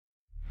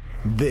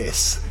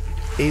This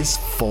is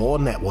 4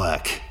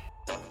 Network.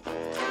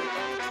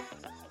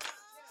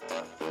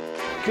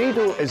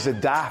 Grado is the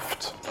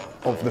daft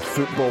of the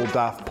Football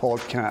Daft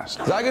podcast.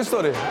 Is that a good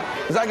story?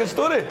 Is that a good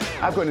story?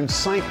 I've got an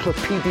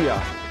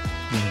encyclopedia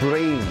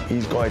brain.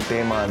 He's got a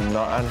day man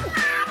nothing.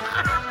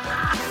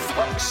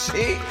 Fuck's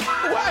sake.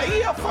 Why are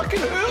you a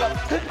fucking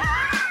hooer?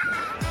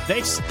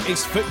 This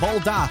is Football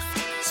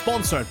Daft,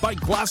 sponsored by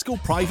Glasgow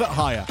Private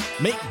Hire.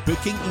 Make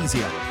booking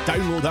easier.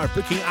 Download our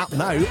booking app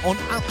now on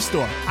App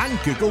Store and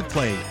Google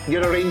Play.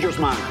 You're a Rangers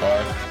man.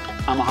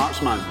 I'm a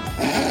Hearts man.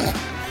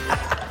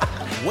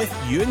 With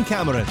Ewan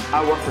Cameron.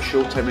 I work for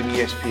Showtime and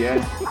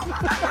ESPN.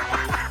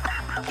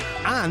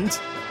 And...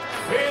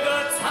 With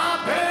the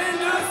top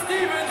end of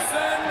Stevenson,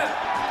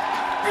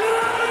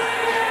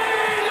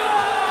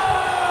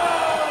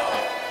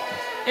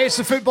 It's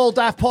the Football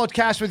Daft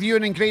podcast with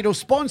Ewan and Grado,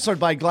 sponsored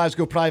by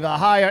Glasgow Private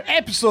Hire,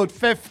 episode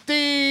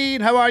 15.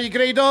 How are you,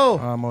 Grado?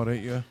 I'm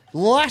alright, yeah.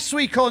 Last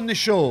week on the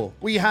show,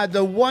 we had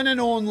the one and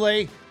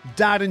only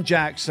Darren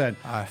Jackson,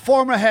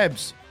 former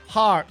Hibs,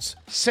 Hearts,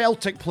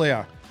 Celtic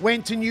player.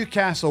 Went to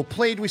Newcastle,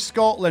 played with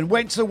Scotland,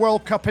 went to the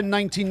World Cup in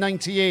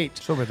 1998.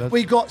 So we did.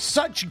 We got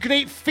such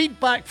great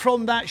feedback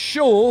from that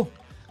show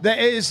that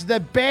it is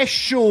the best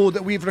show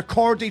that we've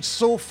recorded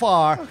so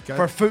far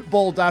for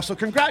Football Daft. So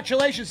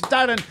congratulations to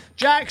Darren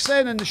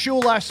Jackson and the show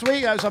last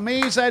week. That was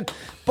amazing.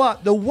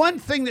 But the one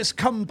thing that's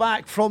come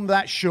back from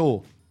that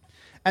show,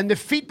 and the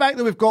feedback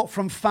that we've got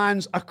from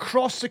fans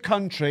across the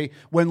country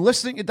when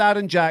listening to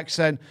Darren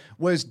Jackson,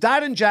 was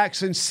Darren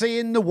Jackson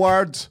saying the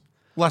word...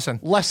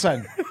 Listen.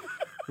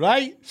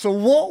 Right? So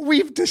what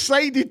we've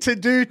decided to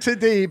do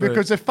today,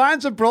 because the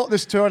fans have brought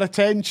this to our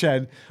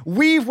attention,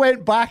 we've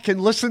went back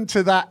and listened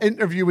to that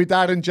interview with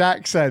Darren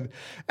Jackson,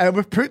 and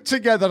we've put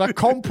together a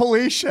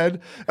compilation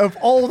of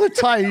all the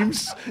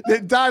times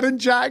that Darren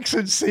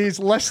Jackson says,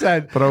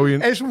 listen.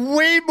 Brilliant. It's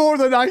way more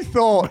than I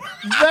thought.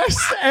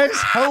 This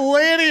is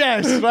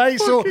hilarious, right?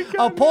 So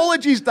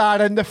apologies,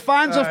 Darren. The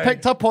fans have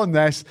picked up on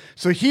this.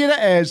 So here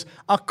it is,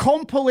 a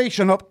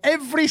compilation of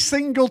every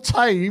single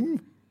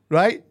time,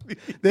 right,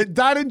 that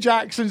Darren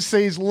Jackson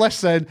says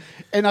listen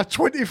in a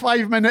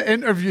 25-minute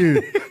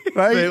interview,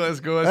 right? Right, let's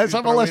go. Let's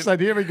have a listen.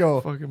 Here we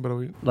go. Fucking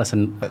brilliant.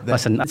 Listen.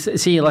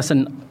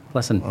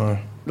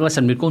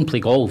 Listen, we're going to play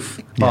golf,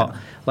 but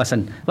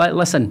listen,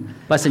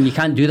 you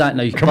can't do that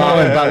now. Come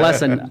on. But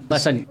listen, we're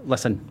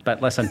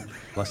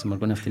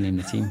going to have to name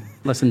the team.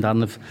 Listen,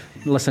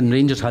 Darren,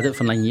 Rangers had it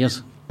for 9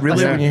 years.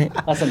 Really?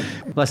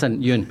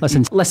 Listen, Ewan,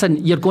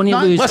 listen, you're going to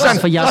lose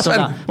for years.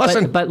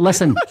 But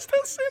listen. I'm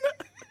still saying it.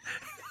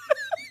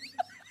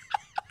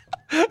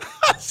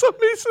 That's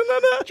amazing,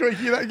 isn't it? Do you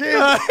hear that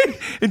again?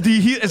 And do you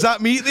hear, is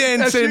that me at the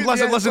end That's saying, you,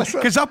 listen? yeah,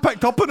 Because I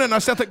picked up on it and I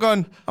started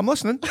going, I'm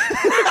listening.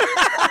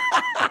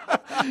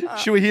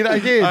 Should we hear it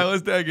again? Alright,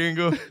 let's do it again,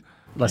 go.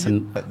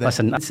 Listen, we're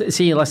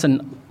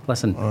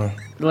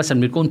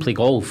going to play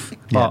golf,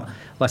 but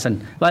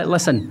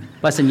listen,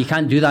 you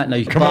can't do that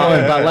now. Come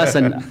on. But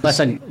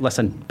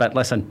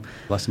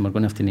listen, we're going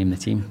to have to name the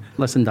team.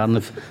 Listen,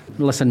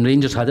 Darren,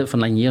 Rangers had it for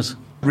 9 years.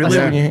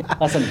 Really?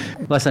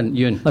 Listen,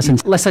 Ewan,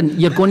 listen,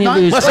 you're going to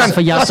lose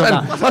for years.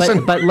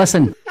 But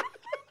listen.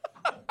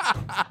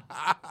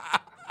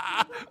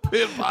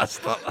 Poor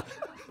bastard.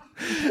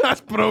 That's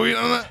brilliant,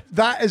 isn't it?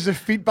 That is the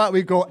feedback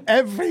we got.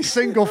 Every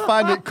single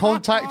fan that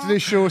contacted the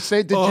show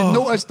said, did you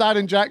notice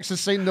Darren Jackson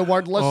saying the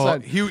word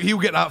listen? He'll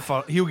get that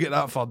for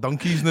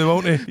donkeys now,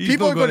 won't he?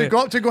 People are going to go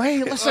up to go,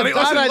 hey, listen, right,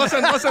 Darren.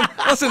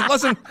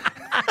 listen.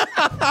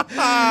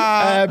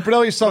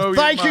 Brilliant stuff. Brilliant,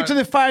 Thank you man. to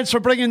the fans for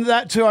bringing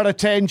that to our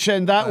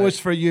attention. That was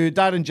for you,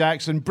 Darren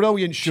Jackson.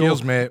 Brilliant show.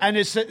 Cheers, mate. And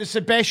it's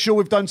the best show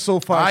we've done so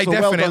far. Aye, so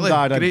definitely. well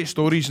done, Darren. Great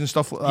stories and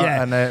stuff like that.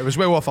 Yeah. And it was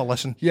well worth a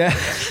listen. Yeah.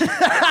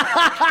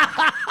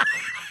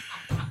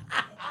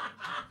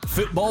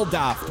 Football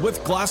Daft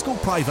with Glasgow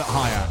Private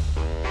Hire.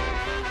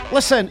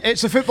 Listen,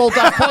 it's a Football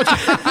Daft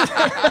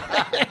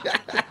podcast.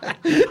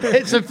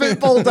 It's a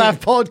Football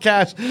Daft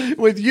podcast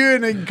with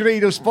Ewan and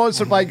Grado,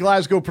 sponsored by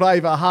Glasgow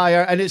Private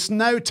Hire. And it's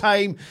now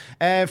time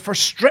for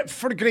Strip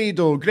for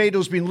Grado.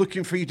 Grado's been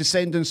looking for you to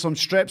send in some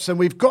strips, and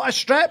we've got a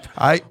strip.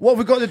 Aye. What have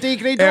we got today,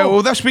 Grado?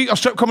 Well, this week our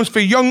strip comes for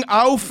young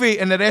Alfie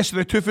and the rest of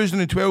the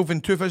 2012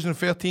 and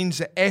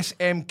 2013's at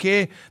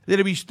SMK.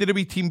 They're a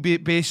wee team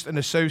based in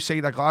the south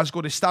side of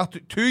Glasgow. They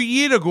started 2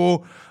 years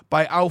ago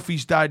by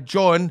Alfie's dad,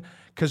 John,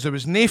 because there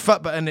was no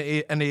Fitbit in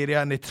the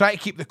area, and they try to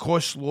keep the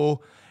costs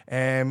low.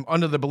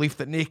 Under the belief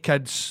that no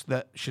kids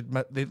that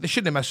they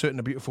shouldn't miss out on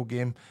a beautiful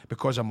game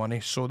because of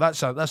money. So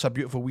that's a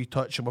beautiful wee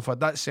touch, and we've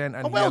had that sent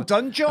in. Well here.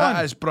 done, John.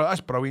 That's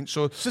brilliant.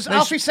 So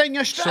Alfie sent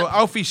you a strip? So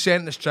Alfie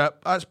sent the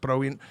strip. That's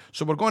brilliant.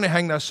 So we're going to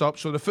hang this up.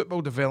 So the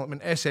Football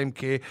Development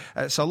SMK.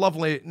 It's a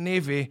lovely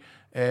navy.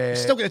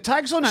 Still got the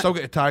tags on it. Still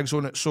got the tags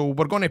on it. So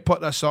we're going to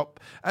put this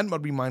up in my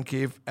wee man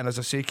cave. And as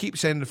I say, keep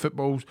sending the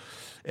football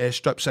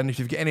strips in. If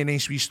you've got any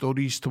nice wee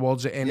stories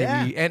towards it,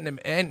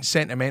 any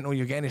sentimental,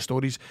 you get any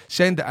stories,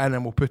 send it in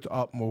and we'll put it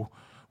up and we'll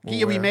Get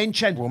you a wee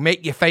mention. We'll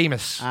make you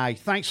famous. Aye,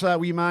 thanks for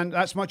that, wee man.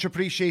 That's much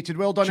appreciated.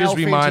 Well done, Cheers,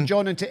 Alfie, wee man. to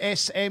John and to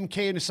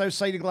SMK in the south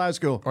side of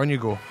Glasgow. On you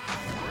go.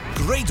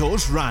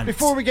 Grado's Rant.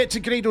 Before we get to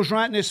Grado's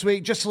Rant this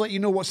week, just to let you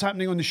know what's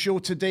happening on the show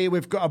today,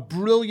 we've got a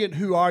brilliant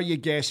Who Are You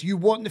guest. You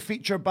want the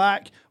feature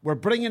back, we're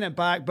bringing it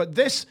back, but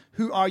this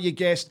Who Are You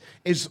guest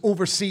is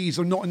overseas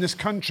or not in this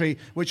country,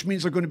 which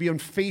means they're going to be on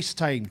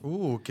FaceTime.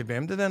 Oh, could be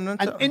empty then,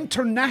 An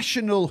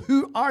international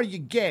Who Are You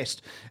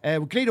guest.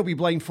 Grado will be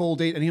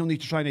blindfolded and he'll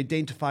need to try and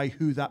identify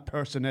who that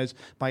person is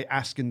by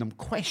asking them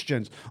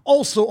questions.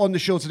 Also on the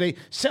show today,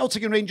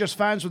 Celtic and Rangers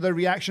fans with their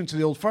reaction to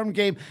the Old Firm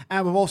game,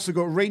 and we've also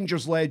got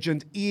Rangers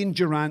legend Ian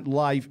Durrant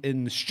live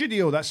in the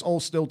studio. That's all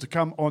still to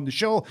come on the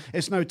show.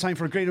 It's now time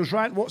for Grado's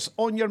Rant. What's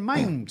on your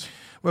mind?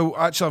 Well,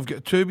 actually, I've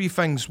got two wee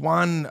things.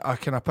 One, I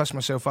kind of pissed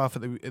myself off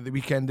at the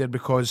weekend there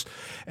because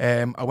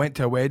I went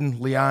to a wedding,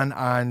 Leanne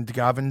and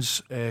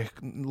Gavin's,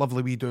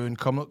 lovely wee do in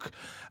Cumnock.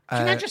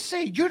 Can I just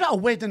say, you're at a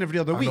wedding every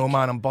other week. No,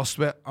 man, I'm bust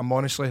with it. I'm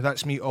honestly,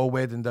 that's me all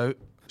weddinged out.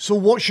 So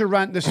what's your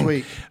rant this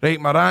week? Right,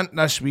 my rant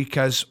this week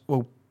is,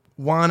 well,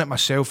 one at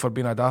myself for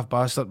being a daft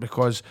bastard,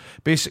 because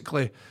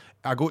basically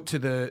I got to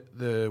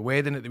the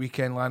wedding at the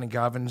weekend, Lan and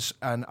Gavin's,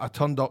 and I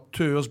turned up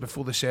 2 hours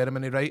before the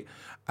ceremony, right?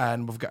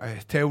 And we've got a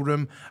hotel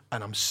room,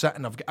 and I'm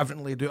sitting, I've got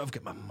everything laid out. I've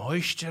got my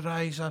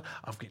moisturiser,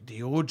 I've got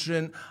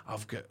deodorant,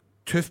 I've got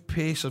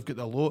toothpaste, I've got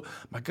the lot.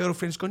 My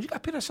girlfriend's going, you got a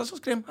pair of scissors,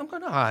 Graham? I'm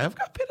going, aye, I've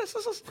got a pair of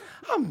scissors.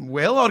 I'm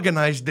well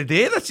organised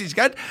today, this is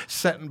good.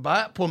 Sitting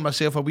back, pouring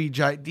myself a wee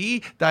Jack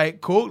D,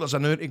 Diet Coke, there's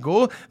an hour to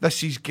go.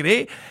 This is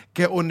great.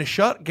 Get on the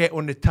shirt, get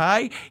on the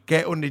tie,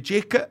 get on the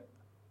jacket.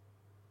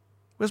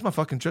 Where's my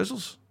fucking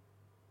trousers?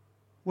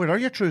 Where are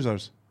your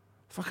trousers?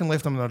 Fucking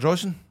left them in a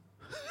drawing.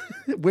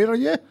 Where are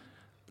you?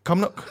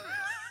 Cumnock.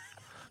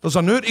 There's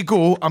an hour to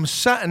go. I'm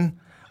sitting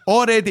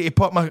all ready to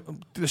put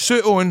the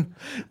suit on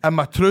and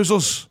my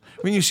trousers.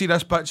 When you see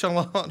this picture,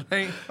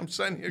 right? I'm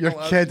sitting here.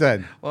 You're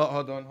kidding. Well,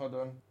 hold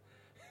on.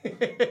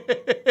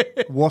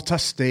 What a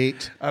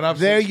state. An There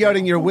absolute you're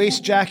in your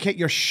waist jacket,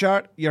 your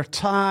shirt, your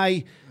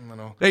tie. I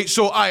know. Right,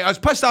 so I was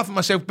pissed off at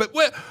myself, but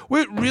what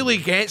really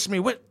gets me,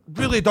 what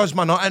really does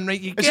my nut in,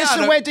 right? You Is this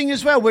the wedding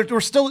as well? We're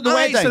still at the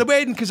wedding. It's the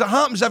wedding, because it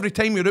happens every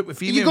time you're out with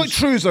females. You got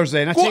trousers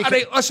then, I take it.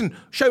 Right, listen,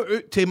 shout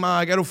out to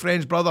my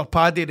girlfriend's brother,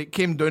 Paddy, that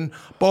came down,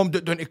 bombed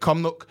it down to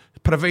Cumnock,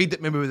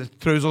 provided me with the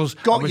trousers.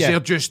 I was there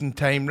just in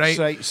time, right?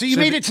 Right. So you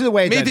made it to the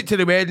wedding. Made it to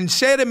the wedding.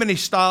 Ceremony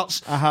starts,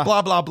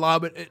 blah, blah, blah.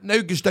 But it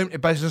now goes down to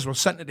business. We're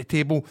sitting at the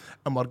table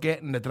and we're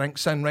getting the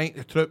drinks in, right?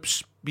 The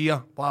troops,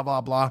 beer, blah, blah,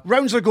 blah.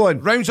 Rounds are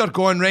going,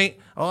 right?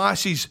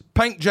 Lassies,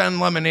 pink gin,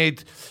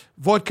 lemonade,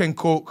 vodka and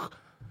Coke.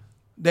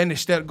 Then they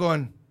start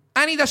going,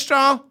 I need a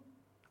straw.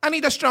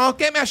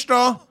 Get me a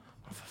straw. Oh,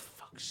 for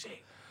fuck's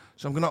sake.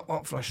 So I'm going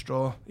up for a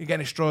straw. You get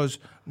any straws?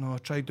 No, I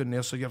tried down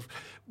there. So you're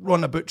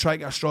running about trying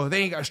to get a straw.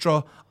 Then you get a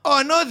straw.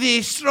 Oh, no,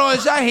 these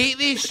straws. I hate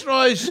these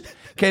straws.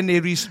 Can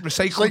they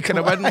recycle kind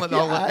of win like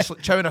it's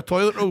like chowing a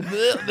toilet roll?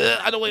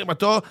 I don't like my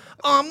dog.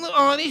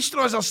 Oh, these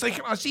straws are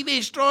stinking. I see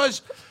these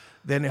straws.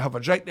 Then they have a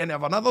drink. Then they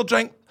have another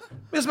drink.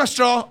 Where's my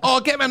straw? Oh,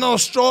 get me another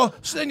straw.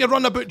 So then you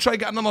run about trying to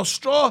get another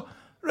straw.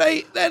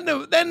 Right, then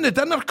the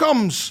dinner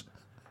comes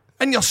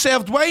and you're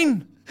served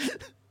wine.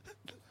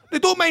 They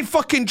don't mind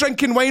fucking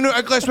drinking wine out of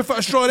a glass without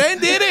a straw then,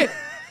 do they?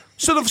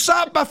 So they've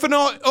sat biffing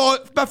out all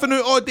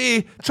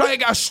day trying to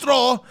get a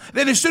straw,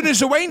 then as soon as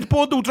the wine's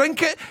poured, they'll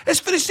drink it. It's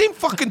for the same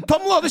fucking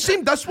tumbler, the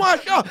same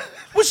dishwasher.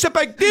 What's the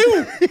big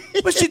deal?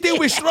 What's the deal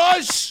with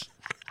straws?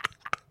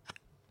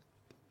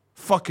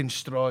 Fucking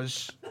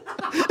straws.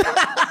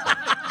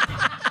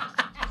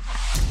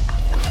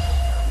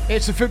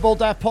 It's the Football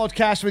Daft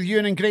podcast with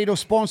Ewan and Grado,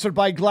 sponsored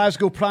by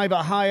Glasgow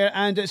Private Hire,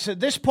 and it's at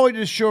this point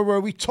in the show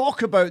where we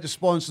talk about the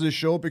sponsor of the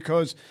show,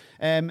 because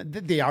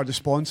they are the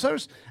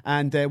sponsors,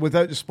 and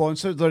without the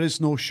sponsor there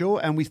is no show,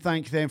 and we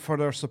thank them for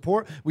their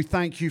support. We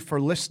thank you for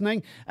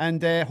listening,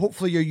 and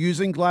hopefully you're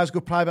using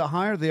Glasgow Private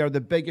Hire. They are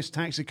the biggest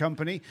taxi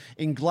company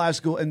in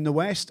Glasgow in the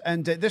West,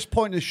 and at this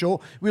point in the show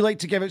we like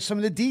to give out some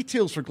of the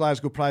details for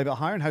Glasgow Private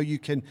Hire and how you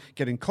can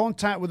get in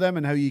contact with them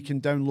and how you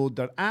can download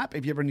their app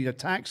if you ever need a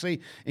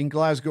taxi in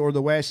Glasgow or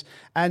the West.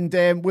 And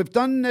we've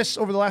done this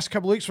over the last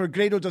couple of weeks where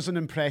Grado does an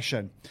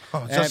impression.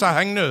 Oh, is this a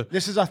thing now?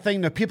 This is a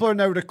thing now. People are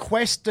now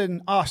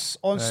requesting us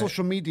on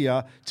social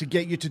media to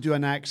get you to do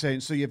an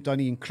accent. So you've done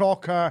Ian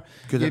Crocker.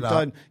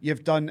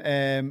 You've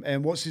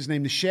done what's his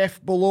name? The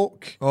chef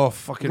Bullock. Oh,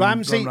 fucking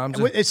Ramsey.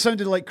 Ramsey. It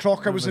sounded like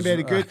Crocker wasn't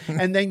very good.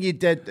 And then you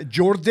did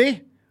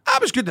Geordie. I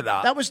was good at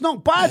that. That was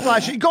not bad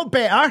last year. It got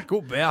better.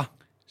 Got better.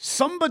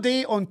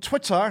 Somebody on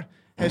Twitter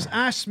has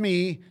asked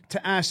me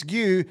to ask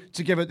you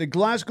to give out the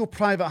Glasgow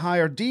Private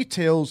Hire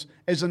details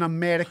as an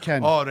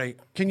American. All right.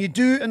 Can you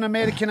do an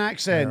American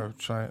accent? Yeah, I'll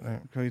try it. Right.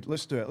 Okay,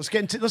 let's do it. Let's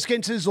get into the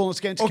zone. Let's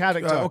get into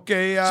character.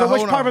 Okay. So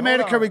which part of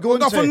America are we going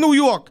to? From New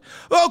York.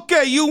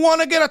 Okay, you want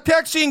to get a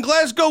taxi in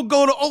Glasgow?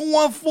 Go to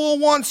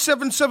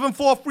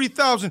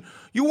 01417743000.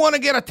 You want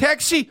to get a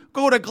taxi?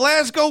 Go to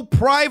Glasgow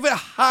Private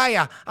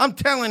Hire. I'm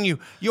telling you.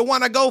 You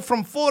want to go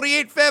from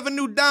 48th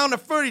Avenue down to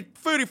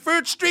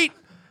 33rd Street?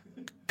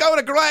 Go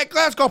to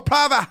Glasgow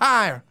Private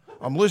Hire.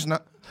 I'm losing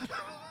it.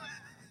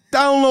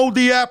 Download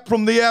the app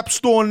from the App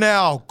Store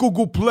now.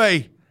 Google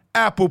Play.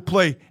 Apple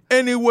Play,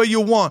 anywhere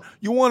you want.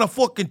 You want a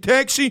fucking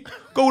taxi?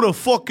 Go to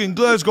fucking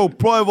Glasgow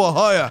Private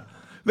Hire.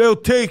 They'll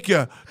take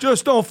you.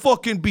 Just don't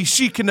fucking be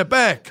sick in the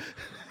back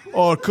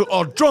or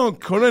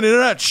drunk or any of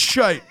that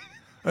shit.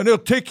 And they'll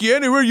take you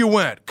anywhere you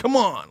want. Come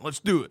on, let's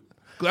do it.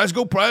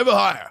 Glasgow Private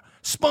Hire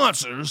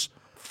sponsors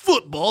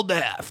Football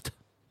Daft.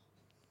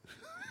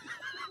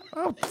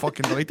 I'm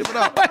fucking delighted with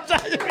that.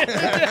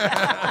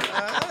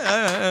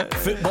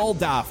 Football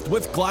Daft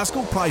with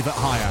Glasgow Private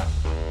Hire.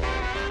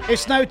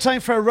 It's now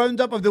time for a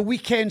roundup of the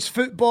weekend's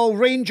football.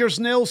 Rangers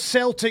 0,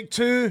 Celtic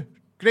 2.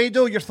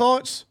 Grado, your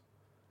thoughts?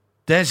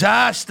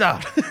 Disaster.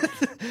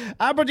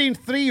 Aberdeen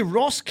 3,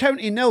 Ross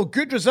County 0.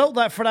 Good result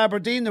that for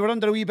Aberdeen. They were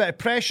under a wee bit of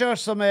pressure.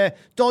 Some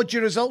dodgy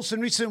results in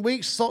recent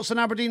weeks. Thoughts on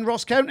Aberdeen,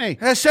 Ross County?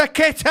 It's a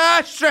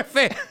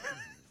catastrophe.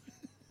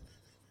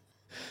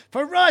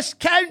 For Ross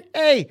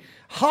County,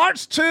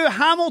 Hearts 2,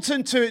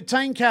 Hamilton 2 at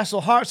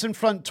Tynecastle. Hearts in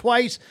front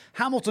twice.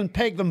 Hamilton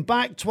pegged them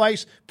back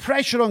twice.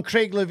 Pressure on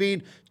Craig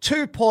Levein.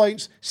 2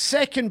 points.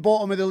 Second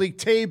bottom of the league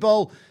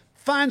table.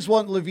 Fans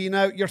want Levein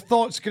out. Your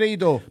thoughts,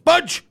 Grado?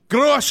 Budge,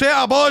 grow a set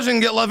of balls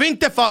and get Levein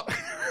to fuck.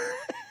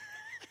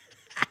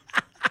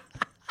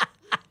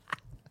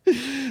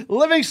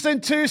 Livingston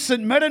 2,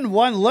 St Mirren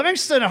 1.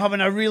 Livingston are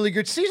having a really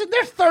good season.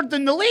 They're third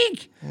in the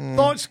league.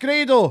 Thoughts,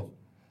 Grado?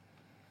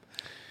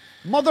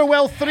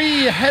 Motherwell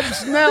 3,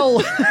 Hibs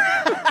 0.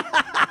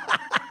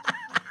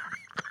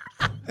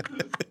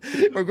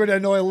 We're going to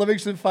annoy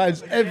Livingston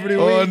fans every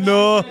week. Oh,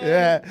 no.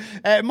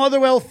 Yeah.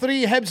 Motherwell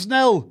 3, Hibs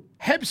 0.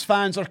 Hibs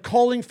fans are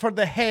calling for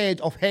the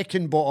head of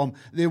Heckingbottom.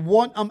 They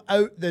want him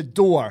out the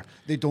door.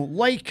 They don't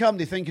like him.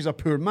 They think he's a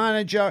poor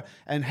manager.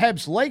 And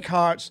Hibs, like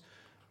Hearts,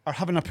 are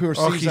having a poor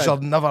season. He's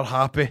never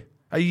happy.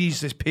 I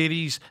use his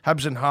Perry's,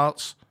 Hibs and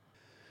Hearts.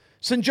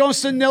 St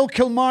Johnstone 0,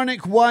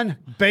 Kilmarnock 1.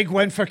 Big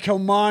win for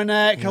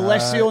Kilmarnock.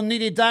 Alessio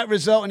needed that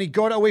result and he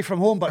got it away from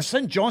home. But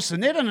St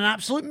Johnstone, they're in an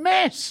absolute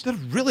mess. They're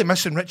really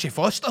missing Richie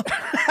Foster.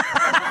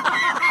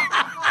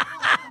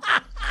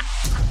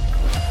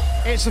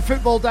 It's the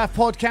Football Daft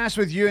podcast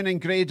with Ewan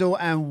and Grado,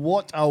 and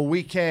what a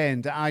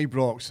weekend at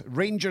Ibrox.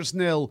 Rangers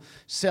 0,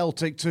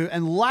 Celtic 2.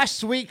 And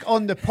last week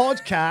on the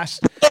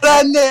podcast...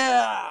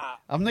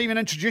 I've not even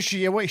introduced you.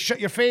 You want to shut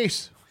your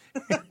face?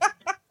 I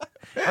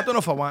don't know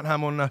if I want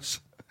him on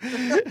this.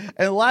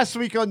 And last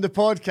week on the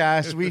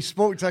podcast, we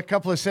spoke to a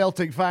couple of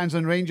Celtic fans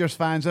and Rangers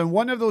fans, and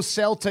one of those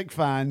Celtic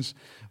fans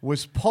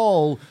was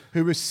Paul,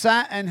 who was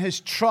sat in his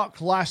truck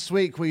last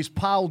week with his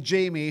pal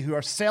Jamie, who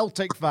are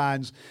Celtic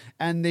fans,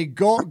 and they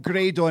got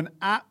Grado an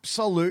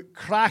absolute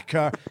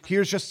cracker.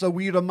 Here's just a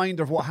wee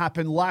reminder of what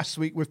happened last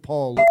week with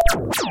Paul.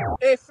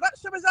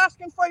 Fritza was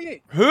asking for you.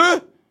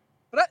 Who?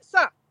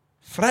 Fritza.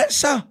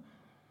 Fritza?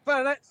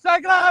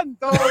 Fritza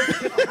Grandon.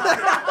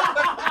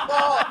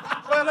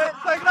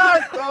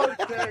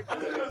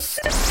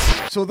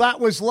 So that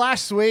was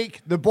last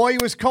week. The boy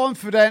was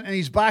confident and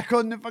he's back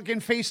on the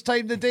fucking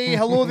FaceTime today.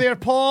 Hello there,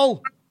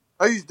 Paul.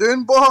 How you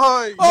doing, boy?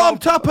 Oh, I'm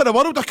top of the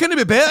world. I couldn't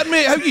be better,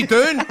 mate. How you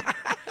doing?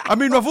 I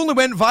mean, we've only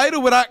went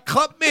viral with that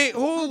clip, mate.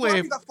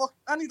 Holy...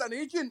 I need an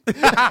agent.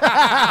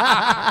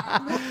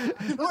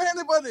 You know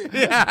anybody?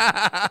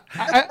 Yeah.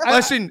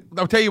 Listen,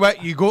 I'll tell you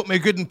what, you got me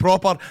good and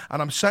proper,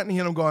 and I'm sitting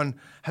here and I'm going,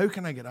 how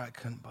can I get that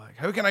cunt back?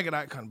 How can I get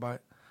that cunt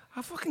back?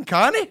 I fucking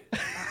can't.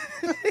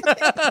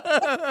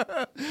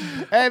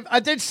 I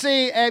did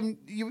say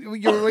you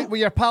were with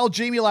your pal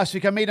Jamie last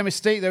week. I made a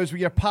mistake. That was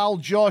with your pal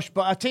Josh,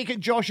 but I take it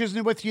Josh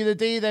isn't with you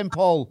today then,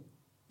 Paul?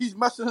 He's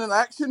missing in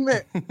action,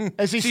 mate.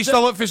 Is he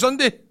still up for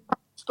Sunday?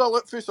 Still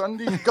up for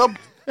Sunday. Gubbed.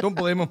 Don't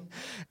blame him.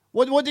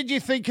 What did you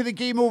think of the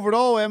game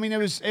overall? I mean,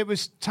 it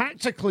was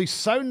tactically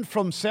sound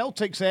from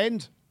Celtic's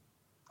end.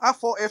 I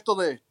thought after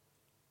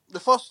the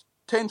first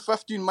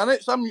 10-15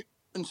 minutes, on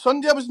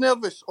Sunday I was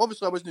nervous.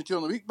 Obviously I wasn't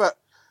during the week, but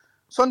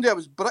Sunday I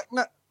was bricking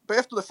it. But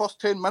after the first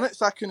 10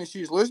 minutes, I couldn't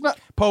see us losing it.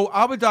 Paul,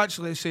 I would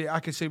actually say, I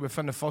could say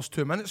within the first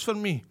 2 minutes for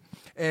me,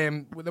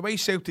 with the way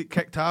Celtic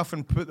kicked off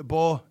and put the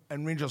ball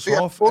in Rangers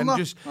off,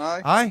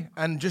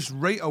 and just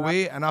right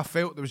away, and I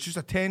felt there was just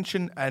a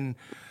tension. And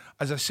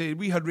as I say,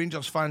 we had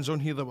Rangers fans on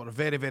here that were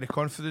very, very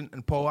confident.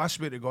 And Paul, I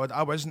swear to God,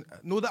 I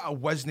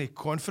wasn't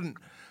confident.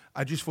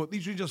 I just thought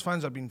these Rangers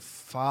fans have been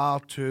far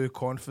too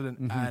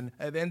confident. Mm-hmm. And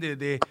at the end of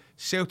the day,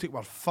 Celtic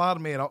were far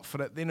more up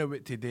for it. They know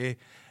what to do.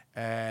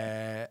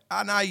 And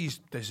I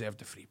deserved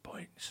the 3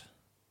 points.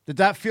 Did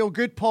that feel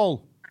good,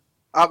 Paul?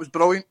 That was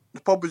brilliant. The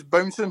pub was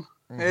bouncing.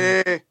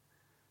 Mm-hmm.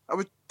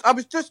 I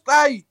was just,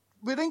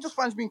 with Rangers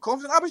fans being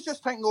confident, I was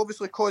just thinking,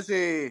 obviously, because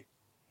the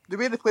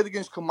way they played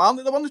against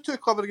Kilmarnock, they weren't too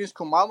clever against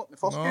Kilmarnock in the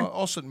first game.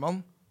 Or St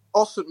Mirren.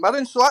 Or St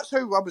Mirren. So that's how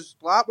I was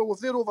like, well, if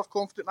they're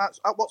overconfident,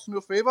 that works in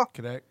their favour.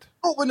 Correct.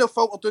 Not when they're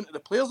filtered down to the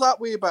players that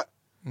way, but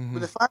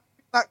with the fans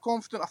that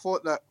confident, I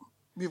thought that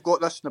we've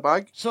got this in the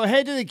bag. So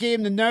ahead of the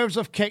game, the nerves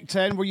have kicked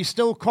in. Were you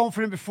still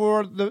confident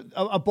before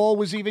a ball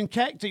was even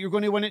kicked that you're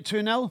going to win it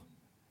 2-0?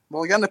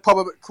 Well, you're in the pub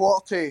about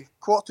quarter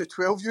to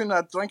 12, and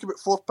I drank about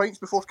 4 pints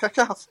before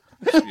kick-off.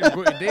 That's what you've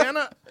got to do,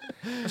 innit?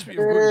 That's what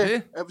you've got to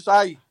do.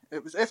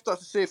 It was after,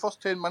 to say,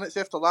 first 10 minutes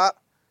after that,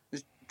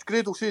 as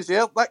Grado says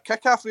there, that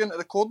kick-off ran into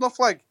the corner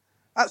flag.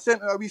 That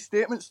sent out a wee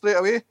statement straight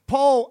away.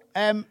 Paul,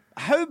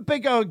 how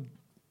big a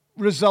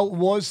result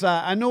was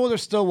that? I know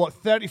there's still,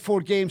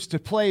 34 games to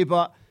play,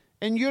 but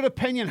in your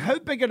opinion, how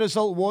big a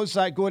result was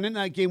that going into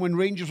that game when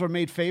Rangers were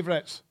made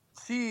favourites?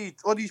 See,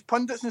 all these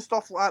pundits and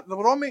stuff like that, they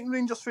were all making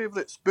Rangers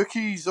favourites,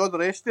 bookies, all the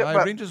rest of it.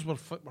 Aye, Rangers were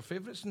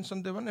favourites on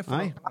Sunday, weren't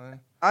they?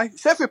 Aye,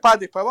 except for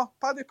Paddy Power.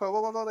 Paddy Power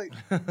were all right.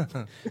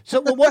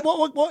 So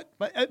what?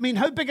 I mean,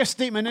 how big a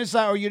statement is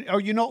that? Are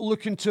you not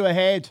looking to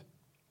ahead?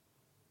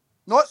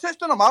 No, it sits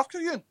down a marker,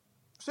 Ewan.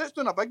 It sits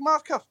down a big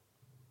marker.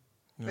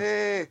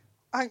 I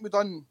think we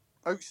done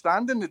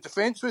outstanding. The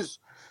defence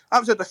that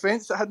was a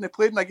defence that hadn't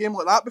played in a game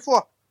like that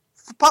before.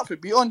 Apart from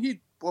Beaton,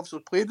 he'd obviously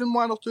played in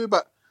one or two,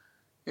 but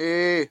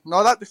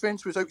no, that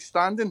defence was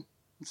outstanding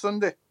on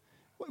Sunday.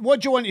 What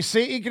do you want to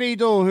say to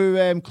Grado,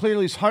 who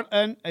clearly is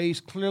hurting,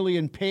 he's clearly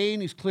in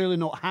pain, he's clearly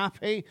not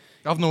happy?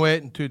 I've not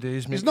eaten in 2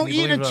 days, mate. He's not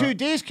eaten in 2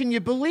 days. Can you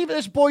believe it?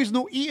 This boy's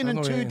not eating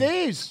in 2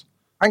 days.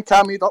 I think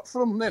I made up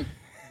for him then.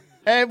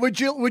 Would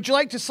you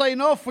like to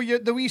sign off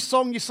with the wee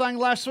song you sang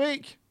last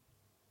week?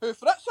 Who,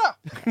 Fritza?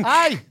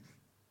 Aye.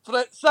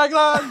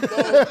 Fritzagland.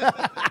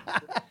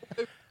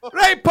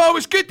 Right, Paul,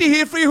 it's good to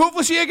hear from you.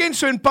 Hopefully see you again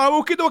soon, pal.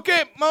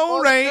 Okay,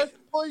 all right.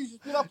 Boys,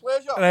 it's been a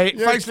pleasure. Right,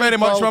 thanks very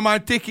much, my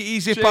man. Take it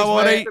easy, pal,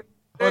 all right?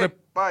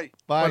 Bye.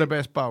 All the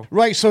best, pal.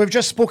 Right, so we've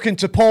just spoken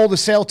to Paul, the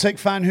Celtic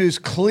fan, who's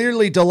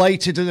clearly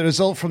delighted at the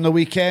result from the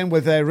weekend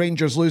with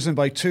Rangers losing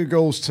by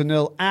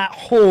 2-0 at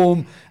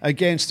home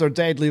against their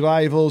deadly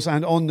rivals.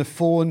 And on the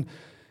phone,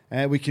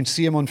 we can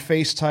see him on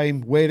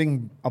FaceTime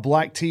wearing a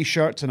black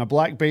T-shirt and a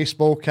black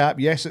baseball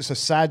cap. Yes, it's a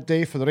sad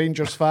day for the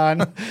Rangers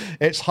fan.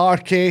 It's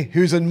Harkey,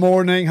 who's in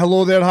mourning.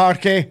 Hello there,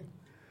 Harkey.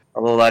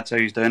 Hello, lads. How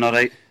you doing? All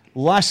right?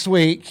 Last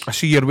week... I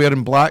see you're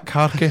wearing black,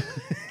 Harkey.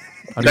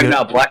 I'm drinking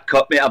a black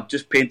cup, mate. I've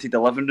just painted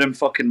the living room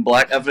fucking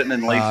black. Everything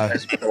in life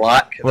is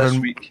black this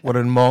week. We're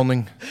in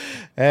mourning.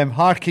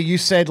 Harkey, you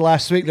said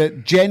last week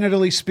that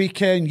generally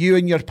speaking, you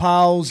and your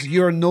pals,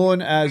 you're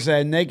known as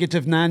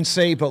Negative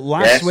Nancy, but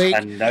last week...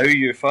 and now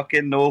you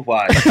fucking know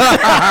why.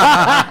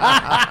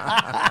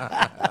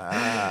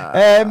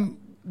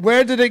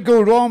 Where did it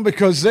go wrong?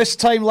 Because this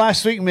time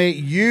last week, mate,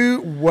 you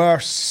were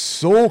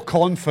so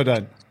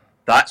confident.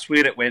 That's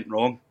where it went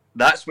wrong.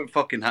 That's what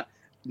fucking happened.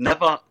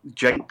 Never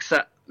jinx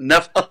it.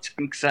 Never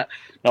jinx it.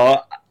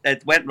 No,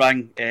 it went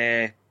wrong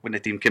when the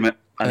team came out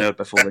an hour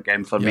before the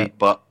game for me.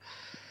 But,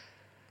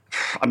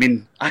 I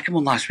mean, I came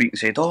on last week and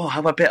said, I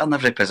have a bet on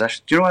every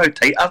position. Do you know how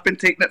tight I've been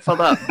taking it for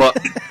that? But,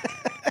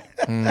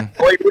 he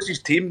knows his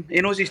team.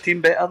 He knows his team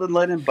better than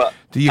Lennon, but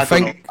I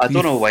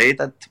don't know why he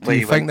did. Do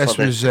you think this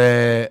was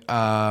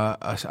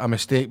a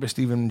mistake by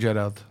Steven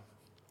Gerrard?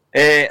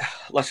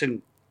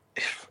 Listen,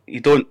 you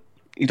don't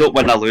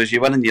win or lose, you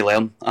win and you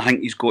learn. I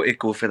think he's got to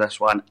go for this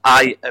one.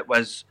 It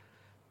was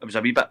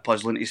a wee bit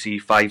puzzling to see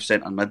 5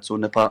 centre mids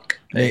on the park.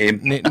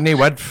 No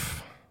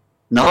width.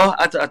 No,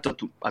 I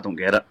don't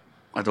get it.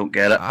 I don't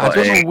get it. I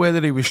don't know whether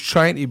he was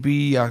trying to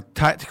be a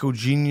tactical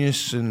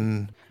genius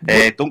and...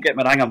 don't get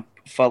me wrong, I'm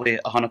fully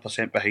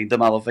 100% behind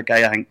him. I love the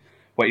guy. I think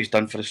what he's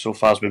done for us so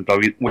far has been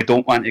brilliant. We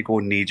don't want to go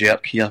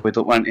knee-jerk here. We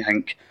don't want to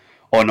think,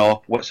 oh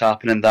no, what's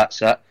happening,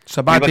 that's it. It's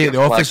a bad day at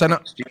the office, isn't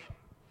it?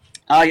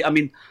 I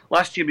mean,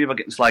 last year we were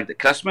getting slagged at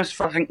Christmas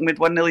for thinking we'd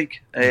win the league.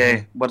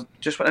 We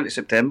just went into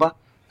September,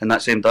 and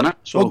that's him done it.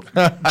 So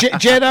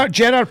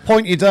Gerrard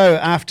pointed out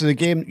after the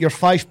game, you're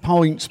 5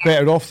 points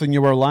better off than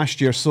you were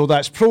last year, so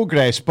that's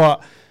progress,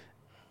 but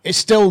it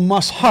still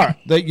must hurt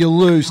that you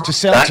lose to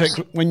Celtic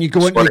when you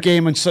go into the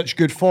game in such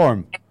good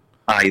form.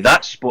 Aye,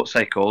 that's sports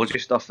psychology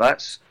stuff.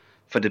 That's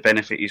for the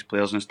benefit of his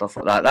players and stuff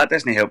like that. That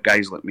doesn't help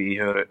guys like me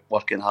who are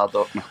working hard,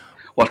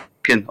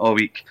 working all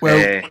week.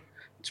 Well,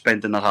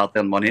 spending their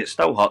hard-earned money. It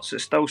still hurts,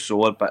 it's still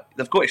sore, but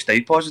they've got to stay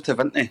positive,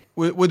 haven't they?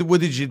 What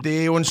did you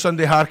do on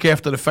Sunday, Harkey,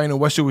 after the final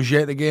whistle was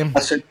yet the game?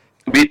 Listen,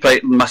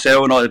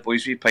 myself and all the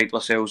boys, we piped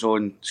ourselves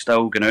on,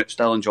 still going out,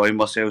 still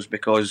enjoying ourselves,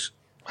 because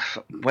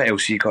what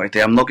else you got to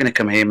do? I'm not going to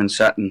come home and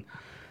sit and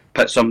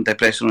put something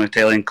depressing on the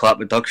telly and clap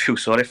with Doug. Feel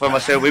sorry for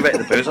myself. We went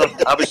to the boozer.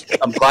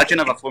 I'm glad you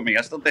never phoned me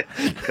yesterday,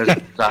 because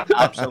it's an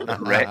absolute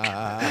wreck.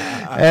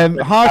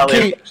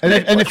 Harkey,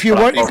 and if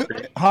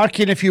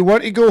you were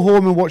to go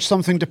home and watch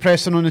something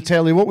depressing on the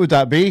telly, what would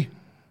that be?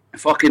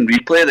 Fucking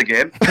replay the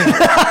game.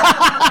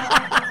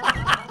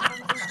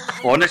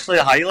 Honestly,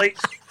 the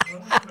highlights.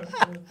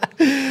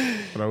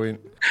 Brilliant.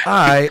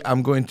 I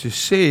am going to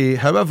say,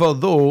 however,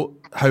 though,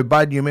 how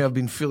bad you may have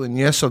been feeling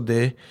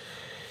yesterday,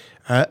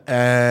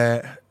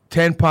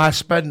 10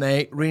 past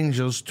midnight,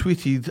 Rangers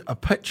tweeted a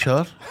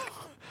picture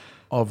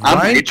of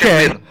Ryan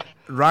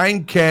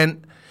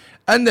Kent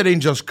in the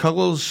Rangers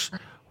colours.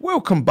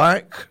 Welcome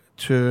back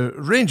to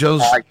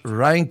Rangers,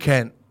 Ryan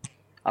Kent.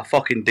 A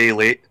fucking day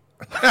late.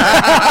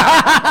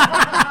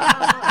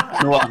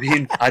 Know what I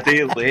mean? A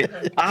day late.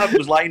 I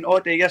was lying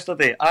all day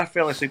yesterday. I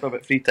fell asleep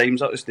about 3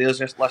 times up the stairs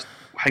just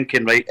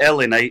thinking, right,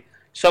 early night,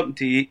 something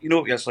to eat. You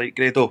know what it's like,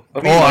 Grado?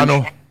 I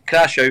know.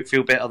 Crash out,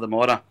 feel better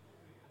tomorrow.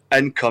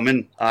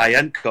 Incoming.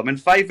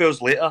 5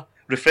 hours later,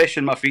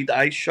 refreshing my feed,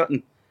 eyes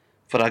shutting.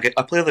 for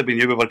a player that we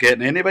knew we were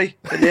getting anyway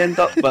in the end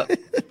up. But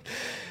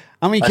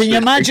I mean, can you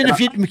imagine if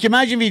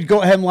you'd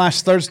got him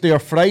last Thursday or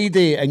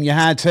Friday and you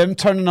had him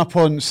turning up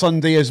on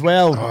Sunday as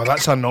well? Oh,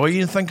 that's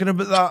annoying thinking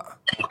about that.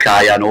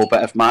 Okay, I know,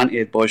 but if Manty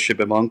had boys, she'd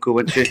be my uncle,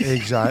 wouldn't she?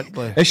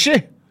 Exactly. Is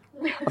she?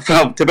 We've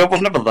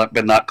never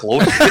been that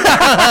close.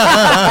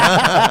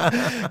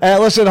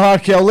 Listen,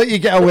 Harky, I'll let you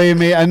get away,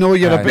 mate. I know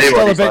you're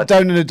still a bit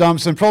down in the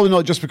dumps, and probably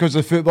not just because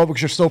of the football,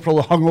 because you're still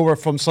probably hungover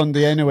from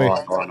Sunday anyway.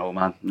 Oh no,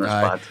 man, that's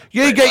bad.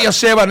 You get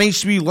yourself a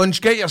nice wee lunch,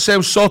 get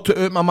yourself sorted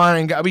out, my man,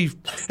 and get a wee.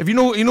 If you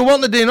know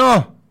what to do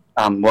now.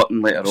 I'm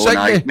working later Sick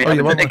on. day? Mate, Oh, I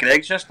you went to working?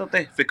 Greg's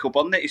yesterday for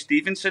Kilburn to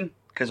Stevenson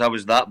because I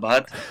was that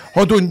bad.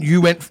 Hold on,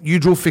 you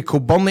drove from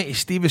Kilburn to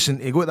Stevenson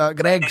to go to that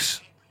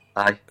Greg's.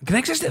 Aye.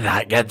 Greg's isn't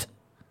that good.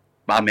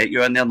 I met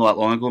you in there not that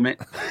long ago, mate.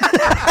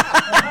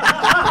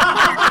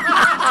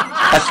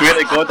 I swear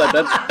to God, I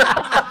did.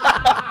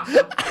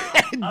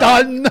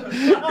 Done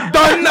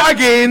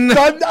again.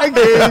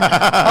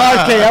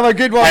 Okay, have a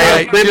good one.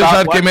 Hey, Cheers,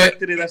 Harky, mate.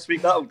 This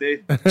week, that'll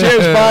do.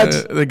 Cheers, bud.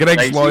 The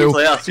Greg's Right,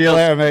 loyal. see you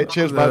later. mate.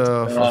 Cheers, bud.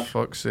 Oh, for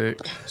fuck's sake.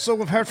 So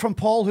we've heard from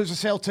Paul, who's a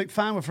Celtic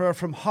fan. We've heard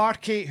from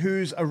Harky,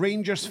 who's a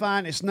Rangers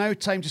fan. It's now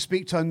time to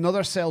speak to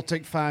another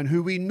Celtic fan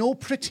who we know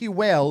pretty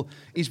well.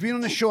 He's been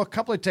on the show a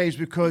couple of times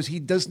because he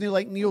doesn't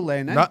like Neil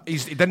Lennon. Nah, he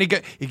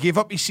gave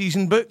up his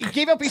season book. He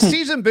gave up his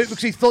season book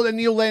because he thought that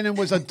Neil Lennon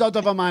was a dud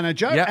of a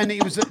manager and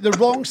he was the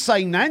wrong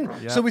sign-in.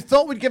 So we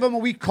thought we'd give him a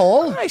wee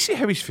call. I see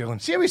how he's feeling.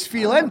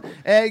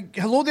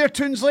 Hello there,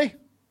 Toonsley.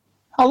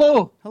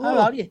 Hello. How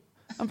are you?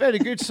 I'm very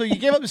good. So you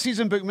gave up the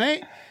season book,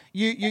 mate.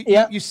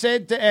 You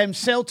said that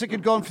Celtic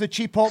had gone for the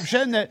cheap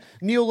option, that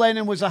Neil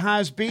Lennon was a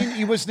has-been.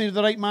 He wasn't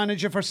the right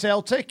manager for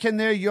Celtic. And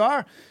there you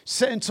are,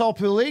 sitting top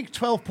of the league,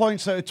 12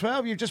 points out of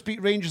 12. You've just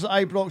beat Rangers at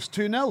Ibrox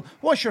 2-0.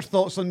 What's your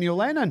thoughts on Neil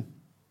Lennon?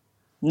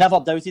 Never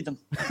doubted him.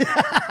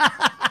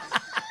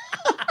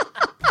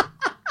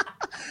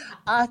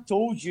 I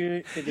told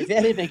you from the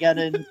very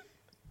beginning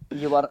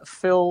you were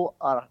full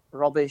of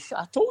rubbish.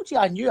 I told you,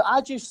 I knew.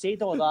 I just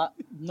said all that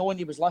knowing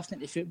he was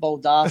listening to Football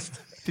Daft.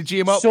 To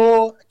G him up.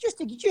 So just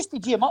to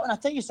G him up, and I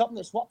tell you something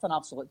that's worked an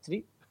absolute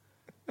treat.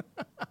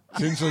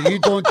 Toonsley, you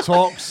don't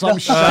talk some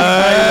shit.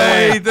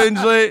 Hey,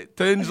 Toonsley.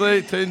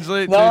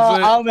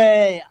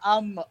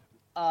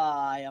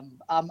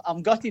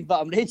 I'm gutted,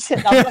 but I'm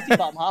raging. I'm gutted,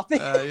 but I'm happy.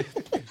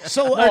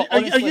 So, No, are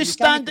honestly,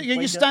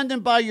 you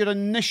standing by your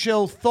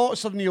initial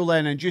thoughts of Neil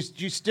Lennon? Do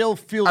you still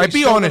feel? Be he's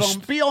still the honest.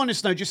 wrong- Be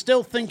honest now. Do you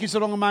still think he's the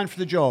wrong man for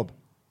the job?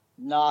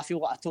 No, I feel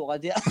like a total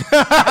idiot.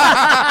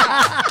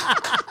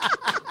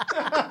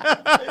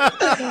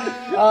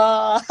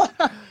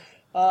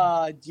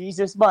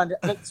 Jesus, man.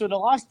 So the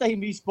last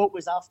time we spoke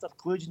was after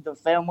Cluj and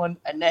Dunfermline,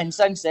 and then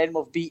since then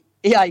we've beat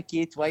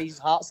AIK twice,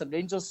 Hearts and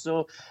Rangers.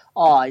 So,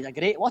 he's a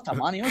great, what a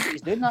man. He knows what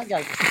he's doing, that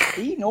guy.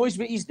 He knows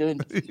what he's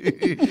doing.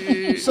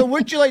 So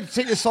would you like to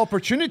take this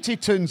opportunity,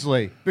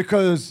 Toonsley?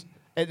 Because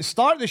at the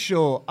start of the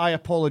show, I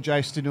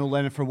apologised to Neil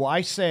Lennon for what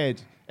I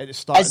said at the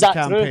start of the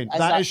campaign.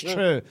 That is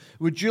true.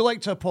 Would you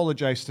like to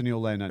apologise to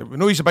Neil Lennon? We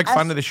know he's a big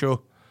fan of the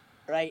show.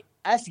 Right.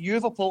 If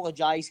you've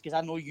apologised, because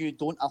I know you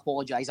don't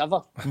apologise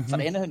ever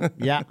for anything.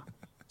 Yeah.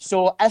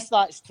 So if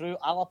that's true,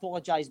 I'll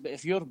apologise. But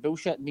if you're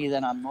bullshitting me,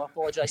 then I'm not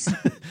apologising.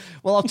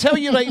 Well, I'll tell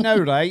you right now,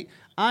 right?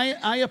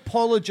 I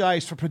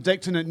apologise for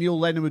predicting that Neil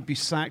Lennon would be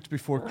sacked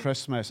before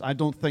Christmas. I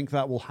don't think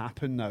that will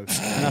happen now.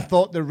 And I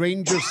thought the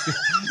Rangers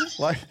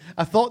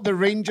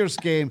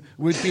game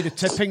would be the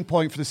tipping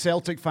point for the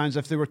Celtic fans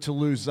if they were to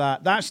lose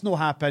that. That's not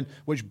happened,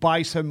 which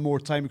buys him more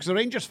time because the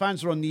Rangers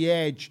fans were on the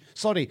edge.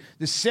 Sorry,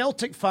 the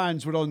Celtic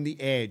fans were on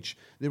the edge.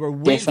 They were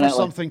waiting for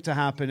something to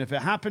happen. If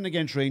it happened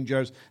against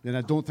Rangers, then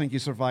I don't think he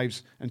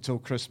survives until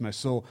Christmas.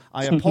 So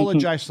I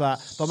apologise for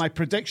that, but my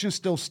prediction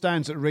still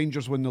stands that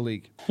Rangers win the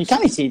league. You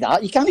can't say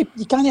that. You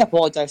can't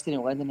apologise to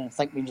Neil Lennon and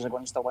think Rangers are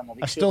going to still win the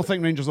league. I still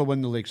think Rangers will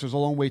win the league, so there's a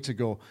long way to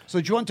go. So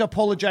do you want to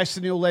apologise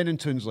to Neil Lennon,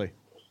 Toonsley?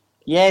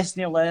 Yes,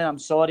 Neil Lennon, I'm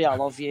sorry, I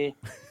love you.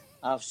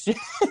 I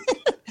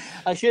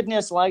shouldn't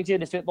have slagged you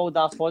in the Football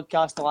Daft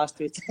podcast the last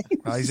 2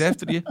 times. He's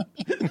after you.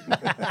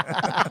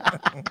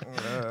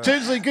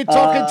 Toonsley, good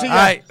talking to you.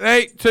 Right,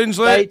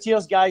 Toonsley. Right,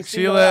 cheers, guys.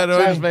 See you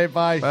later. Cheers, mate.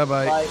 Bye.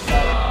 Bye-bye.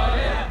 Bye.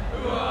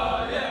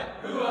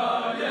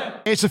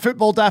 It's a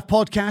Football Daft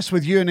podcast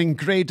with Ewan and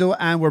Grado,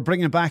 and we're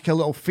bringing back a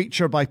little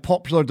feature by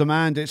popular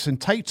demand. It's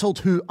entitled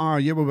Who Are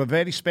You? We have a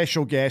very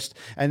special guest,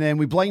 and then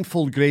we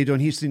blindfold Grado,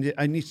 and he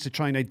needs to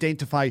try and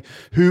identify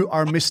who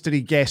our mystery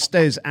guest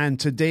is. And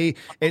today,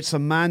 it's a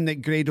man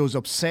that Grado's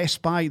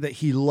obsessed by, that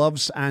he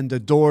loves and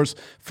adores.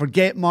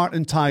 Forget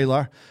Martin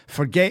Tyler,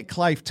 forget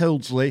Clive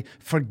Tildesley,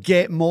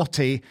 forget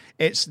Motti.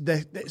 It's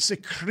the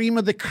cream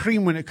of the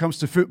cream when it comes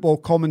to football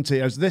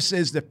commentators. This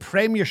is the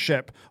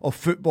premiership of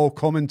football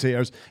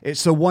commentators.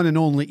 It's the one and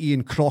only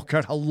Ian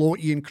Crocker. Hello,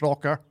 Ian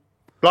Crocker.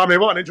 Blimey,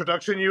 what an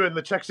introduction. You and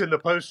the checks in the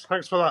post.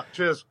 Thanks for that.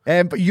 Cheers.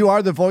 But you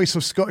are the voice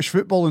of Scottish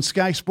football and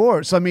Sky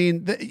Sports. I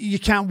mean, you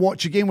can't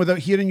watch a game without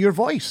hearing your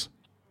voice.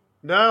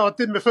 No, I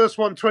did my first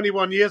one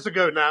 21 years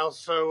ago now.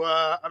 So,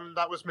 and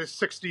that was my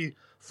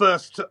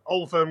 61st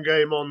Old Firm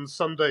game on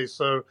Sunday.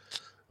 So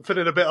I'm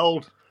feeling a bit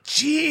old.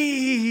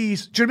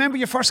 Jeez. Do you remember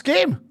your first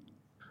game?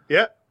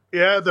 Yeah.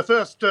 The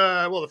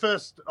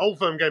first Old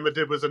Firm game I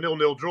did was a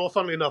 0-0 draw,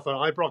 funnily enough, at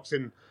Ibrox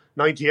in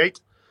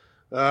 98.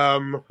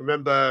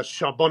 Remember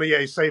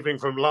Charbonnier saving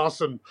from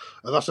Larson.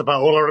 That's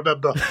about all I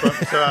remember.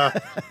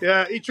 But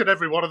yeah, each and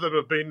every one of them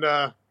have been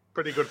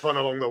pretty good fun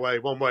along the way,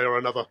 one way or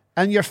another.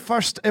 And your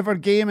first ever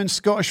game in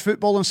Scottish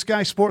football on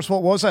Sky Sports,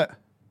 what was it?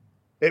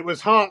 It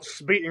was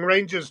Hearts beating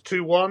Rangers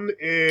 2-1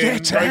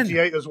 in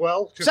 98 as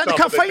well. Is that the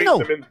cup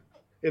final?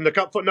 In the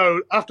cup,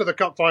 no, after the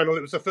cup final,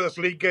 it was the first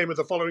league game of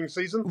the following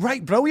season.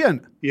 Right,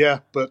 brilliant. Yeah,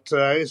 but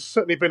it's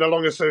certainly been a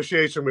long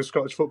association with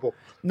Scottish football.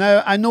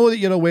 Now, I know that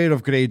you're aware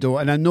of Grado,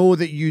 and I know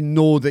that you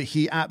know that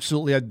he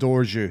absolutely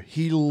adores you.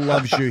 He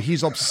loves you.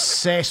 He's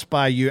obsessed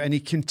by you, and he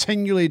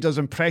continually does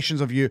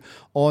impressions of you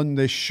on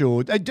this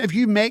show. Have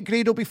you met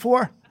Grado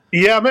before?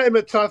 Yeah, I met him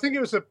at, I think it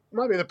was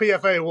maybe the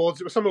PFA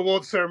Awards. It was some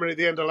awards ceremony at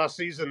the end of last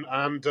season,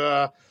 and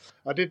I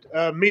did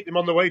meet him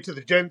on the way to the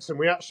gents, and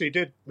we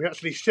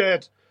actually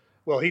shared.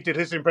 Well, he did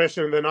his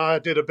impression, and then I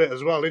did a bit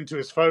as well into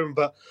his phone.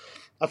 But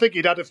I think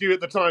he'd had a few at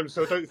the time,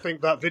 so I don't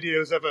think that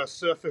video's ever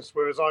surfaced,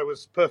 whereas I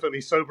was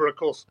perfectly sober, of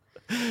course.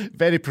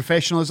 Very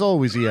professional as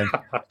always, Ian.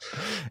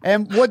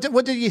 What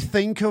did you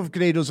think of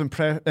Grado's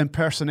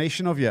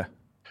impersonation of you?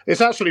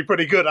 It's actually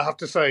pretty good, I have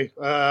to say.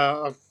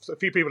 A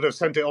few people have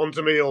sent it on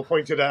to me or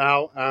pointed it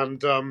out,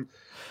 and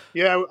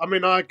yeah, I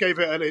mean, I gave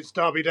it an It's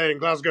Derby Day in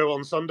Glasgow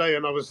on Sunday,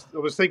 and I was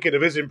thinking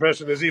of his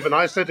impression as even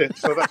I said it,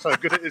 so that's how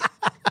good it is.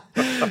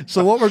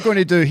 So what we're going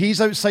to do,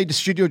 he's outside the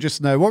studio just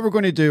now. What we're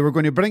going to do, we're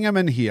going to bring him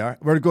in here.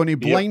 We're going to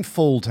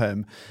blindfold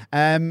him.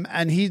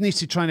 And he needs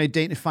to try and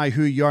identify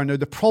who you are. Now,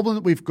 the problem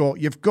that we've got,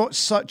 you've got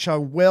such a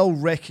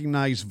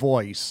well-recognised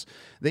voice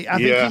that I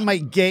think he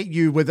might get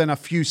you within a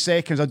few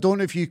seconds. I don't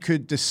know if you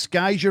could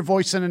disguise your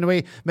voice in a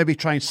way, maybe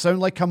try and sound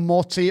like a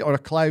Motti or a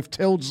Clive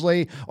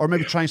Tildesley, or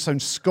maybe try and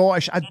sound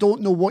Scottish. I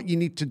don't know what you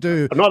need to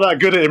do. I'm not that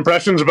good at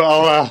impressions, but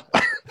I'll...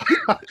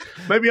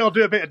 maybe I'll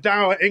do a bit of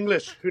Dow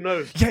English. Who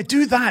knows? Yeah,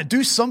 do that.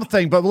 Do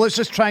something. But let's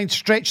just try and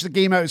stretch the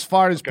game out as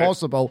far as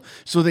possible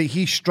so that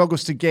he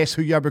struggles to guess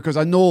who you are. Because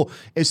I know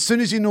as soon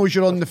as he knows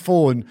you're on the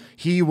phone,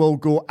 he will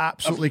go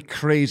absolutely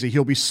crazy.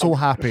 He'll be so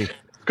happy.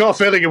 Got a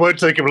feeling it won't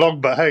take him long,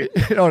 but hey.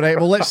 All right,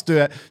 well, let's do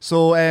it.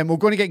 So we're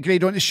going to get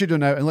Grado into the studio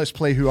now and let's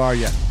play Who Are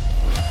You?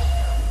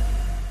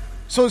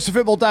 So it's the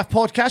Football Daft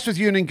Podcast with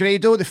Ewan and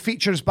Grado. The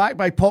feature is backed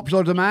by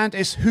popular demand.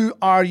 It's Who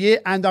Are You?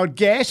 And our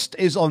guest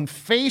is on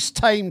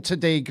FaceTime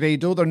today,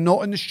 Grado. They're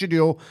not in the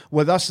studio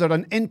with us. They're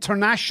an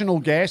international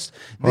guest.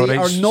 They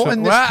are not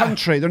in this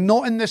country. They're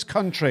not in this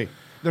country.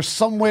 They're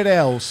somewhere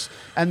else.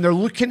 And they're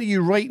looking at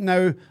you right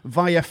now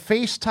via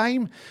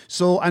FaceTime.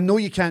 So I know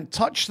you can't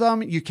touch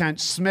them. You can't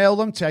smell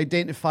them to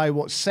identify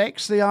what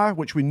sex they are,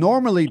 which we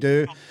normally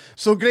do.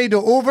 So,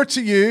 Grado, over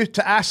to you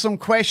to ask some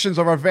questions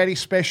of our very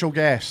special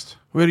guest.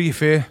 Where are you,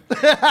 Faye?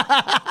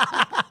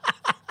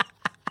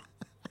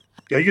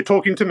 Are you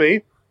talking to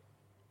me?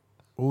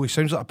 Oh, he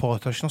sounds like a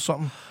politician or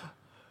something.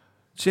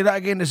 Say that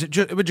again. Is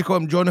it? Would you call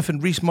him Jonathan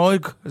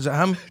Rhys-Mogg? Is it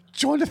him?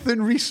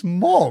 Jonathan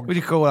Rhys-Mogg? What do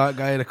you call that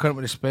guy? The current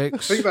with the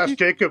specs. I think that's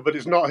Jacob, but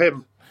it's not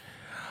him.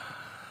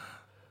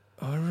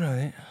 All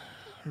right.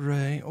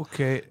 Right,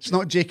 okay. It's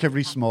not Jacob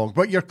Rees-Mogg,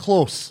 but you're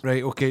close.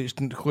 Right, okay. It's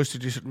close to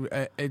just...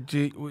 That's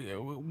a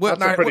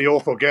pretty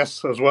awful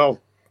guess as well.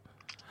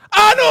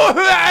 I know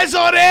who it is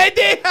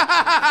already!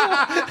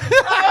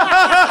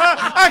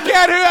 I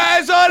get who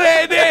it is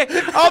already!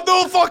 I'm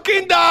no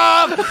fucking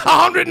dumb!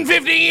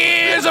 150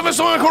 years of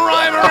historical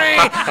rivalry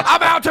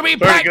about to be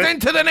packed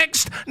into the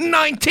next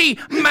 90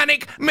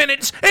 manic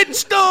minutes.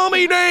 It's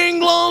Derby Day in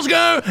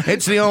Glasgow.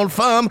 It's the Old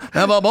Firm,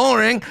 never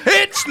boring.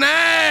 It's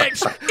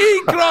next!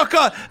 E.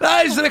 Crocker,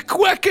 that is the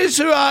quickest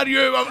Who Are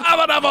You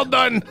I've ever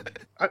done.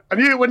 I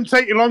knew it wouldn't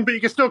take you long, but you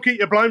can still keep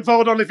your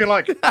blindfold on if you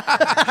like.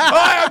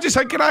 I'm just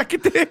thinking I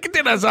could do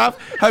this off.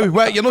 How,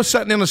 what, you're not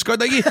sitting there on the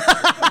scud, are you?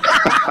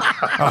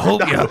 I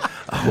hope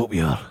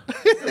you are.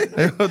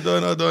 Hold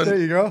on. There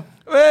you go.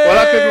 Hey, well,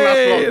 that didn't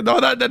last long.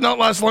 No, that did not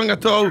last long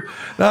at all.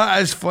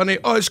 That is funny.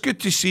 Oh, it's good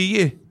to see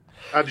you.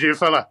 And you,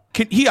 fella.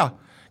 Can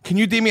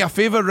you do me a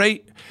favour,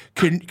 right?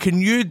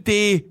 Can you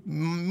do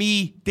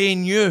me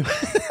doing you?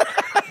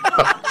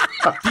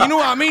 Do you know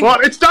what I mean?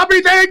 What? It's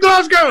Derby Day in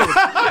Glasgow!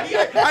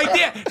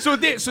 I did. So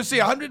say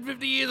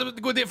 150 years of it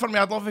to go do it for me.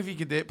 I'd love if you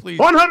could do it, please.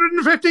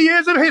 150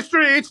 years of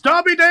history. It's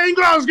Derby Day in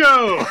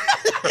Glasgow!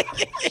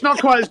 It's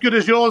not quite as good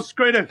as yours,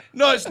 Grado.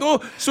 No, it's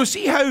no. So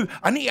see how,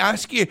 I need to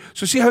ask you,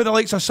 so see how the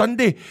likes of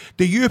Sunday,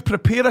 do you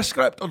prepare a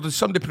script or does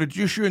somebody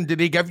produce you and do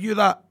they give you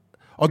that?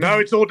 No,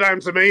 it's all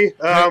down to me.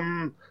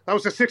 That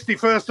was the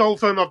 61st Old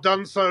Firm I've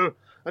done, so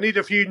I need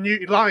a few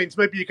new lines.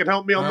 Maybe you can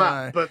help me on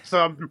that. But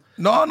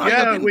no,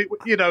 yeah,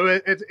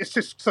 it's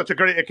just such a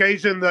great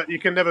occasion that you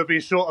can never be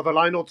short of a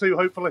line or two.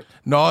 Hopefully,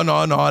 no.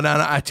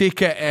 I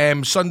take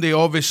it. Sunday,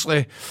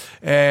 obviously,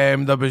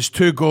 there was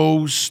 2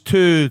 goals,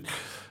 2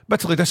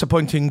 bitterly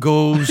disappointing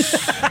goals.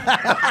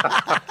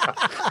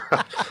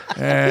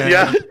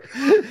 Yeah.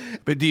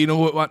 But do you know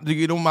what? Do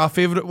you know my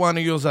favourite one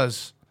of yours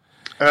is?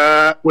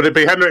 Would it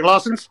be Henrik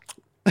Larsson's?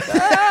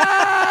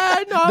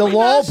 the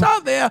lob. That's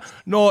out there.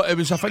 No, I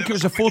think it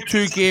was a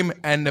 4-2 game,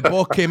 and the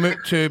ball came out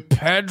to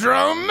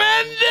Pedro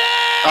Mendes.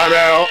 I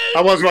know.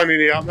 I was winding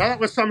you up. That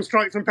was some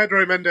strike from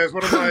Pedro Mendes.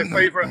 One of my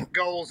favourite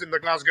goals in the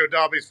Glasgow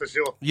derbies for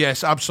sure.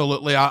 Yes,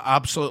 absolutely. I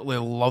absolutely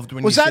loved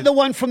when Was that the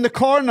one from the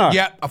corner?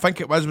 Yeah, I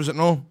think it was. Was it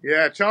no?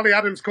 Yeah, Charlie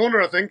Adams'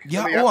 corner, I think.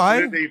 Yeah, and he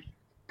absolutely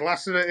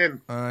blasted it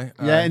in.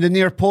 Yeah, in the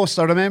near post.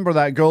 I remember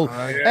that goal.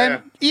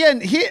 Yeah.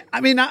 Ian,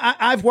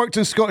 I've worked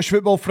in Scottish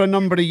football for a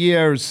number of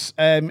years,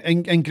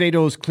 and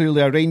Grado's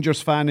clearly a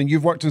Rangers fan, and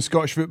you've worked in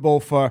Scottish football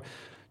for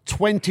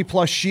 20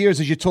 plus years,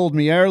 as you told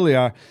me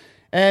earlier.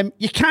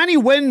 You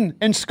can't win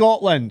in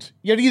Scotland.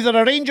 You're either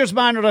a Rangers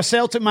man or a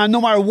Celtic man,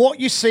 no matter what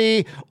you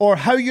say or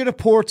how you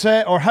report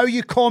it or how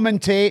you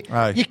commentate.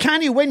 Aye. You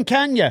can't win,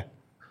 can you?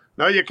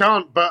 No, you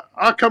can't. But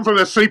I come from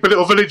a sleepy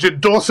little village in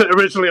Dorset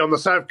originally on the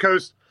south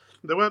coast.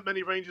 There weren't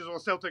many Rangers or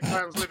Celtic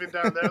fans living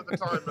down there at the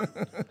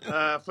time.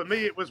 And, for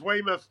me, it was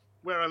Weymouth,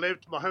 where I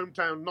lived, my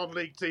hometown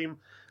non-league team,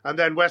 and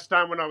then West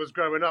Ham when I was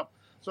growing up.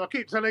 So I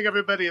keep telling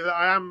everybody that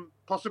I am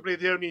possibly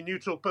the only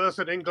neutral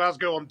person in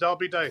Glasgow on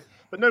Derby Day,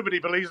 but nobody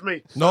believes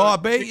me. No, I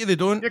bet you they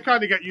don't. You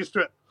kind of get used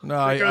to it.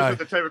 No, it goes with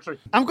the territory.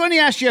 I'm going to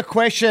ask you a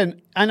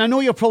question, and I know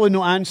you'll probably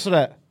not answer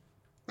it,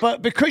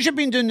 but because you've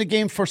been doing the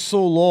game for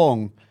so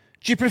long,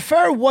 do you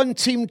prefer one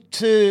team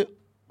to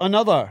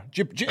another?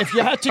 If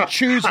you had to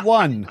choose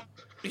one.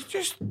 You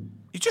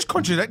just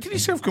contradicted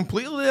yourself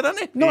completely there,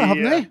 haven't you? No, I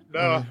haven't.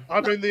 No,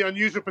 I'm in the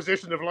unusual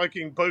position of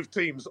liking both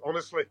teams,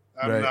 honestly.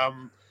 And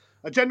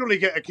I generally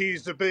get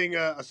accused of being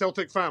a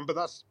Celtic fan, but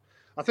that's,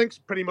 I think,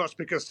 pretty much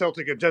because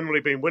Celtic have generally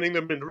been winning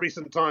them in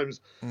recent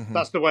times. Mm-hmm.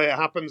 That's the way it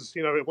happens.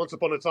 You know, once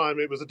upon a time,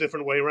 it was a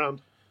different way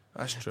around.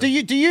 That's true.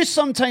 Do you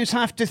sometimes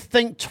have to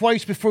think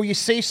twice before you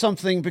say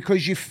something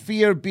because you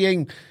fear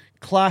being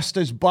classed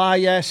as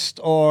biased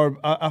or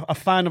a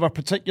fan of a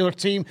particular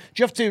team?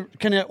 Do you have to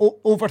kind of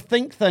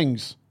overthink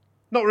things?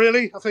 Not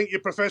really. I think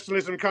your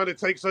professionalism kind of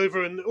takes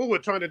over, and all we're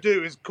trying to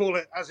do is call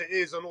it as it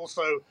is and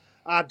also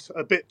add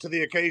a bit to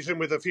the occasion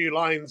with a few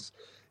lines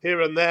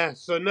here and there.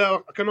 So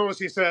no, I can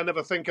honestly say I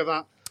never think of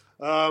that.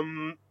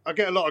 I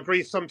get a lot of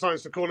grief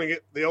sometimes for calling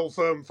it the Old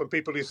Firm from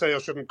people who say I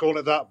shouldn't call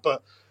it that,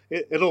 but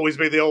it'll always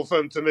be the Old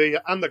Firm to me,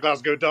 and the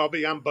Glasgow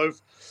Derby, and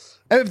both.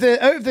 Out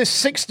of the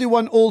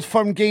 61 Old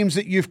Firm games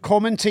that you've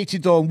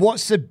commentated on,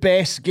 what's the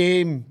best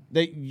game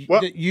that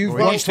you've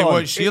watched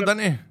on?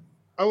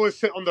 I always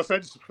sit on the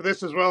fence for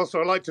this as well, so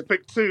I like to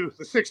pick two.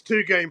 The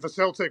 6-2 game for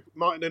Celtic,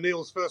 Martin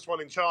O'Neill's first one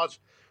in charge,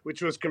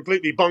 which was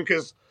completely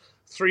bonkers.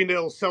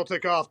 3-0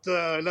 Celtic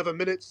after 11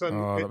 minutes. And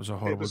that was a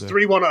horrible day. It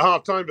was 3-1 at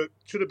half-time, but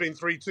should have been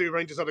 3-2.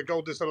 Rangers had a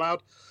goal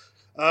disallowed.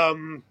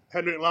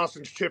 Henrik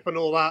Larsson's chip and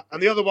all that.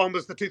 And the other one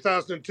was the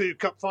 2002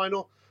 Cup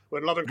final,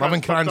 when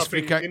Lovenkrands popped up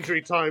in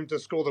injury time to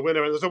score the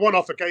winner. And there's a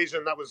one-off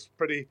occasion that was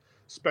pretty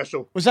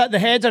special. Was that the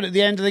header at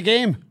the end of the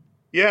game?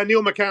 Yeah,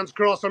 Neil McCann's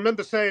cross. I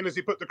remember saying as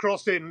he put the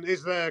cross in,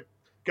 is there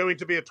going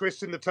to be a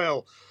twist in the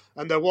tail?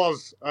 And there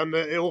was. And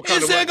it all kind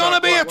of Is there going to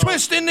be a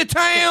twist in the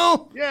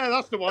tail? Yeah,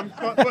 that's the one.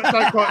 Worked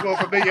out quite well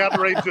for me and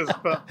Rangers,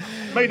 but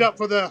made up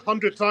for the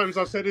 100 times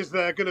I've said, is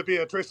there going to be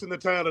a twist in the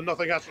tail, and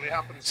nothing actually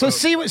happens. So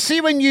see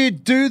when you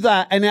do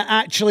that and it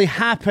actually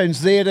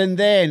happens there and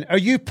then, are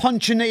you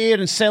punching the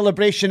air in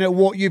celebration at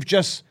what you've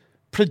just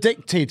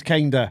predicted,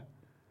 kinda?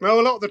 Well,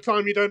 a lot of the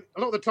time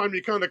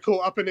you're kind of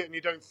caught up in it and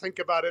you don't think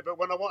about it. But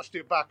when I watched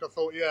it back, I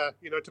thought, yeah,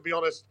 to be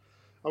honest,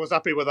 I was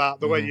happy with that,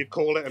 the way you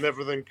call it and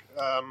everything.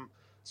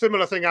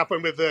 Similar thing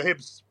happened with the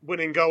Hibs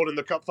winning goal in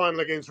the cup final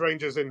against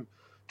Rangers in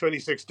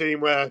 2016,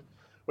 where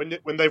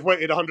when they've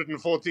waited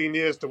 114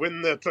 years to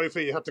win the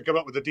trophy, you had to come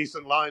up with a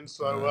decent line.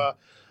 So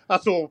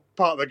that's all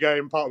part of the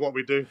game, part of what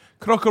we do.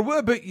 Crocker, what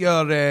about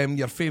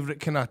your favourite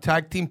kind of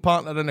tag team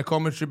partner in the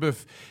commentary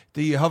booth?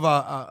 Do you have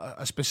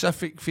a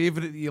specific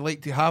favourite that you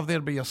like to have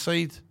there by your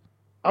side?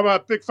 I'm a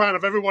big fan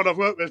of everyone I've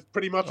worked with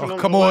pretty much along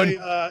the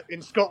way.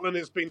 In Scotland,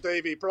 it's been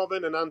Davy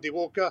Provin and Andy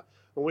Walker,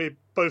 and we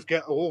both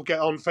all get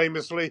on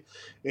famously.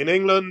 In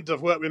England,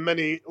 I've worked with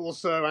many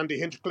also, Andy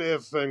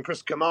Hinchcliffe and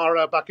Chris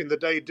Kamara back in the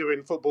day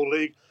doing Football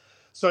League.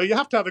 So you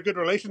have to have a good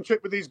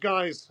relationship with these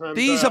guys. And,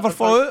 these ever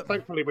fought?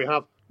 Thankfully we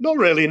have. Not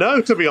really,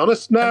 no, to be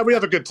honest. No, we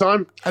have a good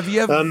time. Have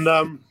you ever? And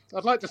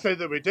I'd like to say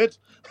that we did.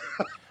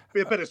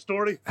 Be a better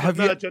story.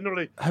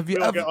 Generally, we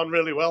all get on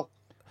really well.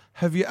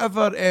 Have you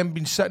ever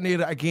been sitting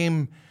there at a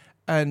game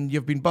and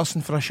you've been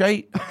busting for a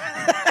shite?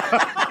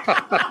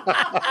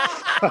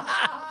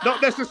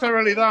 Not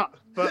necessarily that,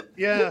 but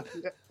yeah,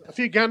 a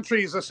few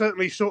gantries are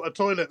certainly short of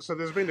toilets, so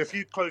there's been a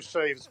few close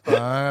shaves. But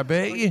I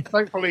bet you.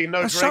 Thankfully,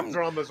 no great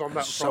dramas on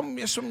that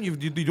front. Something you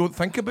don't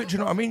think about, do you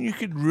know what I mean? You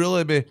could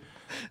really be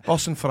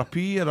busting for a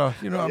pee or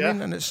you know what I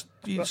mean? And it's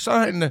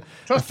something.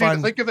 Trust you to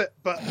think of it,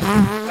 but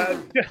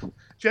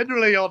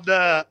generally on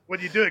when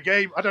you do a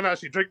game, I don't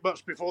actually drink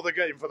much before the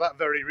game for that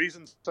very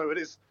reason. So it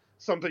is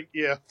something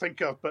you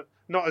think of, but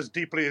not as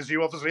deeply as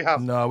you obviously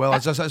have. No, well,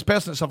 as a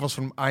person that suffers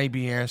from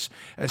IBS,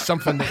 it's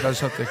something that does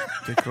have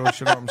to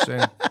cross, you know what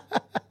I'm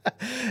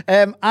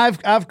saying?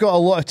 I've got a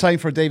lot of time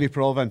for Davy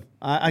Provin.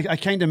 I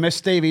kind of miss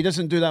Davy. He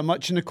doesn't do that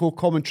much in the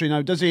co-commentary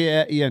now, does he,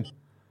 Ian?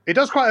 He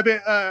does quite a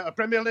bit of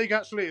Premier League,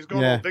 actually. He's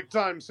gone Yeah. on big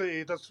time. See,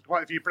 he does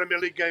quite a few Premier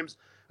League games.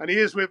 And he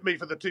is with me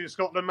for the 2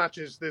 Scotland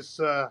matches this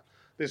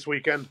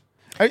weekend.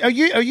 Are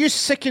you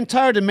sick and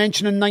tired of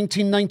mentioning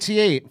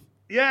 1998?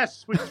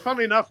 Yes, which is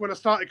funny enough, when I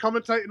started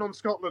commentating on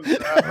Scotland,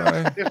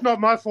 it's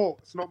not my fault.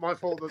 It's not my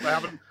fault that they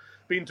haven't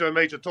been to a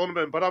major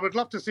tournament, but I would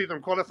love to see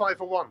them qualify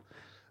for one.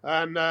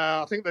 And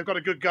I think they've got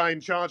a good guy in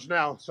charge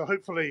now, so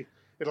hopefully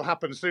it'll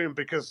happen soon,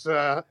 because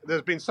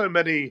there's been so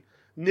many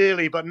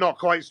nearly but not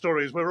quite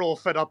stories. We're all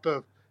fed up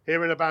of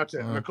hearing about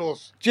it, and of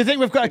course. Do you think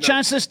we've got a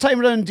chance this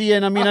time around,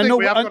 Ian? I mean, I think know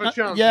we have got a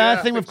chance. Yeah, Yeah,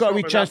 I think we've got a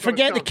wee Scotland chance. have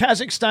got a Forget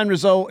the Kazakhstan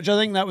result, which I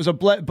think that was a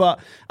blip, but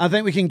I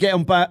think we can get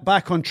them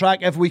back on track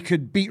if we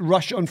could beat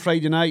Russia on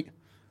Friday night.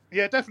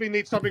 Yeah, definitely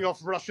need something off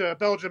Russia.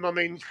 Belgium, I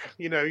mean,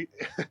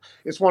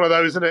 it's one of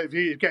those, isn't it? If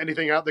you get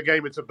anything out of the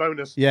game, it's a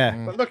bonus. Yeah.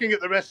 But looking at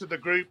the rest of the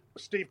group,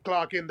 Steve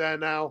Clark in there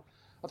now,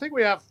 I think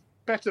we have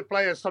better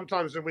players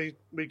sometimes than we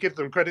give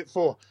them credit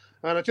for.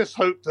 And I just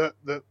hope that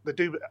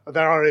they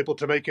are able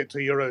to make it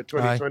to Euro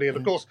 2020. And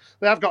of course,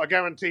 they have got a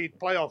guaranteed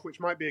playoff, which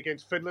might be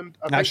against Finland.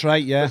 That's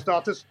right, yeah. For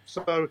starters.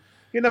 So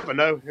you never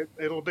know.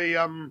 It'll be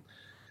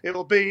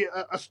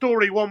a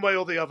story one way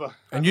or the other.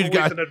 And you'd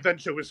always get an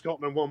adventure with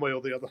Scotland one way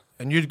or the other.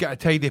 And you'd get a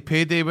tidy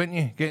payday, wouldn't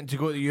you? Getting to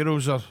go to the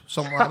Euros or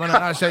something like that.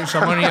 That's out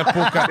some money in your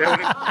pocket.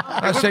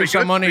 That's out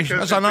some money.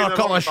 That's another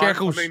couple of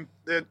shekels. I mean,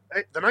 the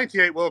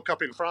 98 World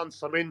Cup in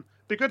France, I mean,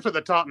 be good for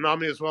the Tartan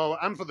Army as well,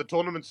 and for the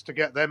tournaments to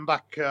get them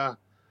back.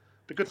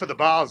 Be good for the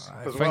bars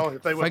as well,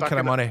 if they were think back of the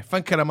in money.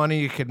 Think of the money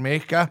you could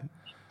make,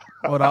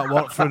 all that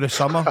work through the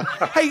summer.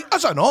 Hey, I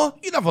don't know.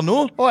 You never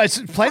know. Oh, it's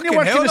plenty of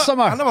work in the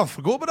summer. I never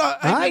forgot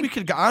about that. Aye. We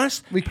could get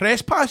asked.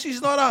 Press passes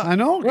and all that. I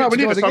know. Well, we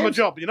need a summer games.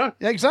 job, you know.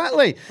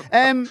 Exactly.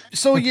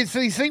 So you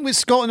think with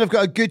Scotland have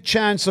got a good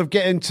chance of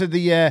getting to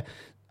the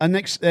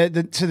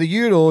to the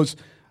Euros?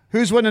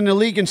 Who's winning the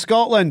league in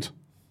Scotland?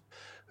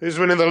 Who's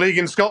winning the league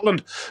in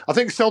Scotland? I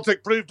think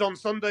Celtic proved on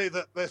Sunday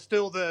that they're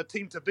still the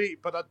team to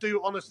beat, but I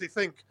do honestly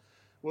think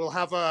we'll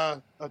have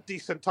a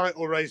decent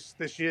title race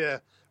this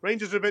year.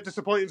 Rangers are a bit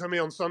disappointing for me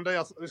on Sunday.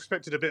 I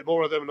expected a bit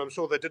more of them, and I'm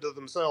sure they did it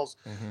themselves.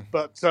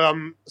 But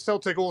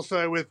Celtic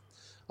also with,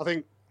 I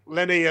think,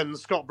 Lenny and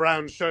Scott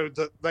Brown showed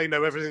that they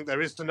know everything there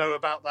is to know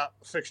about that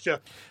fixture,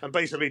 and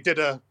basically did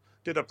a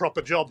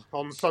proper job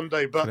on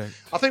Sunday. But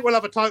I think we'll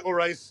have a title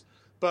race.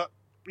 But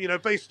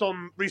based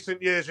on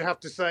recent years, you have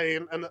to say,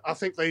 and I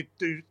think they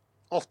do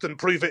often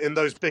prove it in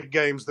those big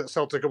games, that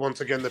Celtic are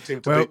once again the team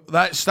to beat.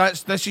 Well,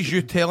 this is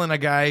you telling a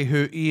guy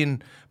who,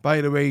 Ian,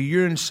 by the way,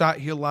 Ewan sat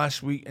here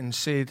last week and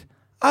said,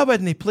 I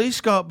wouldn't play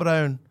Scott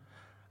Brown.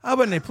 I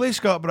wouldn't play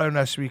Scott Brown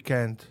this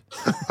weekend.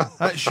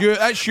 That's you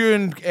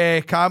and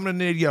Cameron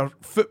there, your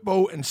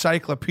football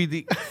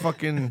encyclopedic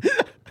fucking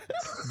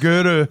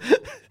guru.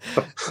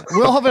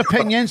 We'll have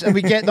opinions and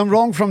we get them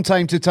wrong from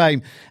time to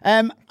time.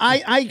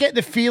 I get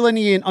the feeling,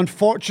 Ian,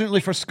 unfortunately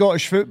for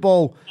Scottish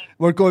football,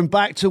 we're going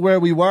back to where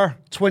we were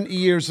 20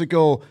 years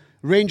ago.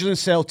 Rangers and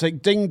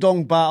Celtic,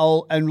 ding-dong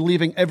battle and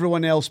leaving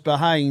everyone else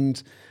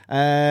behind.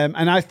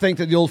 And I think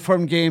that the Old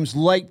Firm games,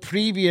 like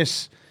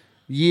previous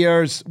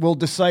years, will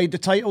decide the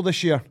title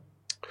this year.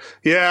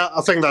 Yeah, I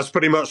think that's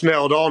pretty much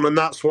nailed on, and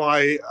that's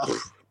why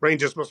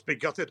Rangers must be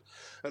gutted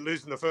at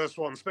losing the first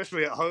one,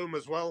 especially at home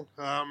as well.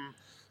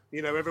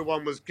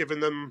 Everyone was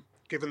giving them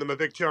a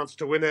big chance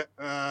to win it.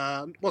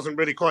 Wasn't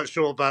really quite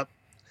sure about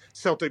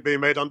Celtic being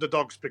made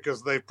underdogs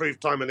because they've proved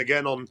time and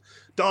again on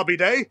Derby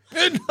Day.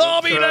 Derby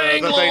Day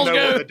in that they know what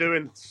Glasgow. they're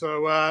doing.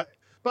 So,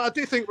 but I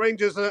do think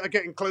Rangers are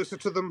getting closer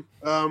to them.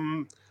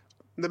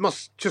 They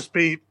must just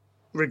be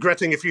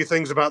regretting a few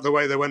things about the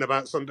way they went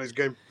about Sunday's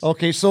game.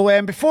 Okay,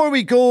 so before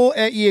we go,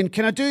 Ian,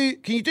 can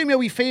you do me a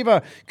wee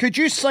favour? Could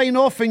you sign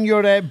off in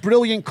your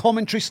brilliant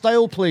commentary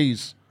style,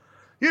 please?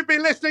 You've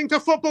been listening to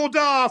Football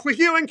Daft with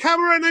Ewan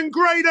Cameron and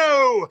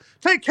Grado.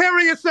 Take care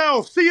of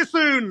yourself. See you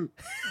soon.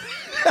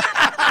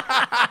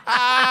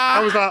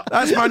 How was that?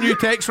 That's my new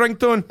text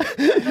ringtone.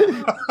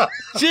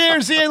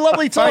 Cheers, Ian.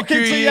 Lovely talking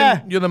Thank you, to Ian.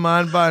 you. You're the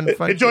man, band.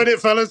 Thank Enjoyed you. it,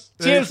 fellas.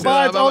 Cheers,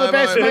 lads. All the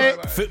best,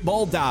 mate.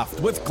 Football Daft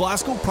with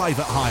Glasgow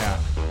Private Hire.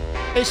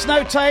 It's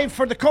now time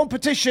for the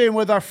competition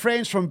with our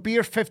friends from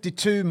Beer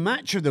 52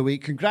 Match of the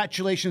Week.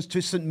 Congratulations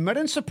to St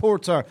Mirren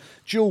supporter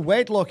Joe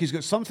Wedlock. He's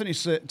got something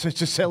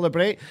to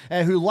celebrate,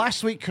 who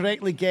last week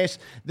correctly guessed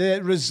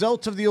the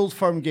result of the Old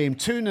Firm game,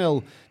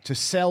 2-0 to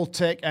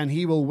Celtic, and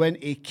he will win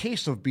a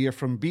case of beer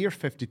from Beer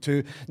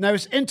 52. Now,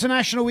 it's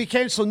international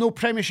weekend, so no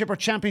Premiership or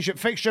Championship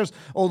fixtures,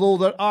 although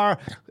there are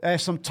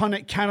some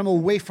Tunnock Caramel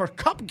Wafer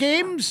Cup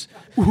games.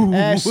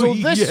 So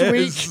this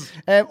week,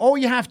 all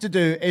you have to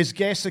do is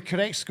guess the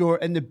correct score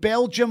in the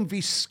Belgium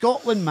v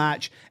Scotland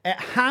match at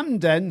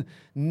Hampden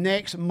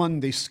next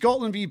Monday.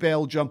 Scotland v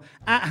Belgium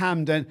at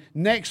Hampden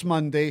next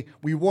Monday.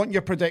 We want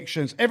your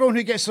predictions. Everyone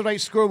who gets the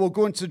right score will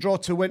go into the draw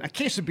to win a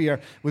case of beer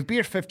with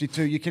Beer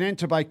 52. You can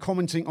enter by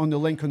commenting on the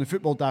link on the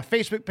Football Daft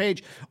Facebook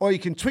page, or you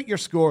can tweet your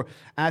score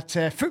at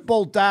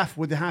Football Daft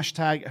with the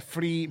hashtag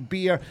free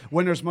beer.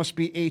 Winners must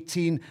be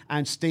 18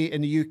 and stay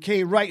in the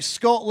UK. Right,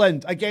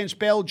 Scotland against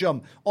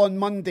Belgium on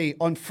Monday.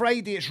 On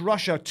Friday, it's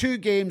Russia. 2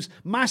 games,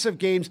 massive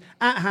games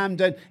at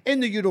Hampden in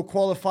the Euro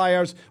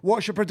qualifiers.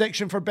 What's your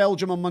prediction for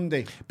Belgium on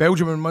Monday?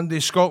 Belgium on Monday,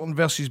 Scotland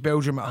versus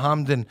Belgium at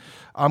Hampden.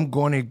 I'm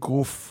going to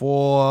go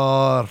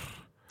for...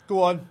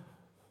 Go on.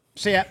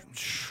 Say it.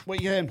 What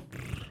are you saying?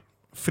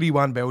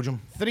 3-1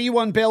 Belgium.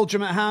 3-1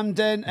 Belgium at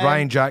Hampden.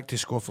 Ryan Jack to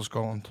score for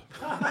Scotland.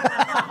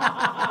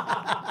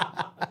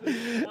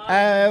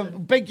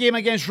 Big game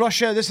against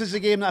Russia. This is a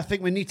game that I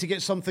think we need to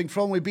get something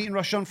from. We've beaten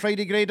Russia on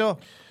Friday, Grado?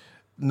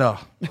 No.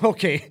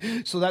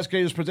 Okay, so that's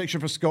Grado's prediction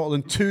for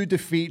Scotland. 2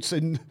 defeats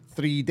in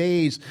 3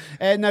 days.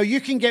 Now, you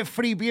can get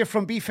free beer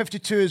from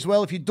B52 as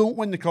well if you don't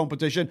win the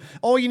competition.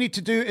 All you need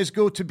to do is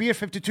go to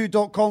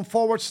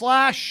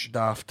beer52.com/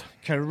 Daft.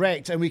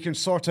 Correct, and we can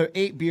sort out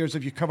 8 beers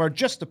if you cover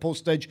just the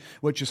postage,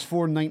 which is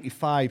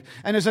 $4.95.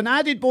 And as an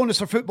added bonus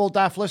for Football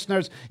Daft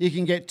listeners, you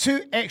can get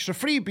 2 extra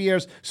free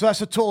beers. So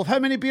that's a total of how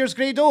many beers,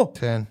 Grado?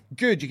 10.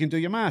 Good, you can do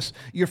your maths.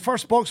 Your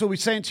first box will be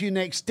sent to you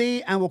next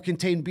day and will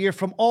contain beer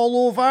from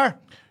all over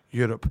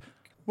Europe.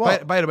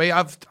 What? By the way,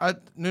 I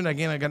now and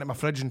again I get into my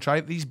fridge and try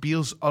it. These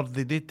beers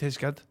they do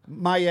taste good.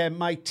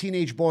 My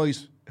teenage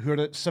boys who are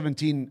at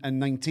 17 and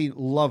 19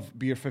 love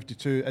Beer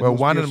 52. Well,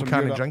 one of them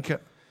can't drink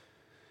it.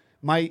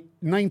 My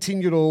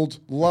 19-year-old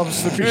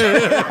loves the beer.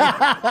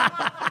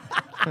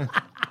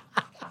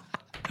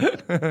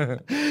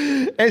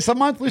 It's a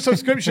monthly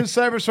subscription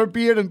service for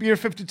beer, and Beer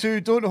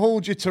 52 don't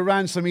hold you to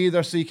ransom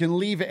either, so you can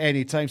leave at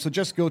any time. So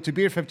just go to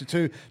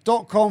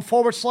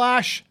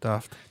beer52.com/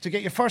 Daft to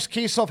get your first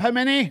case of how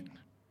many?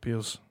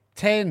 Beers.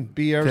 10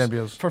 beers. 10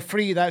 beers. For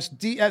free. That's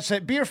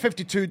at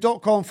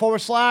beer52.com/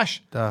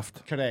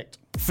 Daft. Correct.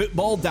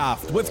 Football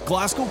Daft with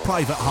Glasgow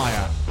Private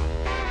Hire.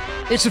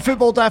 It's the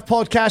Football Daft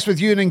podcast with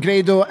Ewan and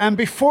Grado. And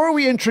before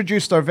we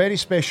introduced our very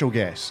special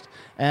guest,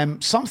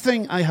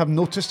 something I have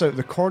noticed out of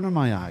the corner of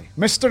my eye.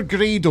 Mr.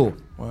 Grado.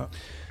 What?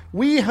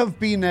 We have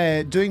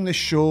been doing this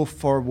show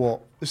for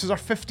what? This is our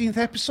 15th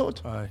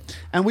episode. Aye.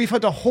 And we've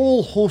had a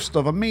whole host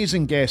of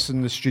amazing guests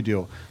in the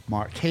studio.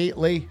 Mark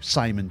Haitley,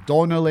 Simon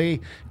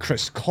Donnelly,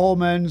 Chris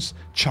Commons,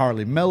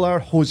 Charlie Miller,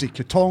 Jose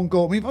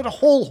Katongo. We've had a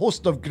whole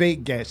host of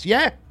great guests,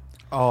 yeah?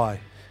 Oh, aye.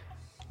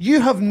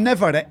 You have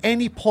never at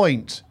any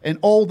point in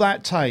all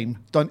that time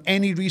done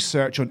any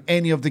research on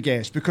any of the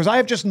guests, because I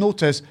have just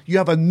noticed you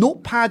have a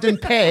notepad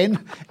and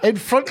pen in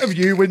front of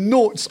you with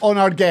notes on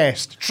our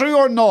guest. True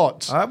or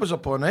not? I was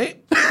up all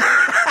night.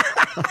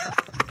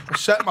 I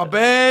sat in my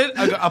bed.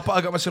 I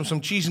got myself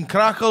some cheese and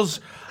crackers.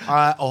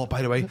 Oh,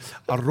 by the way,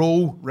 a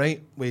roll,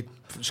 right, with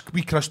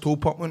wee Chris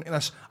Tope up into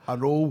this. A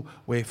roll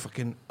with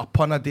fucking a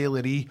pun of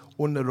dailerie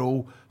on the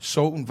roll,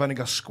 salt and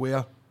vinegar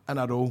square in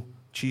a roll,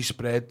 cheese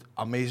spread,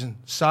 amazing.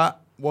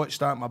 Watched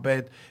that in my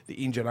bed, the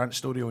Ian Durrant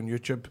story on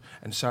YouTube,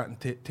 and sat and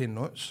taking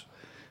notes.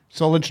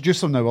 So I'll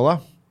introduce him now, will I?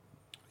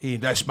 Hey,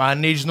 this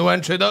man needs no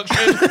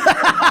introduction.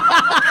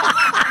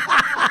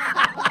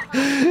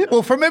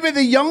 Well, for maybe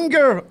the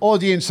younger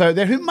audience out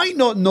there who might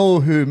not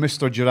know who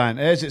Mr. Durrant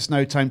is, it's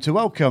now time to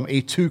welcome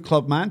a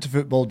 2-club man to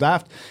Football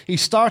Daft. He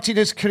started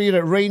his career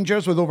at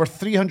Rangers with over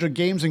 300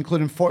 games,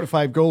 including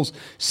 45 goals,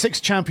 6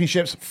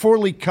 championships, 4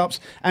 League Cups,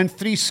 and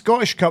 3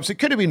 Scottish Cups. It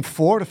could have been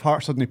 4 if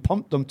Hearts suddenly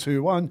pumped them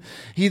 2-1.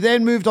 He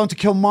then moved on to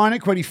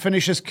Kilmarnock, where he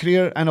finished his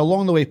career, and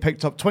along the way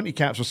picked up 20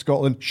 caps for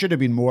Scotland. Should have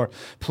been more.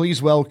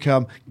 Please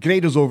welcome,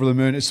 Grado's over the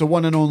moon, it's the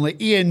one and only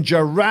Ian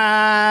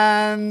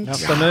Durrant.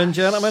 Afternoon,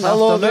 gentlemen.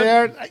 Hello Afternoon.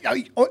 there.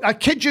 I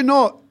kid you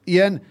not,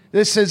 Ian,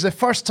 this is the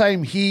first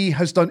time he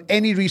has done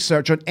any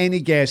research on any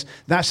guest.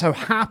 That's how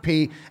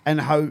happy and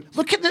how...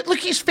 Look at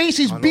his face,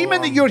 he's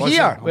beaming that you're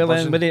here. Well,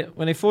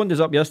 when he phoned us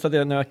up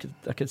yesterday, I know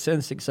I could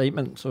sense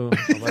excitement. So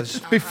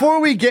Before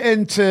we get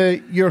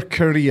into your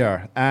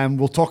career,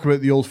 we'll talk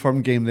about the Old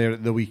Firm game there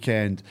at the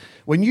weekend.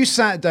 When you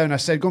sat down, I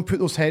said, go and put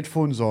those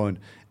headphones on.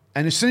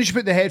 And as soon as you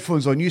put the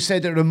headphones on, you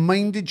said it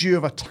reminded you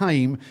of a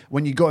time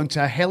when you got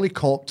into a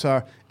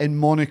helicopter in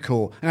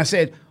Monaco. And I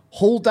said,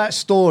 hold that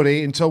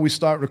story until we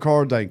start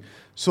recording.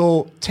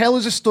 So tell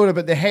us a story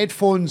about the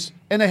headphones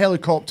in a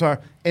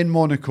helicopter in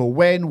Monaco.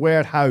 When,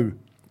 where, how?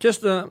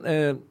 Just out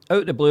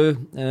of the blue,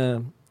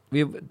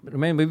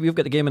 we've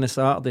got the game on a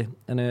Saturday,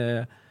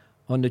 and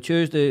on the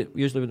Tuesday,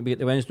 usually we get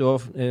the Wednesday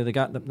off, they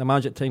got the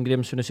magic time,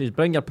 Graham Souness says,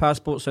 bring your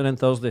passports in on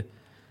Thursday.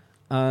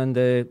 And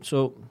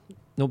so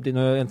nobody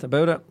knew anything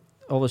about it.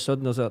 All of a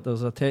sudden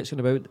there's a text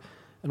about,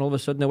 and all of a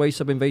sudden the wives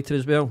have been invited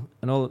as well.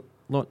 And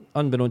not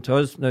unbeknown to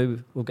us, now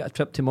we've got a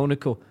trip to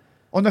Monaco.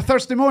 On a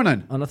Thursday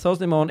morning? On a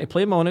Thursday morning to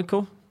play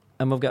Monaco,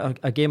 and we've got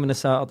a game on a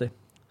Saturday.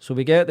 So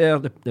we get there,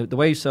 the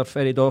wives are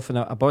ferried off in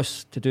a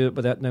bus to do it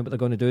with that. Now what they're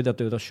going to do, they'll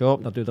do their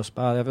shop, they'll do their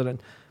spa, everything.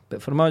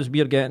 But from us,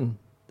 we're getting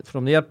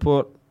from the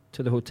airport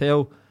to the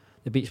hotel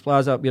the Beach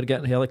Plaza. We were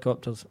getting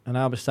helicopters, and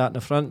I was sat in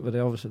the front with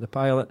obviously the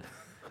pilot,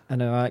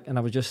 and I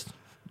was just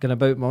going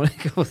about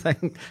Monaco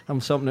thing. I'm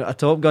something out of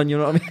Top Gun, you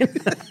know what I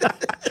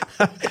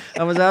mean?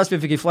 I was asked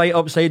if we could fly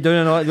upside down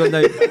and all that.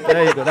 Now,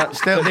 there you go.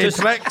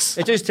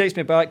 It just takes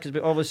me back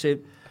because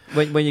obviously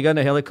when you get in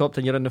a helicopter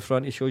and you're in the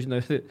front, it shows you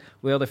now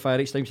where the fire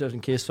extinguishers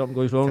in case something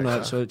goes wrong.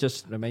 That, so it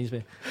just reminds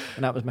me,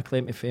 and that was my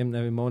claim to fame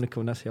now in Monaco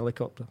in this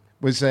helicopter.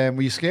 Were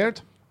you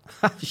scared?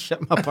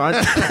 Shit my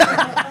pants.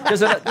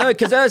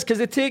 Because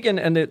they take in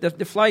and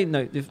they fly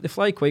now. They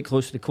fly quite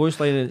close to the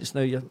coastline, and it's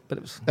now. But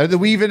it was. Are they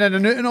weaving in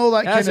and out and all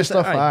that kind of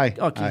stuff? Aye.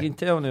 You can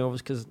tell now,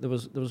 obviously,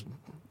 because there was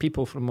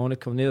people from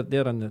Monaco, and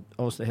they're in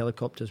obviously the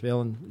helicopter as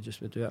well, and we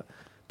just would do it.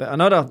 But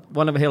another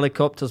one of the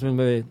helicopters when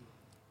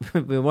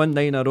we won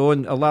 9 in a row,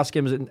 and our last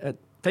game was at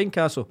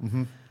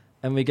Tynecastle,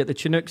 and we get the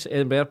Chinooks at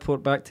Edinburgh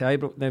Airport back to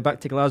Ibrox, now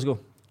back to Glasgow.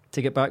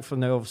 To get back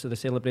from now, obviously the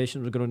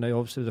celebrations were going on now.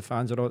 Obviously the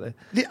fans are out there.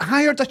 They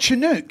hired a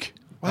Chinook.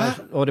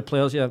 What? All the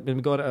players, yeah. When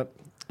we got it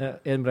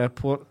at Edinburgh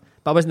Airport,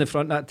 but I wasn't in the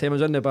front that time. I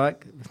was in the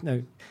back. Now,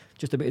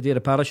 just about to do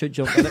the parachute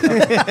jump. Couldn't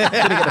get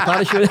the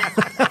parachute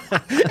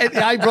at the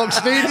Ibrox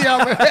Stadium.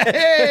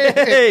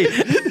 Hey!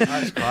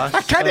 That's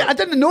class. I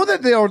didn't know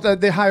that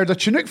they hired a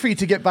Chinook for you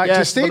to get back to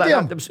the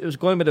stadium. It was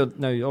going with it.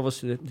 Now,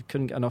 obviously, they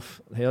couldn't get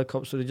enough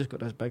helicopters, so they just got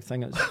this big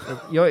thing.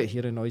 You ought to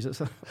hear the noise.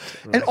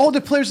 And all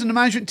the players in the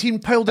management team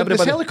piled into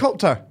this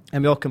helicopter.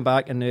 And we all come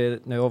back, and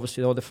now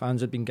obviously all the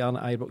fans had been gathering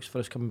at Ibrox for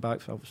us coming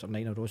back for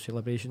 9 in a row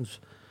celebrations.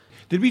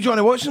 Did we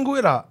Johnny Watson go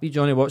to that? We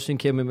Johnny Watson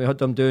came and we had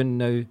them doing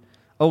now.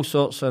 All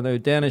sorts of now,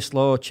 Dennis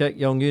Law, Chick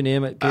Young, you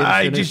name it.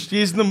 Aye, just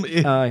using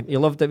them. Aye, he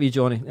loved it, wee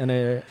Johnny.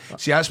 And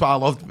see, that's what I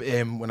loved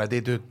when I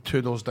did do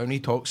Two Doors Down.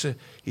 He talks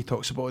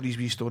about all these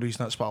wee stories,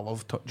 and that's what I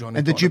loved. Johnny.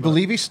 And did you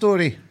believe his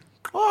story?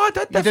 Oh, I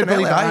did.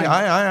 Definitely.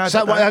 Aye.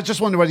 I just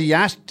wonder whether you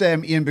asked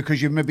Ian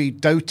because you maybe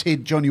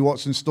doubted Johnny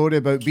Watson's story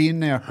about being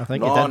there. I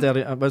think he did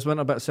there. I was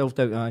wondering about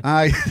self-doubt.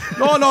 Aye.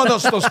 No.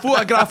 There's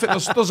photographic.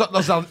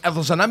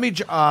 There's an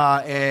image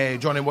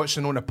of Johnny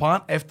Watson on the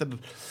plant after.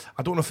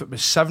 I don't know if it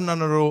was 7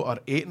 in a row or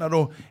 8 in a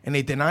row, and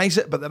he denies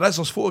it. But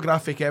there's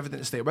photographic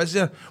evidence that it was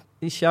there.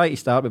 He's shy to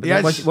start with,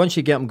 but once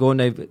you get him going,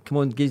 now, come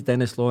on, give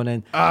Dennis Law, and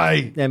then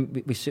aye. Then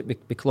we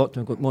clocked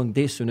him and go, come on,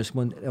 Dave Souness, come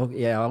on. Oh,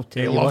 yeah, I'll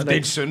tell you. He loved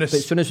Dave Souness. But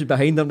Souness was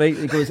behind him, right?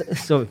 He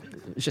goes, so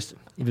it's just,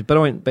 he was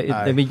brilliant. But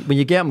when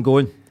you get him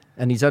going,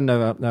 and he's in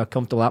now a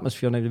comfortable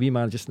atmosphere now, the wee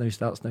man just now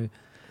starts now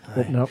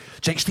opening up.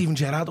 Check Steven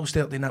Gerrard will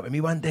start doing that with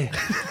me one day.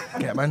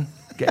 Get him in.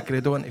 Get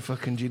Grado into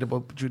fucking G the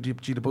Bulls.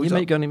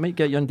 You might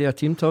get you into a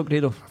team talk,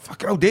 Grado.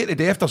 Fucking I'll date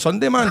today after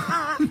Sunday, man.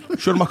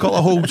 Sure, my couple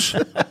of holes.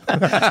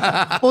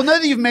 Well, now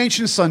that you've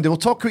mentioned Sunday, we'll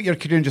talk about your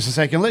career in just a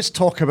second. Let's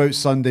talk about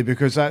Sunday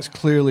because that's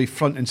clearly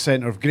front and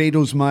centre of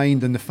Grado's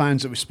mind and the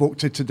fans that we spoke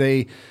to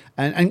today,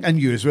 and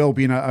you as well,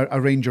 being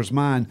a Rangers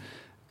man.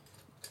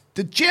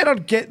 Did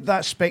Gerrard get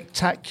that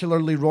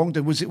spectacularly wrong?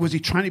 Was he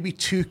trying to be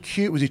too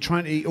cute? Was he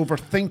trying to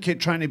overthink it,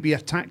 trying to be a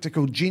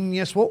tactical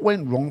genius? What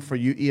went wrong for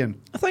you, Ian?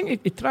 I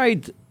think he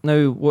tried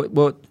now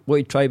what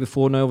he tried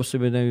before now, obviously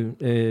with now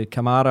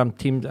Kamara,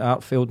 teamed at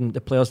Artfield and the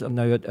players that have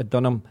now had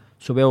done him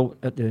so well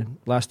at the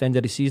last end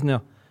of the season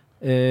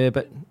there.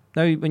 But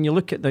now when you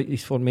look at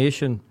his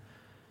formation,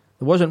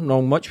 there wasn't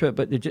wrong much with it,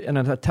 but in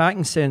an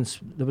attacking sense,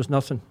 there was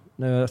nothing.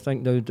 Now I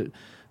think now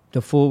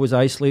Defoe was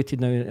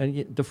isolated now,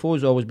 and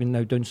Defoe's always been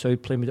now down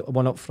south, playing with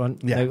one up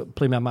front, now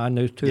playing with a man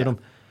now, two of them.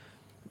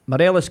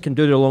 Morelos can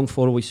do the long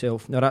forward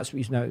himself. Now that's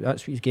what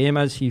his game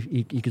is.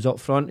 He goes up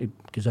front, he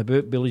goes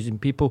about, bullies in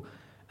people.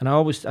 And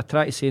I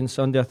try to say on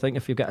Sunday, I think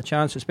if you've got a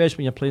chance, especially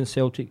when you're playing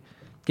Celtic,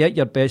 get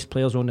your best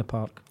players on the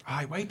park.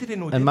 Aye, why did he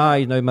know that? And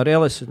now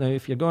Morelos, now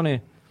if you're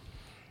going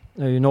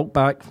to knock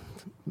back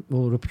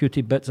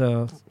reputed bits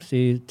of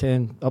say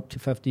 10 up to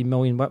 15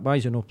 million, why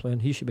is he not playing?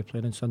 He should be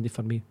playing on Sunday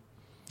for me.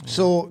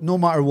 So no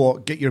matter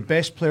what, get your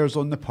best players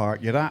on the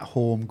park. You're at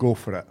home, go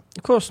for it.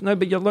 Of course, now,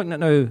 but you're looking at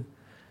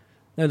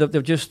now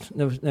they've just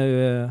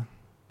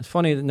it's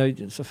funny that now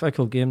it's a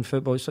fickle game in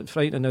football. It's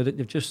frightening now that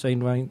they've just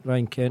signed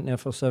Ryan Kent there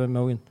for 7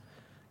 million.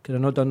 Could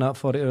have not done that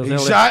 40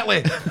 hours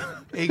earlier.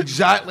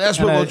 Exactly. That's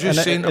what we're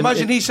just saying.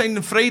 Imagine he signed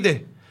on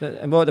Friday.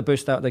 And what the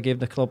boost that they gave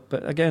the club,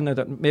 but again,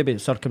 maybe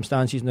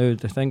circumstances now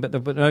the thing, but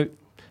they've been out,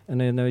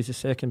 and then now he's the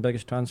second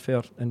biggest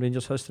transfer in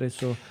Rangers history.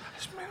 So.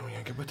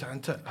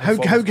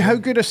 How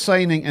good a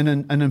signing and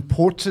an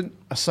important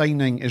a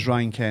signing is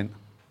Ryan Kent?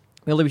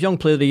 Well, he was Young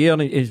Player of the Year,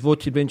 and he's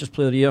voted Rangers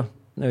Player of the Year.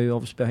 Now,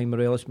 obviously behind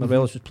Morelos.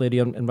 Morelos was Player of the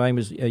Year, and Ryan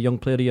was a Young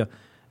Player of the Year.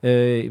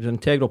 He was an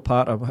integral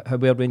part of how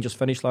where Rangers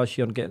finished last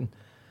year and getting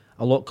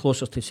a lot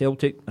closer to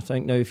Celtic. I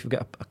think now if you've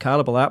got a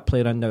calibre that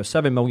player in now, a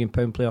 £7 million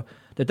player.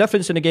 The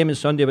difference in the game on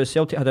Sunday was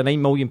Celtic had a £9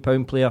 million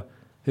player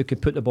who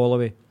could put the ball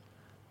away.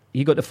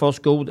 He got the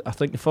first goal. I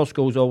think the first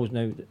goal is always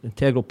now the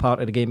integral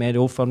part of the game, the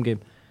Old Firm game.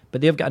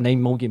 But they've got a £9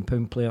 million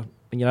player.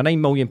 When you're a £9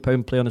 million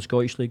player in the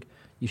Scottish League,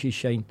 you should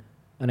shine.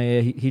 And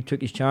he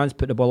took his chance,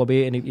 put the ball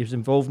away, and he was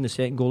involved in the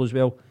second goal as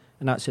well.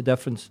 And that's the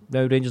difference.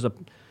 Now Rangers have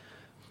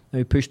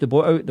now pushed the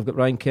boat out. They've got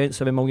Ryan Kent,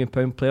 £7 million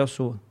player,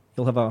 so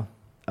he'll have a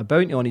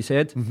bounty on his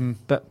head.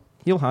 But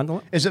He'll handle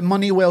it. Is it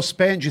money well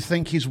spent? Do you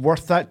think he's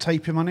worth that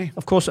type of money?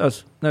 Of course it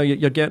is. Now,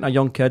 you're getting a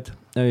young kid.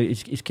 Now,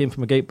 he's came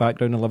from a great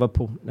background in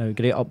Liverpool. Now,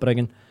 great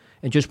upbringing.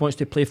 And just wants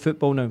to play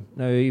football now.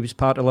 Now, he was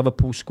part of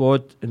Liverpool's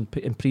squad in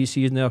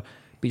pre-season there.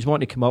 But he's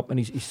wanting to come up, and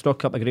he's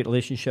struck up a great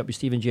relationship with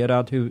Steven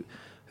Gerrard, who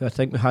I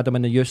think we had him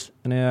in the youth.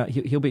 And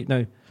he'll be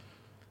now.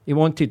 He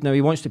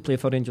wants to play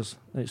for Rangers.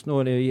 It's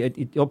no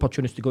the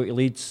opportunity to go to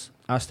Leeds,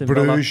 Aston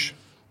Villa,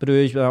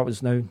 Bruges. That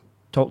was now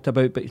talked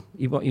about. But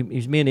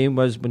his main aim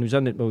was when he was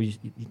in it. Well, you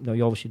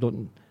obviously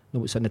don't know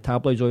what's in the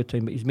tabloids all the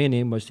time. But his main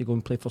aim was to go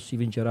and play for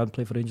Steven Gerrard,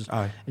 play for Rangers.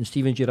 Aye. And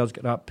Steven Gerrard's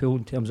got that pull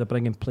in terms of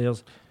bringing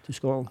players to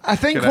Scotland. I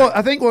think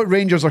what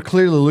Rangers are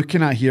clearly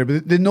looking at here,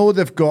 but they know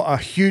they've got a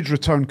huge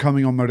return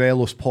coming on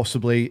Morelos,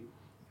 possibly.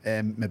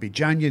 Maybe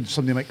January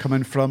somebody might come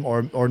in from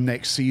or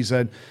next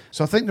season.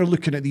 So I think they're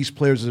looking at these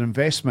players as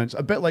investments,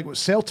 a bit like what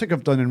Celtic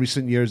have done in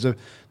recent years.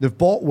 They've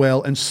bought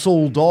well and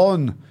sold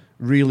on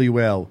really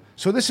well.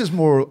 So this is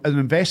more an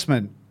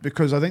investment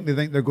because I think they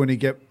think they're going to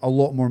get a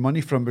lot more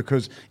money from,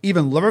 because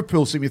even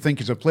Liverpool seem to think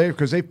he's a player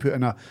because they put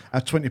in a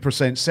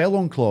 20%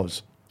 sell-on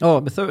clause. Oh,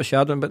 without a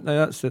shadow, but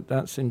now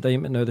that's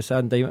indictment now. The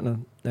sad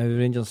indictment now.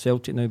 Rangers and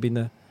Celtic now being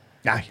the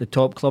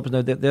top clubs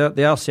now.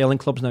 They are selling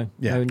clubs now.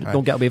 Yeah, now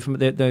don't get away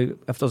from it. Now,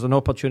 if there's an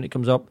opportunity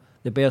comes up,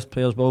 the best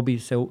players will be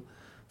sold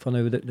for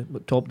now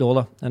the top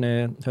dollar.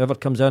 And whoever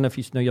comes in, if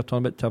he's now you're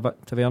talking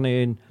about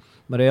Tavernier and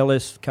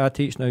Morelos,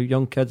 Katic, now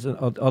young kids and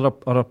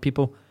other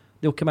people,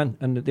 they'll come in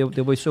and they'll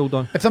be sold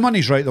on. If the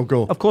money's right, they'll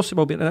go. Of course they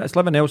will be. It's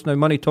living else now.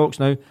 Money talks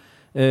now.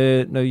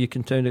 Now you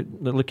can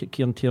look at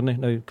Kieran Tierney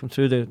now come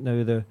through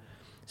the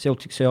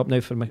Celtic set up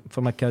now for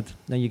my kid.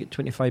 Now you get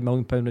 £25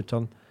 million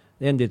return.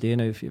 At the end of the day,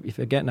 now if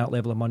you're getting that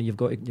level of money, you've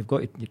got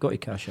to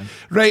cash in.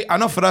 Right,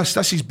 enough of this.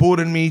 This is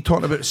boring me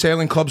talking about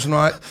selling clubs and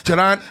all that.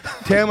 Durant,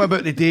 tell me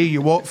about the day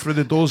you walked through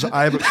the doors at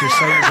Ibrox and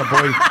signed as a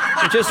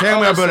boy.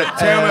 Tell me about it.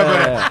 Tell me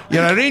about it.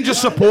 You're a Rangers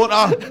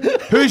supporter.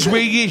 Who's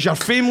with you? Is your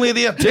family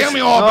there? Tell me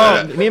all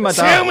about it. Me and my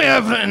dad. Tell me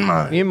everything,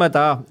 man. Me and my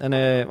dad, and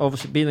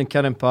obviously being in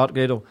Kinnan Park,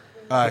 Grado.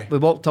 Aye. We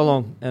walked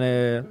along,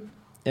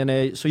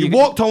 and so you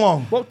walked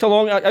along. Walked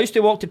along. I used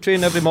to walk to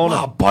train every morning.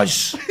 What a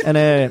buzz!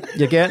 And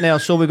you get there.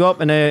 So we go up,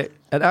 and at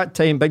that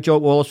time, Big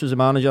Jock Wallace was the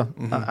manager.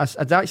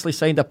 Mm-hmm. I'd actually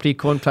signed a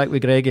pre-contract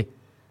with Greggy,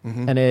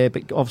 and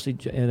but obviously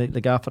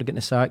the gaffer getting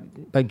the sack.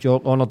 Big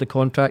Jock honoured the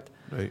contract.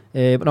 Right.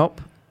 Went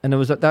up, and there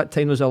was at that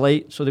time there was a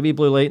light. So the wee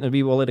blue light and the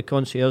wee wall of the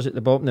concierge at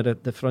the bottom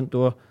of the front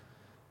door.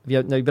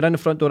 Now you're in the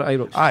front door at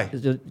Ibrox.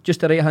 Aye.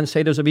 Just the right hand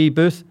side there's a wee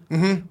booth.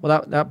 Mm-hmm.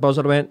 Well, that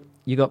buzzer went.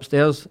 You go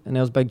upstairs, and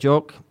there's Big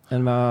Jock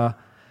and my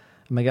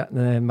dad,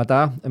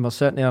 and we're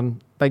sitting there, and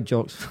Big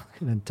Jock's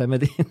fucking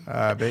intimidating.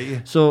 I bet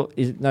you. So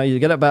now you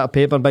get a bit of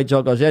paper, and Big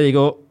Jock goes, there you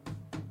go,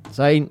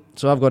 sign.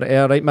 So I've got it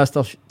here, right,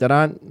 Mr.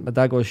 Durant. My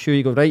dad goes, sure.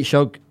 You go, right,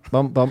 Shug,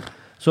 bump.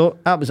 So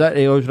that was it.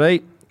 He goes,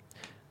 right,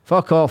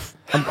 fuck off.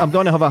 I'm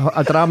going to have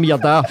a dram with your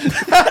dad.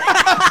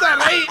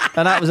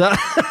 And that was it.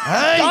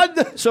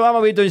 Hey. So I'm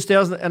away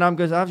downstairs, and I'm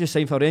going, I've just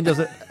signed for Rangers.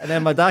 And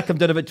then my dad come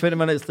down about 20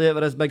 minutes later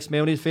with this big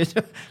smile on his face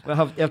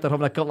after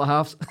having a couple of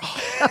halves.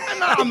 Isn't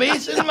that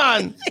amazing,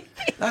 man?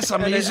 That's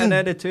amazing. And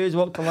then the two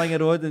walked along the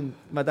road, and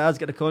my dad's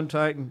got a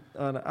contract.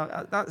 And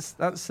that's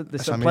the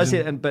simplicity.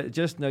 Amazing. But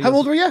just now. How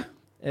old were you?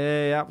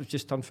 I was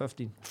just turned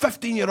 15.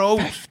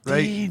 15-year-old.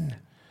 15. Right.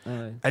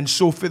 And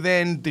so for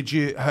then,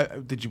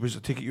 was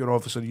it take it your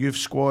office or youth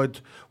squad?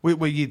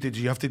 Did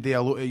you have to do a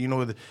lot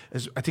of,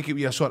 I take it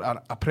you were sort of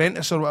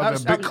apprentice or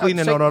whatever, boot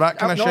cleaning or all that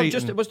kind of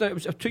shit? It was a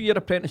 2-year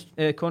apprentice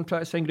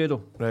contract signed,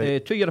 Grado.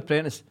 Right. 2-year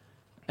apprentice,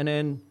 and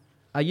then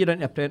a year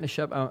into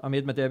apprenticeship, I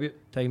made my debut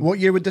time. What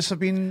year would this have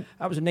been?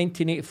 That was in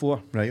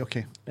 1984. Right,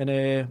 okay.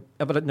 And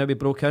everything now we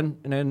broke in,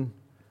 and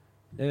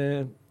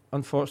then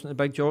unfortunately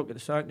Big Jock got the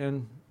sack,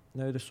 and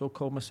now the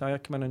so-called Messiah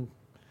come in and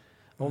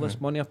all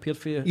this money appeared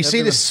for you. You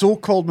say the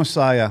so-called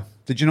Messiah.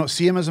 Did you not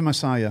see him as a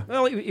Messiah?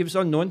 Well, he was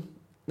unknown.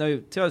 Now,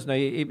 tell us now,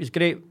 he was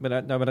great. When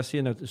I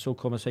say now the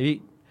so-called Messiah,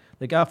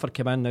 the gaffer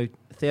came in now,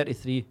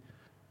 33,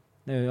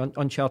 now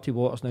uncharted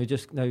waters. Now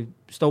just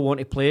still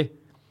want to play.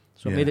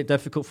 So it made it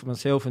difficult for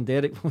myself and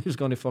Derek. Who was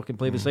going to fucking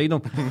play beside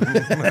him?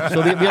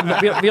 So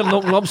we're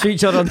knocking up to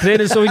each other on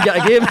training so we can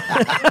get a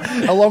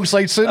game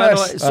alongside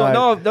Souness.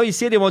 So no, you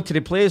said he wanted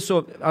to play.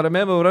 So I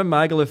remember we were in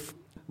Magaluf.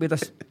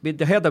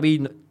 We'd heard a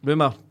wee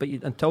rumour, but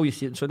until you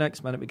see it, so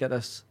next minute we get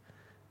this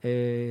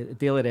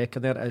daily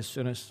record there as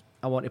soon as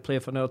I want to play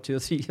for another 2 or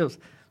 3 years.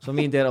 So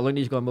me and Derek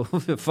Lundy's going, well, who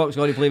the fuck's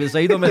going to play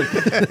beside him? And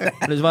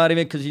it was very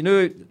me because you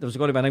knew there was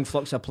going to be an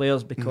influx of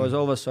players because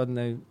all of a sudden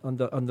now,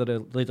 under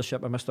the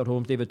leadership of Mr.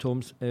 Holmes, David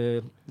Holmes,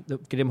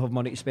 Graham have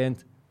money to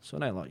spend. So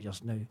now, like,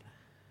 just now,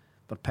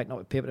 we're picking up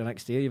the paper the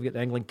next day. You've got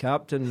the England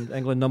captain,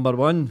 England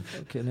 #1.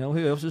 Okay, now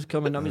who else is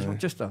coming? I mean,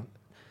 just a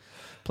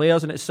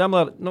players, and it's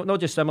similar, not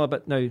just similar,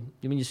 but now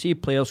when you see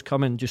players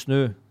coming just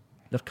now,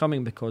 they're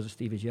coming because of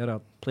Stevie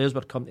Gerrard. Players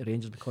were coming to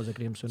Rangers because of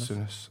Graham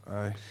Souness.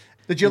 Aye.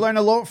 Did you learn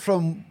a lot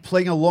from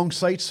playing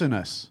alongside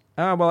Souness?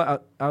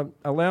 Well,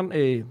 I learned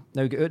to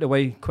now get out of the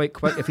way quite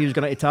quick if he was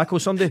going to tackle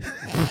somebody.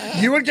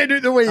 You were getting out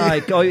of the way.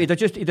 Aye, he'd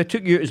have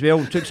took you out as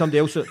well, took somebody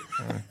else out.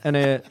 And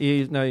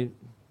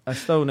I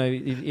still now.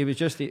 He was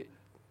just the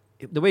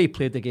way he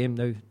played the game.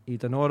 Now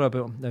he'd an aura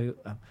about him.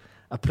 Now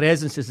a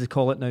presence, as they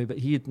call it now. But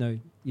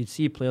you'd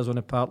see players on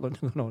the park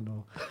like,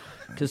 no,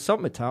 because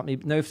something would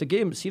happen. Now if the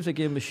game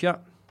was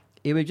shut,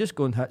 he would just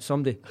go and hit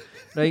somebody,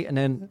 right, and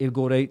then he'd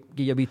go right,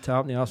 give you a wee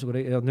tap in the arse, go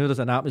right there. Now there's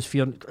an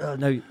atmosphere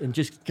now, and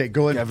just get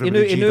going. He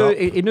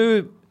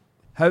knew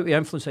how to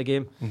influence a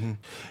game. Mm-hmm.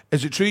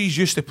 Is it true he's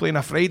used to playing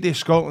a Friday,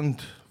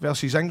 Scotland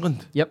versus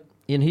England? Yep,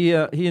 and he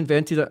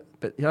invented it.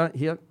 But he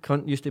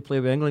cunt used to play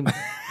with England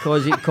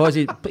because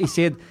he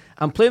said,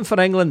 I'm playing for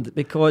England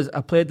because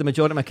I played the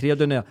majority of my career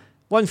down there.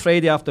 One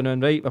Friday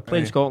afternoon, right, we're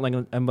playing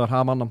Scotland and we're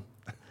hammering them.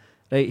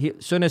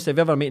 Right, soonest they've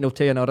ever met, and I'll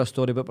tell you another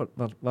story, but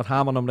we're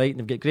hammering them, right, and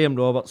they've got Graham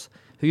Roberts,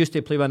 who used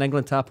to play with an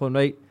England tap on,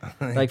 right,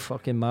 big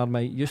fucking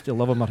Marmite, used to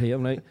love him or hate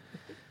him, right,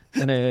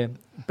 and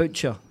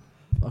Butcher,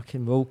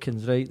 fucking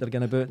Wilkins, right, they're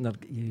going about and they're,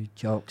 you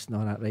jocks and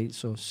all that, right,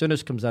 so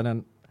soonest comes in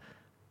and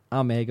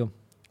I meg him.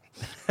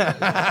 But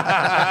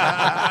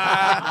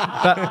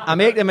I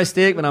make the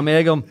mistake when I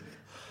meg him,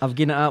 I've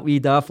given it that wee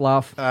daft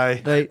laugh.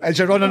 Aye. Right. As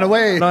you're running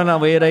away. Running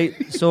away,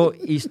 right. So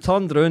he's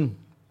turned round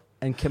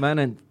and come in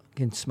and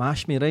can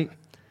smash me, right.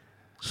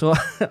 So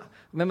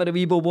remember the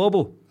wee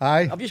wobble?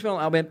 Aye.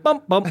 I went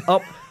bump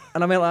up,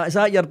 and I went like, is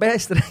that your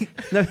best? Right.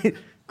 Now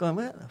going,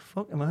 what the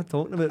fuck am I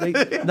talking about?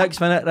 Right.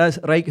 Next minute, this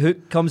right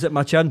hook comes at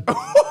my chin.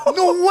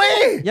 No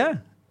way. Yeah,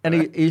 and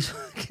he's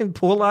fucking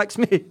poleaxed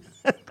me.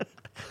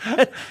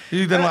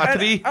 You done like a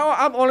tree?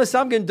 I'm honest.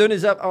 I'm going down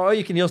as all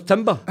you can hear is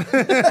timber,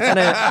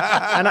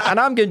 and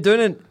I'm going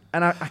down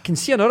and I can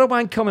see another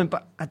one coming,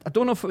 but I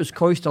don't know if it was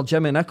Coist or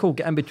Jimmy Nicol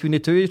getting between the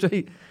two,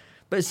 right?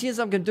 But as soon as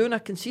I'm going down, I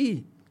can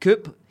see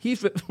Coop.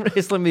 He's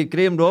wrestling with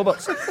Graham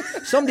Roberts.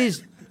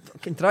 Somebody's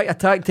fucking trying to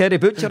attack Terry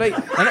Butcher, right?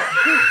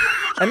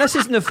 And this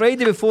isn't the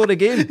Friday before the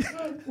game.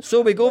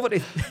 So we go over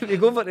to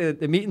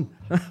the meeting.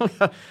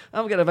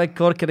 I'm getting a big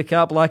cork of the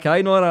cat black eye,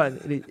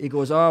 and he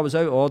goes, I was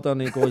out of order,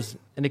 and he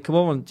come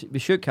over and we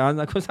shook hands.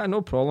 I goes,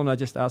 no problem. I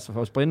just asked if I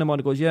was playing them on.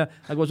 He goes, yeah.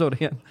 I goes, over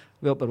here,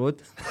 way up the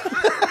road.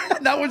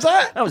 That was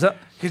it? That was it.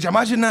 Could you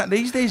imagine that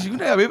these days? You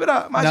couldn't get away with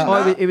that. Imagine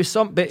that. It was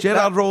something.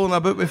 Gerrard rolling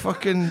about with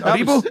fucking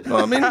Aribo. You know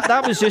what I mean?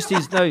 That was just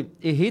his. Now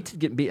he hated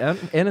getting beat out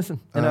anything,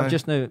 and I've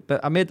just now.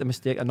 But I made the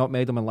mistake. I not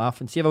made him and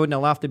laughing. See if I wouldn't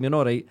have laughed at me,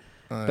 all right.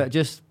 But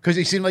just because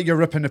he seemed like you're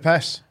ripping the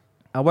piss.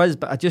 I was,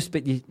 but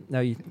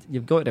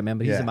you've got to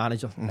remember he's the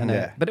manager.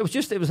 And, but it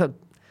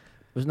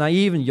was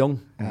naive and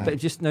young. But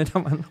just now,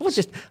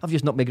 I've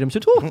just not making him so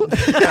tall.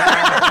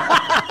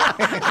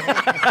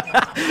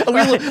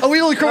 A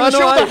wee look on the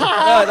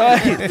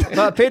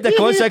shoulder. I paid the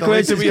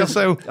consequences.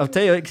 I'll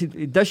tell you,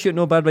 he does shoot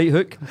no bad right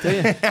hook. I'll tell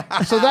you.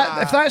 So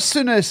if that's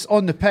Souness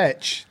on the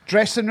pitch,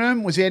 dressing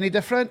room, was he any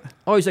different?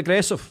 Oh, he's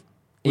aggressive.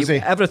 Was he?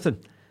 Everything.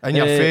 In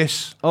your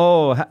face.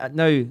 Oh,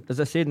 now, as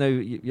I said, now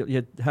you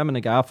had him and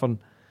the gaffer. And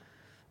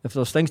if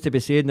there's things to be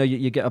said, now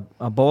you get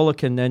a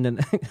bollock and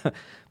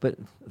but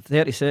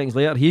 30 seconds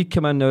later he'd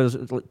come in. Now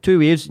there's like 2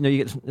 waves. You know,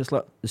 you get it's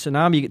like the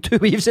tsunami. You get 2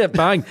 waves at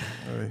bang,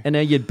 and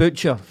then you'd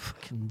Butcher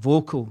fucking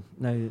vocal.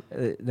 Now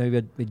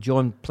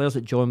with players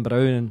like John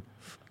Brown and.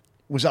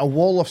 Was it a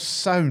wall of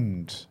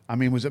sound? I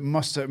mean,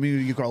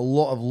 you've got a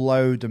lot of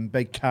loud and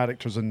big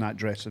characters in that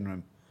dressing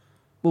room.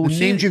 Well, the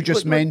names you've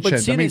just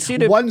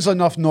mentioned. One's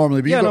enough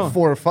normally, but you've got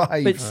 4 or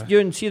 5. But you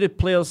can see the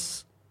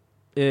players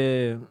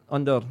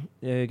under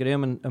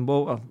Graham and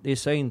Walter, they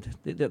signed.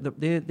 They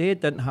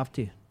didn't have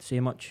to say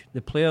much.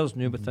 The players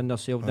knew within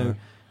themselves. Now,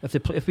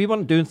 if we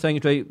weren't doing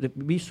things right,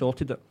 we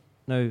sorted it.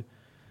 Now,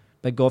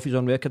 Big Goffy's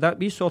on record. That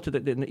we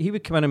sorted it. He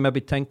would come in and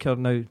maybe tinker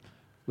now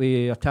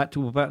with a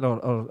tactical bit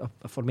or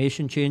a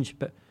formation change,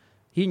 but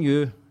he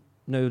knew.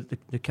 Now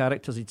the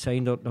characters he'd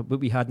signed or what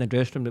we had in the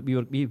dressing room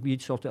that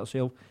we'd sorted it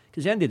ourselves.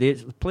 Because at the end of the day,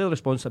 it's player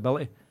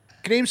responsibility.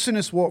 Graham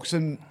Souness walks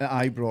in at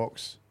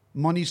Ibrox.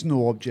 Money's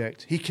no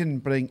object. He can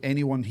bring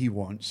anyone he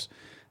wants.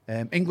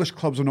 English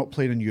clubs are not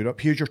playing in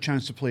Europe. Here's your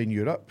chance to play in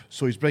Europe.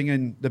 So he's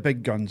bringing the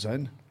big guns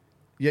in.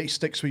 Yet he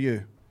sticks with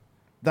you.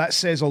 That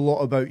says a lot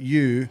about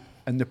you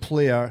and the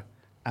player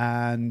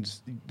and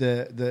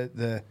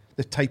the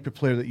type of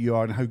player that you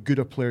are and how good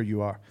a player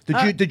you are.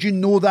 Did you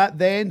know that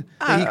then?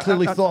 That he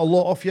clearly thought a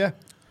lot of you?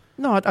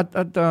 No,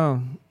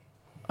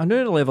 I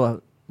knew the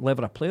level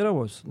of player I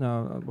was.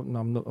 No,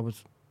 I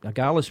was a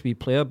gallus wee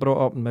player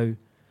brought up in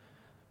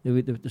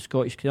the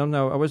Scottish career.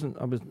 Now I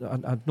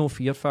had no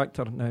fear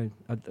factor. Now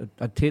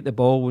I'd take the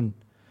ball when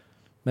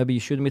maybe you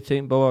shouldn't be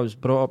taking the ball. I was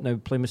brought up now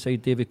playing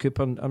beside David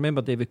Cooper. And I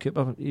remember David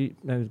Cooper.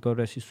 Now God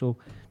rest his soul.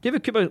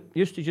 David Cooper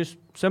used to just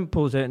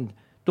simple as that and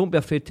don't be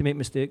afraid to make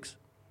mistakes.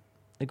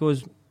 He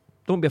goes,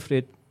 don't be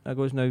afraid. I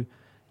goes, now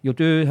you'll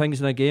do things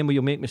in a game where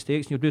you'll make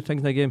mistakes and you'll do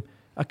things in a game.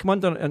 I come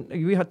under and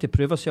we had to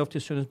prove ourselves to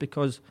Souness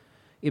because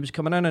he was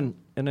coming in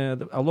and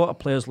a lot of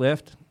players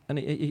left, and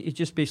he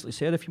just basically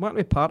said, if you want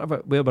to be part of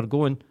it where we're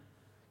going,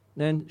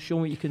 then show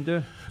me what you can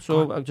do.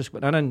 So I just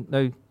went in and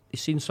now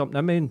he's seen something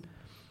in me,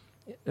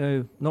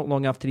 and not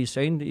long after he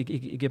signed, he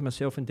gave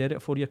myself and Derek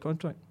a 4-year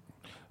contract.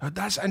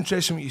 That's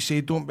interesting what you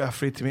say. Don't be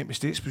afraid to make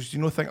mistakes, because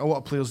you think a lot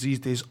of players these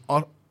days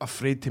are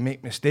afraid to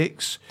make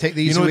mistakes. Take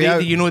the easy way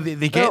out.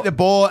 They get the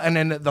ball, and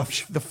then the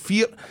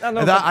fear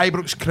of that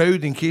Ibrox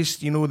crowd, in case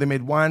they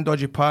made one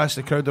dodgy pass,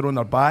 the crowd are on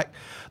their back.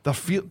 They're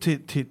fear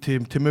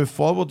to move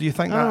forward. Do you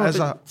think that is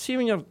a?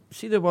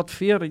 See the word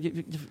fear.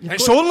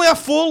 It's only a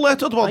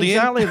 4-lettered word.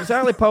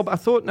 Exactly, Paul. But I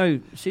thought now,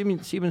 see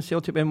when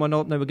Celtic went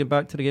 1-0, now we get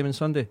back to the game on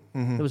Sunday.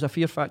 Mm-hmm. There was a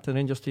fear factor in the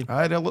Rangers team.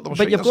 But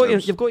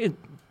you've got to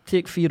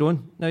take fear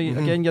on. Now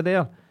again, you're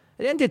there. At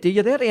the end of the day,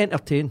 you're there to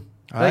entertain,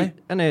 right?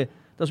 And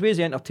there's ways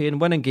to entertain,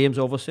 winning games,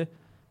 obviously,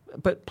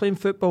 but playing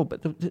football.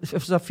 But if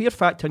there's a fear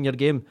factor in your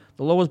game,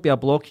 there'll always be a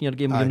block in your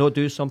game when you not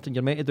do something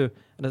you're meant to do.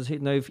 And as I say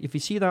now, if you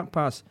see that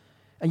pass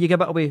and you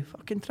give it away,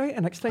 fucking try it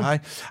next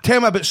time.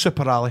 Tell me about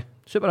Super Ali.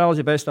 Super Ali's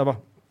the best ever.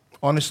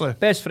 Honestly,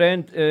 best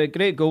friend,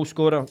 great goal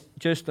scorer,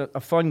 just a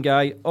fun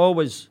guy.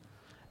 Always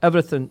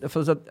everything. If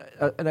there's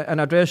an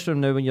address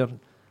room now when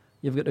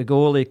you've got the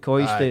goalie,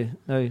 Coisty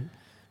now.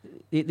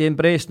 They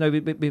embrace now.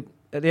 We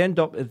at the end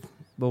up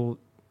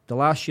the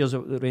last years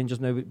of the Rangers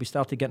now we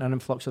started getting an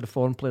influx of the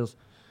foreign players,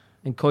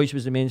 and Coisty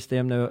was the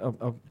mainstay now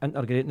of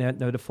integrating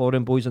now the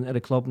foreign boys into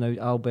the club now.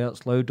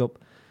 Alberts, Laudrup,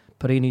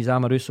 Perinis,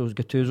 Amorusos,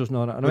 Gattusos, and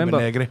all that. I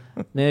remember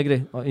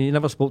Negri. He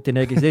never spoke to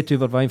Negri. They two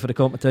were vying for the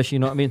competition. You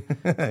know what I mean?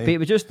 But it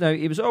was just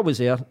he was always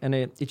there, and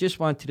he just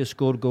wanted to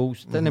score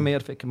goals. Didn't matter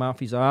if it came off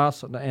his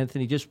arse or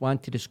anything. He just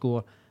wanted to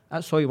score.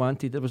 That's all he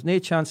wanted. There was no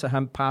chance of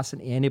him passing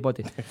to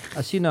anybody.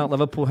 I seen that at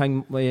Liverpool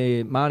hang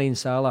with Mane and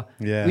Salah.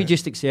 Yeah. We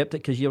just accept it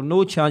because you have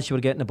no chance you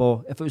were getting the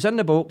ball. If it was in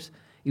the box,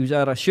 he was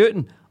either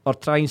shooting or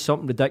trying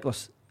something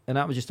ridiculous, and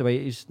that was just the way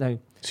it is now.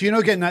 So you're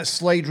not getting that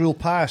slide rule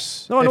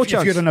pass? No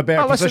chance. If you're in a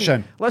better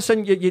position.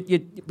 Listen,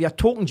 you'd be a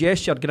token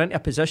gesture, get into a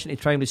position to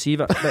try and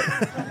receive it,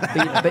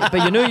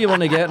 but you knew you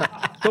weren't getting it.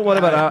 Don't worry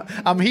about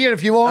that. I'm here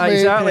if you want me.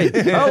 Exactly.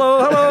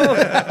 hello.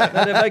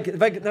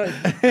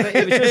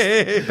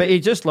 But he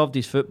just loved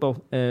his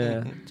football.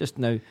 Just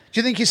now. Do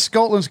you think he's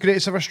Scotland's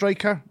greatest ever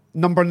striker?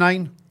 Number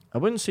 9? I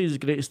wouldn't say he's the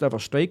greatest ever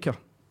striker.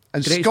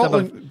 And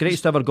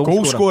greatest ever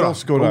goal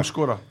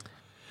scorer.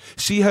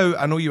 See how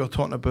I know you were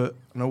talking about.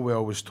 I know we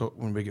always talk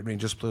when we get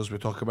Rangers players. We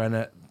talk about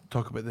it.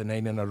 Talk about the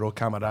 9 in a row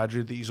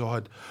camaraderie that he's all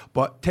had.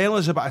 But tell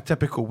us about a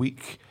typical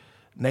week.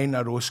 9 in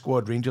a row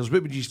squad Rangers.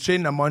 What would you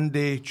train on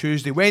Monday,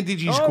 Tuesday? When did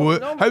you go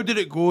out? How did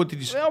it go?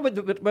 Did you?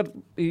 Well,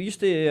 we used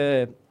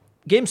to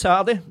game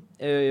Saturday,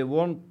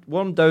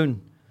 warm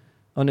down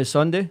on a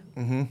Sunday.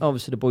 Mm-hmm.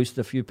 Obviously, the boys did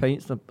a few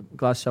pints, a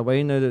glass of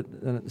wine now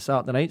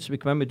Saturday night. So we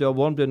come in, we do a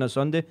warm down on a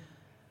Sunday.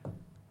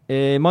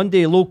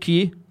 Monday, low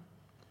key.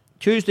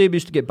 Tuesday, we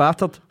used to get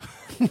battered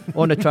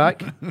on the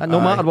track, and no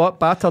matter what,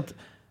 battered.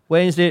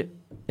 Wednesday,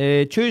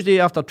 Tuesday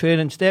after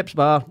training, Steps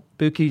Bar,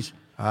 bookies.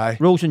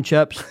 Rolls and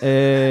chips,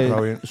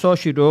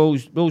 sausage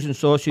rolls and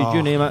sausage,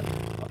 you name it.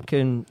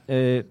 Fucking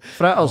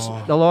fritters,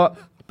 a lot.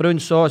 Brown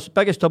sauce,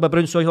 biggest tub of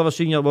brown sauce I've ever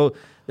seen in your world.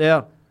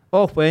 There,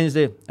 off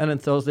Wednesday, in on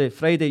Thursday.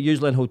 Friday,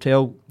 usually in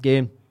hotel,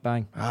 game,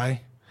 bang. Aye,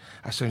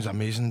 that sounds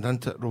amazing,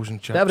 doesn't it? Rolls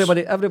and chips. But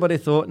everybody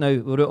thought now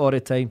we're out all the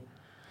time.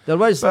 There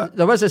was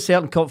a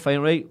certain cup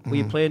final, right? Where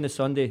you play on the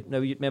Sunday. Now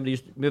you remember you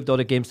moved all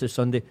the games to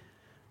Sunday.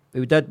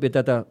 We did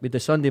the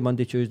Sunday,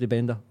 Monday, Tuesday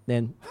bender.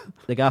 Then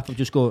the gaffer would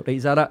just go, right,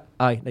 is that it?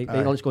 Aye,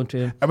 right, let's go and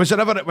train. Was there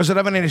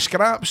ever any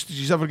scraps? Did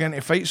you ever get into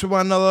fights with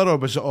one another, or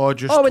was it all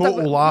just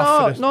total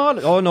laugh?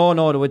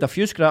 No, with a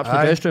few scraps in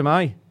the dressing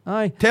room,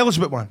 aye. Tell us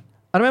about one.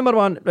 I remember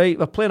one, right,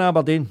 we're playing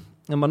Aberdeen,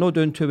 and we're not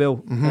doing too well.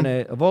 Mm-hmm.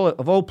 And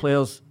of all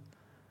players,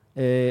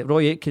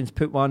 Roy Aitkins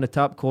put one in the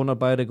top corner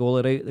by the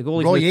goalie, right? The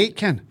goalie. Roy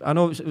Aitken? I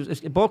know,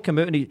 the ball came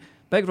out, and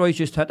Big Roy's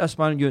just hit this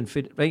man,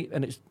 right,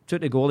 and it's took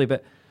the goalie,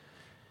 but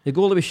the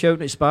goalie was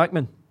shouting at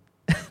Spackman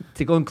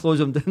to go and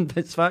close him down,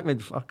 but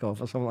Spackman, fuck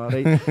off, or something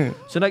like that, right?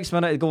 So next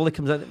minute, the goalie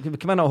comes in, we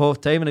come in at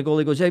half time, and the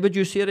goalie goes, hey, would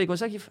you see it? He goes,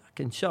 hey, you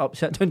fucking shut up,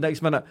 sit down.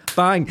 Next minute,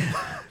 bang,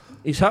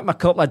 he's hit me a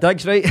couple of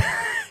digs, right?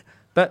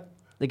 But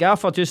the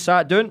gaffer just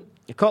sat down,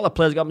 a couple of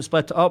players got him and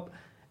split it up,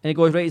 and he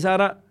goes, right, is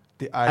that it?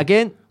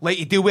 Again, like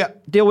you deal with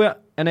it.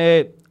 And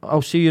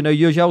I'll see you now,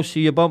 usually I'll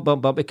see you, bump.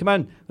 We come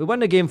in, we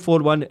win the game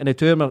 4-1, and the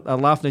two of them are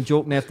laughing and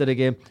joking after the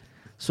game.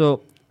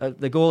 So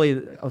the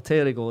goalie, I'll tell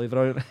you the goalie,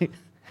 right?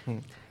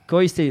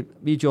 Coisty,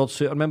 me George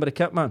Suter, remember the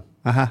kit man?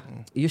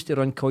 He used to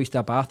run Coisty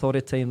a bath all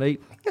the time, right?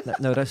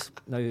 now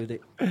the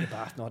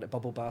bath, not the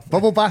bubble bath.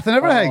 Bubble bath and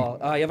everything?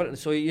 Everything.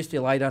 So he used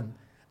to lie down.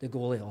 The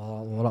goalie,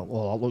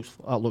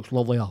 that looks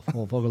lovely.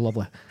 Oh, very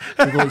lovely.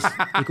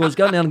 He goes,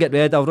 get in there and get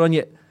ready, I'll run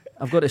you.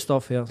 I've got the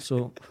stuff here.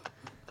 So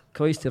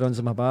Coisty runs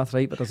in my bath,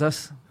 right? But there's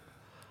this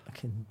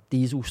fucking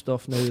diesel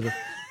stuff now, the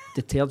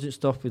detergent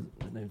stuff with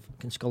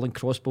fucking skull and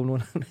crossbone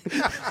on it.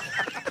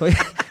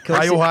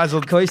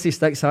 Biohazard. Coisty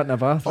sticks that in the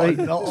bath, right?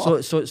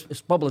 So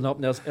it's bubbling up,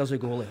 and there's a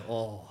goalie.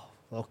 Oh,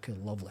 okay,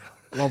 lovely.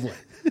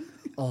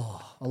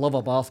 Oh, I love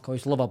a bath,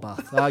 Coisty, love a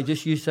bath.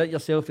 Just you sit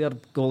yourself here,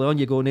 goalie, on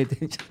you go,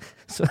 Nate.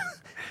 So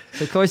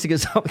Coisty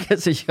gets up,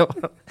 gets a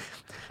shower.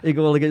 The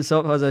goalie gets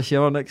up, has a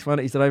shower. Next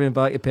minute, he's driving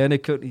back to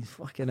Pennycourt. He's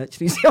fucking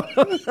itching himself.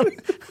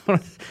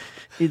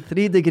 He had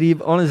 3 degree,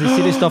 honestly,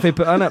 serious stuff he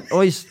put in it.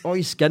 All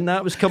his skin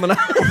that was coming out.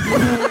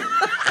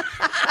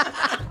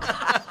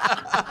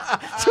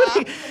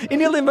 He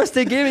nearly missed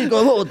the game. He'd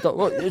go, it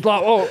was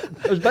like,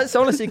 it was bits,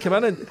 honestly, come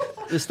in and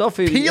the stuff.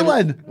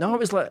 Peeling? No, it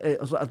was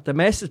like the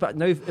messes, but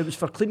now it was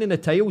for cleaning the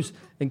tiles.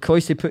 And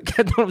Coisty put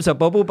kid on, it was a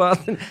bubble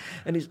bath.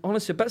 And he's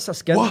honestly bits of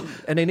skin. What?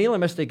 And he nearly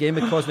missed the game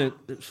because now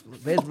it's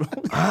red roll.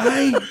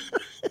 Aye.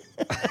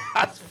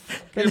 That's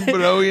fucking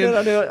brilliant.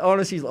 I know,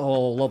 honestly, he's like,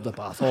 love the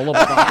bath. Love the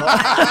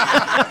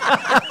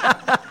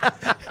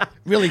bath.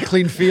 Really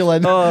clean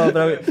feeling. Oh,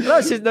 brilliant.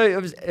 That's just, no,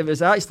 it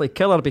was actually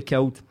kill or be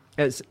killed.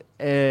 It's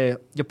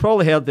you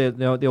probably heard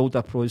the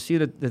older pros. See,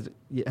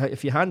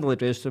 if you handle the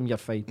dressing room, you're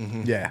fine.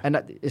 Mm-hmm. Yeah.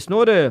 And it's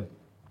not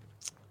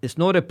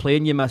a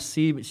plane you must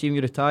see when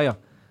you retire.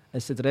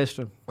 It's the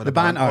dressing room. The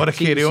banter. Or the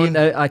carry on.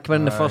 I come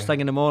in the first thing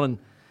in the morning,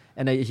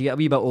 and as you get a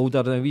wee bit older,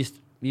 and we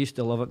used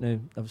to love it. Now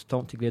I was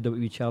talking to Greg about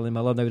wee Charlie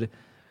Miller. Now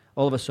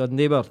all of a sudden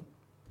they were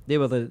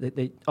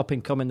the up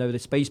and coming now. The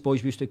Spice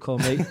Boys we used to call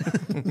them,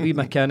 right? Wee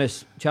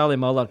McInnes, Charlie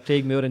Miller,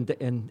 Craig Moore,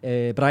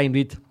 and Brian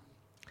Reid.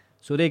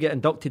 So they get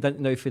inducted into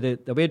now for the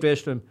away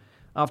dressing room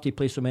after you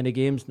play so many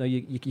games. Now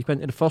you go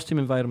into the first team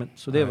environment,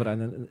 so they were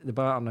in the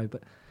bar now.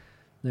 But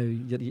now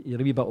you're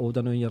a wee bit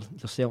older now. You're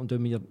settling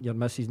down with your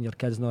missus and your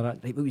kids and all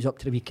that. Right, what was up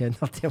to the weekend?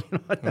 I'll tell you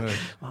what.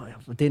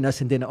 I'm doing this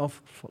and doing it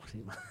off. Fuck's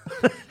sake, man.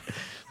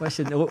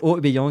 Listen, it ought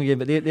to be young again,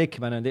 but they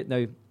come in and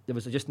now there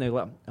was just now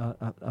like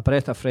a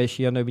breath of fresh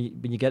air. Now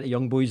when you get the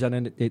young boys in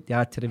and they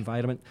add to the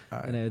environment,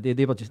 and they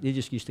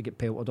just used to get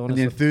pelted.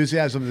 Honestly, and the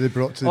enthusiasm that they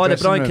brought to the they're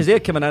dressing room. because they're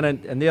coming in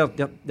and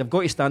they've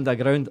got to stand their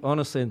ground.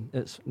 Honestly,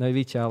 it's now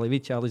wee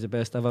Charlie's the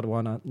best ever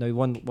one. Now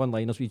one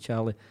liners wee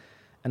Charlie,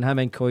 and him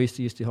and Coisty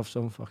used to have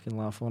some fucking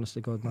laugh.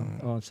 Honestly, God, man,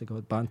 honestly,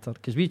 God, banter.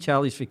 Because wee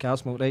Charlie's free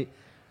Castlemilk, right?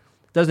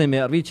 Doesn't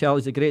matter. Wee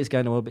Charlie's the greatest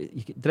guy in the world, but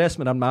you can dress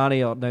him in Armani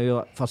or now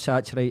like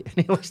Versace, right?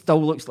 And he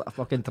still looks like a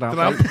fucking tramp.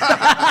 Right?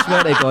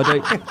 Swear to God,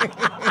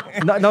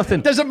 right? Nothing.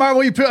 Doesn't matter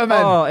what you put him in.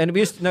 Oh, and we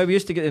used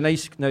to get the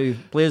nice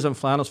blazer and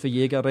flannels for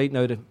Jaeger, right?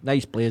 Now the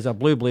nice blazer,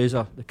 blue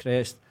blazer, the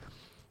crest.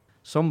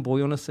 Some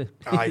boy, honestly.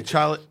 Aye,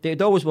 Charlie.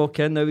 They'd always walk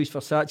in now. He's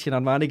Versace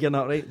and Armani getting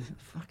that right.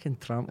 Fucking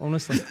tramp,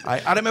 honestly.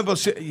 I remember. I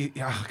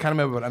can't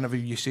remember what interview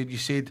you said. You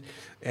said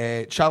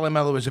Charlie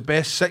Miller was the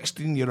best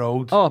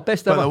 16-year-old. Oh,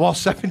 best ever. But the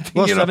worst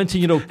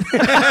 17-year-old.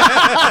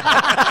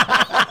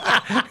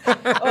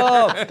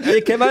 Oh,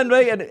 he came in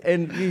right,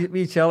 and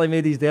wee Charlie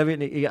made his debut.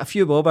 And he got a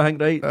few bob, I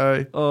think, right?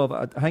 Aye. Oh,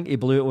 but I think he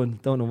blew it on,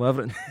 don't know,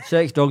 everything.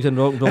 Sex, drugs, and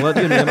rock and roll.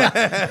 Do you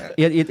remember?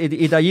 He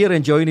had a year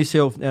enjoying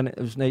himself, and it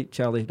was night,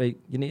 Charlie. Right,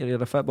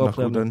 you're a football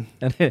player.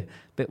 And,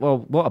 but well,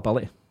 what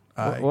ability!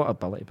 What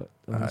ability! But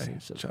honestly,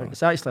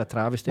 it's actually a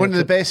travesty. One of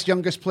the best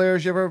youngest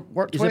players you ever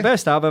worked with. He's the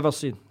best I've ever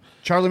seen.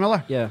 Charlie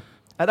Miller. Yeah,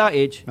 at that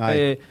age,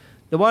 the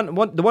one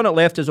that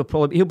left us he'll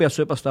be a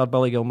superstar.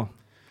 Billy Gilmour.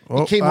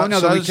 He came on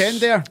the weekend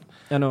there.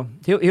 I know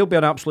he'll be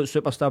an absolute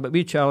superstar. But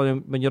wee Charlie,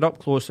 when you're up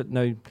close at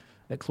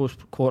close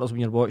quarters when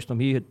you're watching him,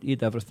 he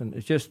had everything.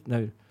 It's just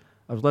now.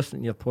 I was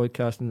listening to your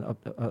podcast and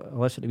I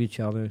listened to wee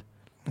Charlie.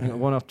 I got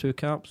 1 or 2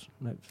 caps.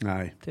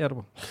 Aye,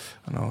 terrible.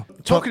 I know.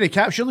 Talking to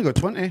caps, you only got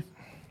 20.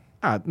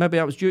 Maybe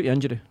that was due to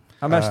injury.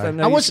 I missed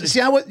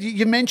it.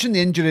 You mentioned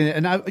the injury,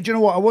 and do you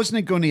know what? I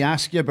wasn't going to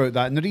ask you about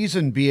that, and the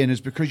reason being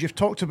is because you've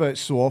talked about it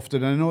so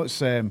often. And I know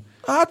it's. I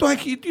don't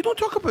think you don't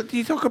talk about. Do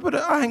you talk about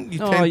it? I think you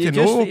tend to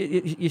know. know.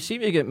 You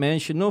seem to get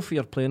mentioned, no, for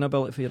your playing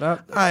ability, for your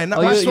art. Aye,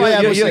 that's why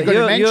I wasn't going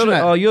to mention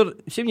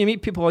it. See when you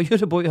meet people, you're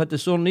the boy who had the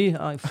sore knee.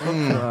 Aye, fuck,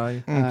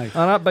 aye. And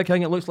that big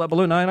thing, it looks like a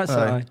balloon. Aye, that's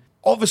aye.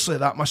 Obviously,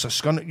 that must have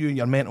stunted you and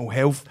your mental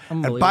health,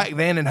 and back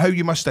then, and how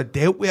you must have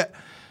dealt with it.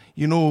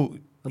 You know,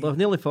 I've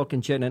nearly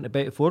fucking checked into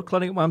Betty Ford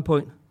clinic at one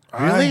point.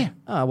 Really?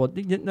 Well,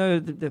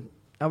 now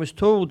I was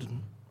told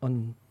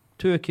on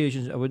 2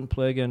 occasions I wouldn't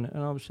play again,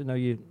 and obviously now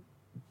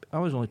I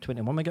was only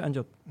 21 when I got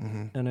injured,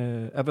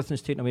 and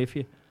everything's taken away from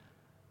you.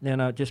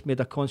 Then I just made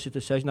a conscious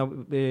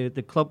decision.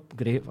 The club,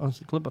 great,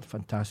 honestly, the club are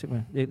fantastic,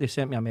 man. They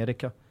sent me to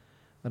America,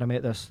 where I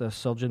met this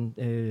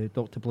surgeon,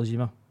 Dr.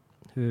 Blazima,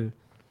 who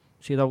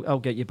said, I'll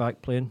get you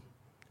back playing.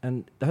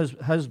 And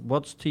his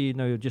words to you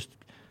now just,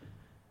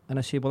 and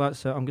I said, well,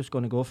 that's it, I'm just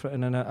going to go for it.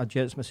 And then I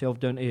jets myself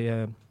down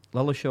to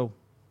Lilleshall.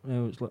 You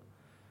know, it's like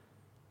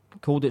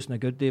cold. It's in a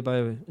good day, by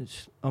the way.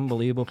 It's an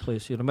unbelievable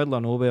place. You're in the middle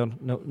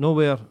of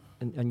nowhere,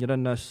 and you're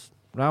in this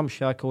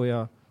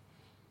ramshackle,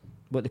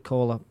 what they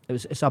call it.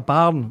 It's a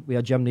barn with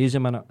a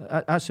gymnasium in it.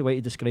 That's the way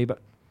to describe it.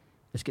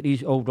 It's got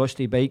these old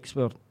rusty bikes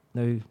where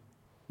now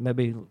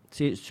maybe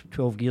say it's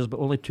 12 gears, but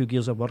only 2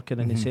 gears are working,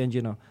 and they send you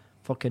in a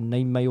fucking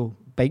 9-mile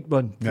bike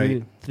run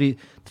through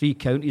three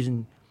counties,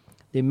 and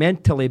they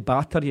mentally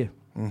batter you,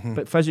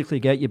 but physically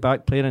get you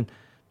back playing. And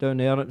down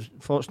there, it's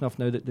fortunate enough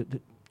now that the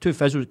 2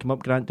 physios come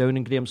up, Grant Down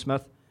and Graham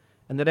Smith,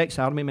 and they're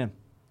ex-army men,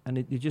 and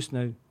they just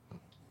now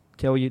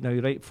tell you now,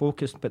 right,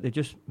 focused, but they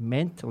just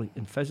mentally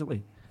and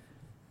physically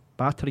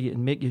batter you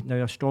and make you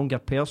now a stronger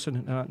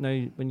person. And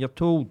now when you're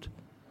told,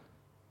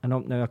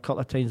 and now a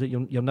couple of times that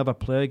you'll never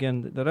play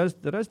again, there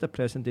is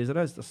depressing days,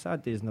 there's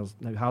sad days, and there's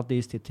now hard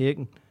days to take.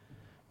 And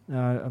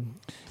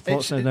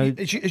Unfortunately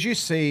now, as you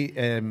say,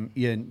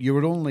 Ian, you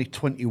were only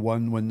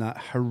 21 when that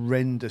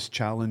horrendous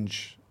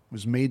challenge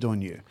was made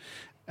on you.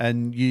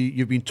 And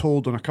you've been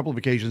told on a couple of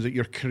occasions that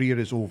your career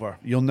is over.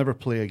 You'll never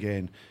play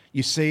again.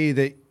 You say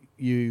that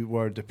you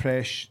were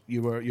depressed.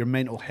 Your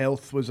mental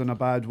health was in a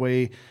bad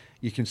way.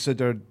 You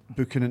considered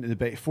booking into the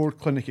Betty Ford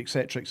clinic,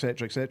 etc.,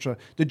 etc., etc.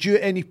 Did you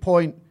at any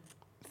point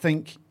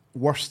think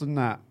worse than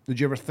that? Did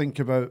you ever think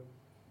about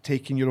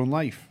taking your own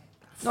life?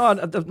 No,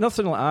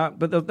 nothing like that.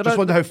 But just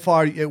wonder how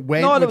far it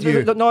went with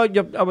you.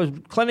 I was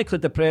clinically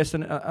depressed,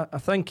 and I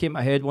think came to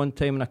my head one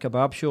time in a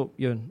kebab shop,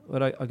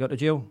 where I got to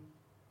jail.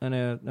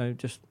 And now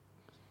just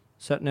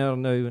sitting there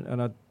now,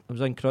 and I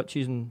was in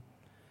crutches and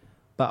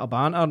bit of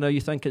banter. Now you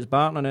think it's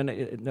banter,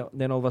 and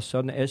then all of a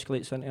sudden it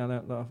escalates into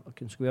a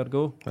fucking square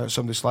go. That's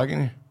somebody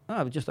slagging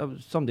you?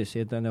 Somebody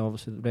said, then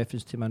obviously the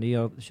reference to my knee,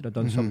 I should have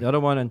done something the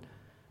other one, and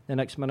the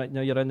next minute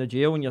now you're in the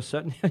jail and you're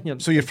sitting.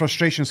 So your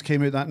frustrations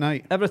came out that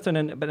night?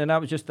 Everything, but then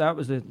that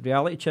was the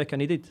reality check I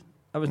needed.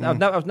 I've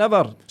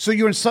never. So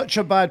you were in such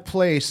a bad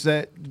place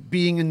that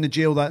being in the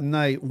jail that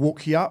night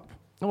woke you up?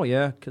 Oh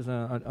yeah, because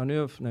I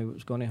knew it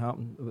was going to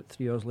happen about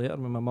 3 hours later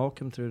when my mum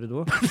came through the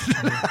door.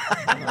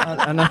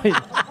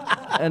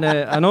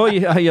 I know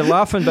you're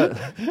laughing, but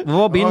we've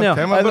all been there.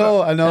 I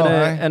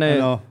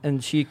know.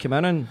 And she came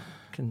in and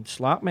can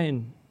slap me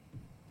and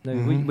now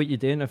what you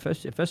doing? If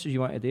this is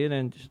you want to do,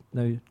 then just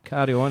now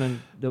carry on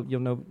and you'll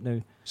know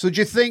now. So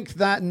do you think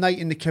that night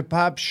in the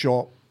kebab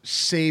shop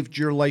saved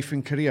your life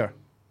and career?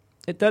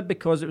 It did,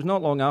 because it was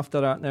not long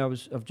after that. Now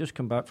I've just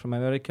come back from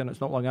America, and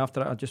it's not long after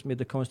that I just made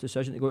the conscious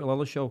decision to go to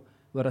Lilleshall,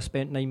 where I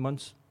spent 9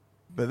 months.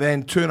 But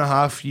then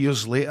 2.5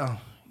 years later,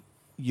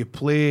 you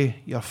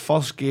play your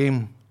first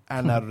game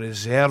in a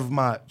reserve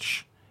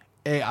match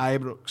at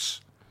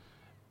Ibrox,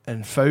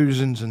 and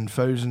thousands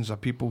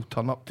of people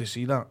turn up to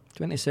see that.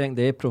 22nd of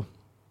April.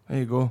 There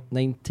you go.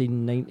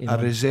 1999.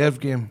 A reserve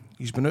game.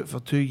 He's been out for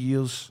 2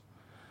 years.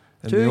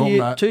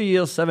 2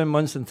 years, 7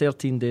 months and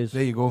 13 days.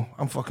 There you go.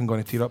 I'm fucking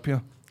going to tear up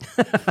here.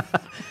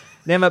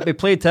 Then we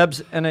play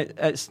Tibbs, and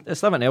it's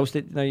something else.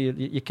 That,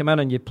 you come in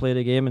and you play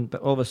the game, but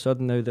all of a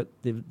sudden now that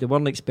they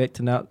weren't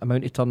expecting that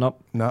amount to turn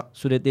up. Nah.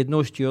 So they had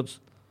no stewards.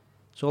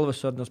 So all of a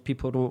sudden there's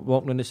people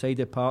walking on the side of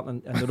the park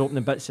and they're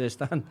opening bits of the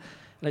stand. And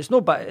it's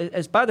no bad.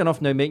 It's bad enough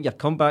now making your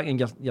comeback and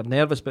you're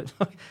nervous, but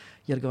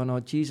you're going, oh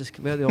Jesus,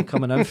 where are they all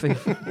coming in from?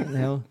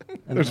 And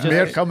there's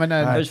more coming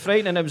in. It was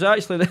frightening. It was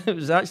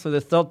actually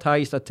the third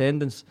highest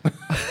attendance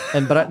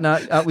in Britain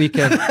that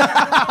weekend.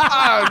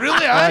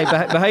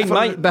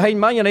 Really? Behind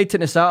Man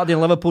United on a Saturday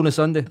and Liverpool on a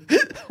Sunday.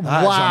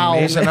 Wow,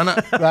 amazing, isn't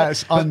it?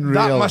 That's unreal.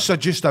 That must have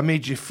just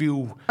made you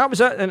feel. That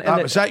was it.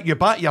 That was it. You're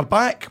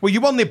back. Well,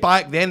 you weren't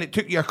back then. It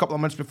took you a couple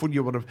of months before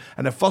you were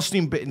in the first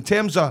team. But in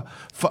terms of,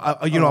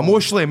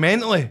 emotionally,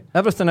 mentally,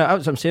 everything.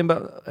 That's what I'm saying.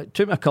 But it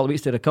took me a couple of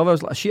weeks to recover. I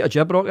was like a sheet of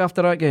gibrock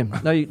after that game.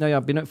 Now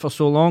I've been out for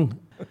so long.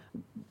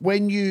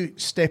 When you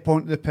step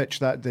onto the pitch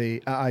that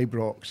day at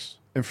Ibrox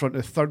in front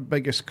of the third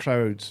biggest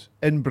crowd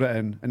in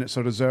Britain, and it's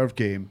a reserve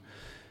game,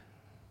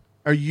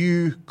 are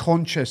you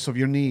conscious of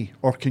your knee,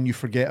 or can you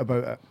forget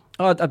about it?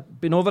 Oh,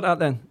 I'd been over that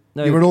then.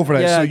 No, you were over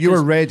it, so you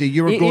were ready.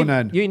 You were going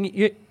in.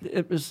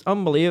 It was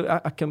unbelievable.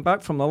 I came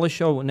back from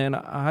Lilleshall, and then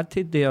I had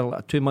to do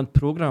a 2-month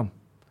programme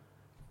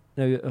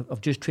now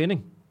of just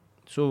training.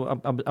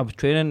 So I was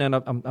training, and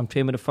I'm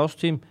training with the first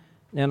team,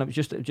 and it was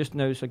just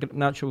now it's a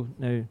natural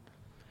now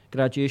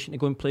graduation to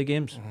go and play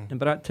games. And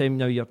by that time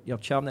now you're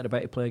champing at the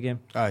back to play a game.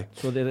 Aye.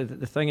 So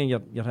the thing in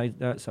your head,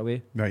 that's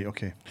away. Right.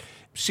 Okay.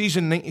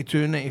 Season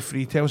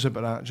 92-93, tell us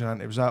about that,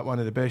 Janante. Was that one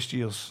of the best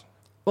years?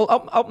 Well,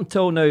 up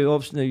until now,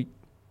 obviously,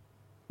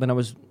 when I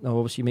was,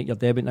 obviously you make your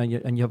debut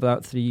and you have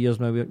that 3 years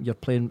now, you're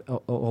playing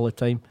all the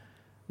time.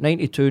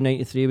 92,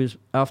 93 was,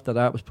 after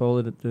that was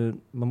probably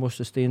my most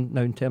sustained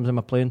now in terms of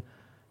my playing.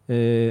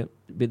 The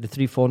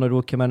 3-4 in a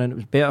row came in, and it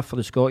was better for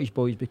the Scottish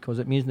boys because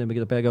it means now we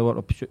get a bigger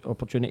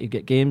opportunity to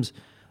get games.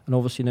 And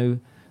obviously now,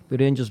 the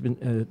Rangers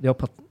been the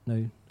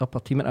upper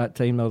team at that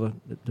time, or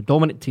the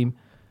dominant team.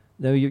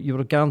 Now you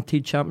were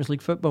guaranteed Champions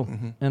League football,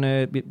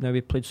 and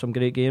we played some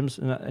great games.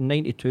 And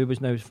 92 was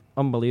now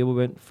unbelievable. We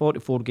went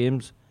 44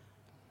 games,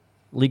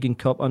 League and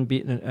Cup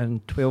unbeaten,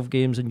 and 12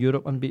 games in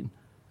Europe unbeaten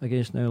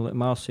against now like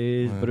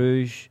Marseille,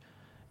 Bruges,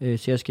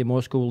 CSKA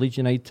Moscow, Leeds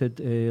United,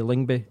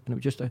 Lyngby,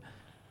 and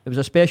it was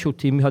a special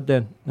team we had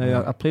then.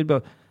 Now I played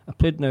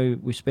now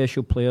with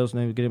special players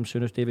now, Graham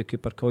Souness, David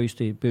Cooper,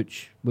 Coisty,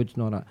 Butch, Woods,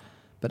 and all that.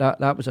 But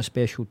that was a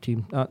special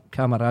team. That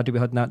camaraderie we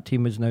had in that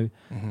team was now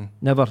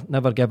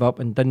never give up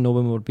and didn't know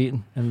when we were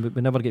beaten, and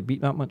we never get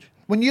beat that much.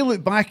 When you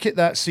look back at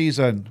that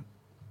season,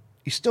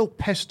 you're still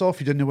pissed off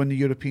you didn't win the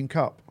European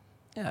Cup.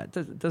 Yeah,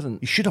 it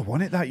doesn't. You should have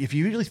won it. That if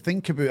you really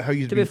think about how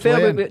you'd to been be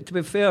fair, playing. To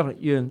be fair,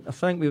 Ewan, I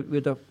think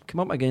we'd have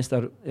come up against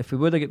if we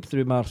would have got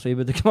through Marseille,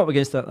 we'd have come up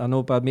against I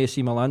know bad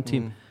AC Milan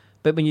team.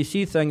 But when you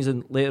see things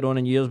later on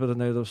in years where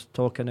now there's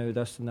talking now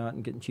this and that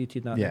and getting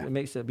cheated and that, it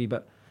makes it a wee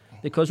bit.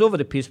 Because over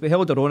the piece we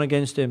held our own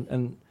against them,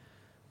 and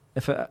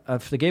if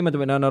the game had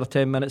went another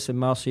 10 minutes in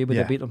Marseille, we'd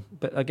have beat them.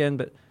 But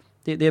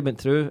They went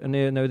through, and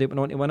now they went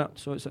on to win it.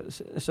 So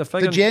it's a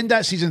figure. Did you end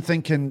that season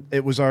thinking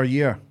it was our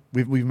year?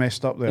 We've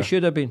messed up there. It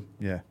should have been.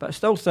 Yeah. But I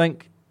still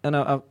think, and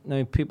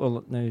now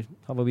people now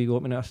have a wee go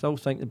at me. I still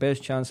think the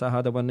best chance I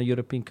had to win the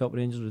European Cup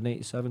Rangers was in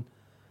 '87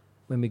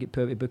 when we get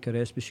put out of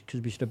Bucharest,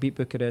 because we should have beat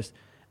Bucharest.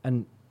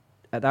 And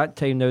at that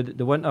time, now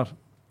the winter,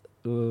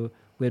 we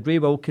had Ray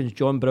Wilkins,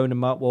 John Brown, and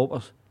Matt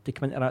Walters to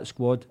come into that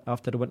squad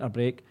after the winter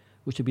break,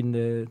 which had been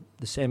the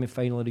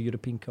semi-final of the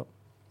European Cup.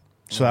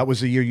 So that was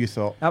the year you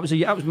thought? That was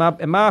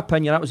in my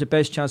opinion, that was the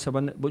best chance I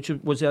won, which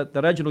was the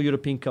original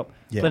European Cup,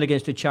 playing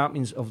against the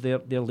champions of their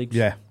leagues.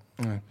 Yeah.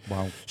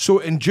 Wow. So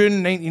in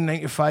June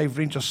 1995,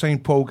 Rangers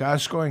signed Paul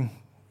Gascoigne.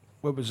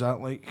 What was that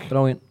like?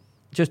 Brilliant.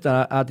 Just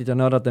added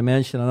another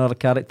dimension, another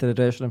character to the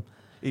dressing room.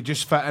 He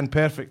just fit in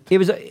perfect. He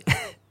was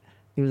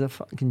a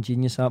fucking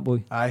genius, that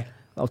boy. Aye.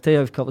 I'll tell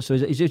you a couple of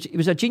stories. He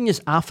was a genius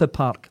off the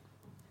park,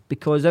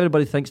 because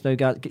everybody thinks now,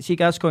 see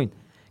Gascoigne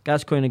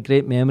had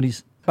great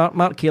memories.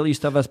 Mark Cayley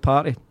used to have this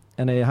party,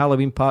 and a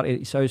Halloween party at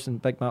his house,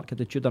 and Big Mark had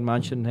the Tudor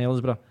mansion in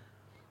Hillsborough,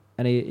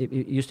 and he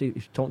used to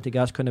talk to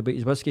Gascoigne about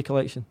his whiskey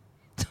collection.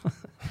 So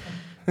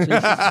you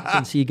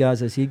can see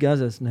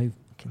Gaz now.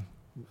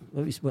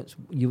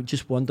 You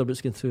just wonder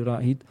what's going through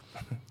that head.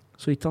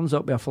 So he turns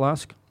up with a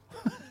flask.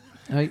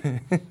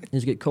 Right,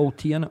 he's got cold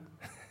tea in it.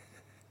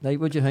 Right,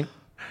 what do you think?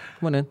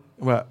 Come on in.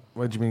 What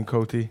do you mean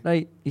cold tea?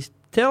 Right, he's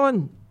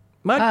telling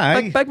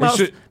Big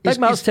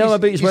Mark's telling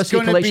about his whiskey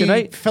collection,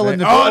 right? Filling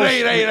the bottles.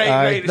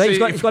 Right. He's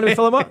going to be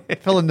filling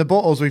what? Filling the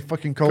bottles with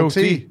fucking cold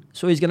tea.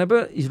 So he's going to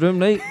put his room,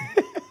 right?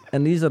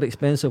 And these are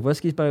expensive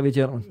whiskies, by the way,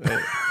 gentlemen.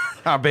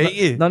 I bet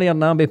you. None of your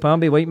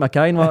namby-pamby, white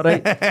McKine, what,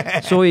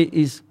 right? So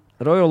he's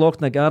Royal Loch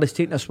in the Gar, he's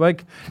taking a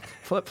swig,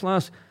 flip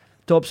flask,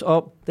 tops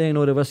up, then you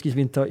know the whiskey's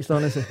been touched,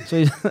 honestly. So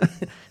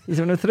he's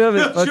going through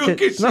it.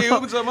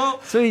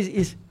 So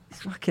he's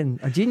fucking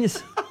a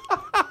genius.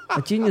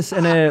 A genius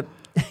in a...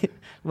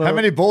 Well, how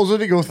many bottles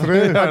did he go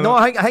through? No,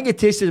 I think he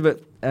tasted about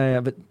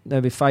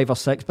maybe 5 or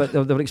 6, but they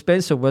were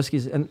expensive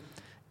whiskies. And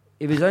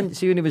he was when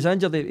he was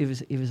injured, he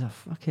was a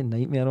fucking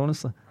nightmare,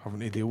 honestly. Having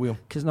to deal with him.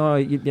 Because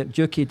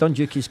Dukey done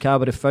Dukey's car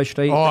with a fish,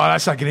 right? Oh,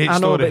 that's a great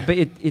story. But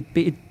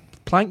he'd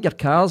plank your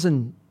cars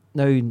and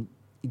now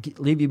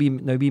leave you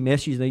wee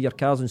messages now, your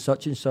car's and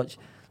such.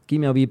 Give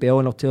me a wee bell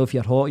and I'll tell if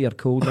you're hot or you're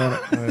cold.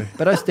 But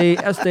this day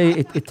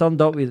he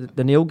turned up with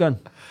the nail gun.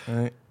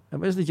 Right. It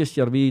wasn't just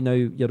your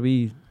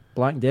wee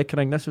black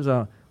deckering. This was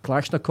a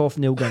Kalashnikov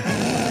nail gun.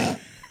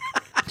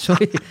 So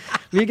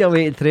we go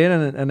away to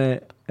training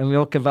and we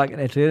all come back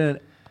into training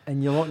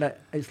and you're looking at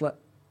it's like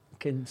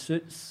fucking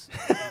suits.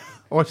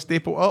 Oh,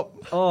 staple up.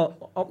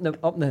 Oh, up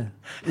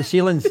the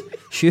ceilings,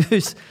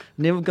 shoes,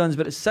 nail guns,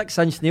 but it's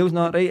 6-inch nails,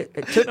 not right.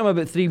 It took him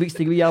about 3 weeks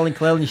to get wee Alan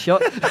Clellan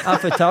shut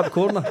off the top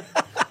corner.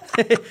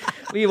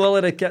 Wee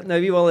Waller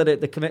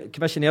the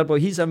commissioner boy,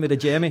 he's in with the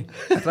Jemmy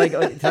try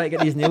to get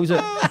these nails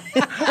out.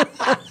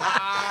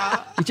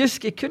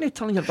 He couldn't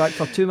turn your back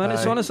for 2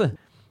 minutes, honestly.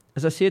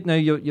 As I said now,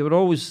 you were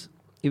always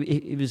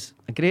he was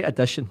a great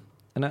addition,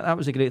 and that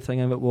was a great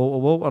thing about Walter.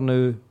 Walter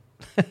now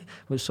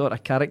was sort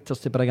of characters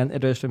to bring into the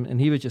dressing room, and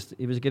he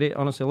was great,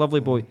 honestly, a lovely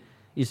boy.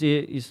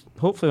 He's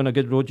hopefully on a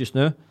good road just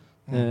now.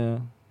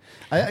 You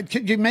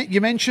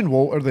mentioned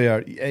Walter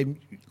there.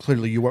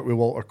 Clearly, you worked with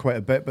Walter quite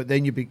a bit, but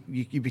then you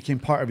became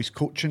part of his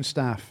coaching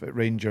staff at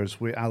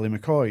Rangers with Ali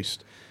McCoist,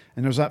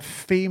 and there's that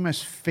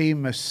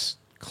famous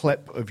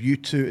clip of you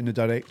two in the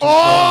director's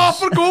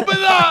box. I forgot about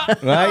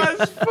that. Right,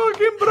 that's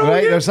fucking brilliant.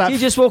 Right, there's that. You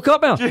just woke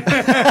up now.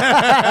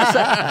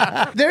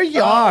 There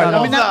you are.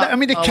 I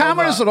mean, the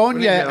cameras are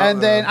on you,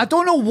 and then I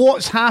don't know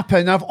what's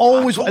happened. I've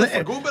always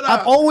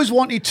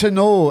wanted to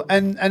know,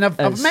 and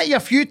I've met you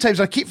a few times.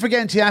 I keep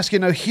forgetting to ask you.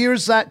 Now,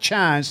 here's that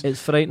chance.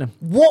 It's frightening.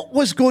 What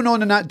was going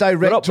on in that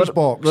director's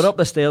box? We're up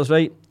the stairs,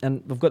 right,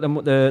 and we've got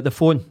the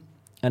phone,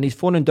 and he's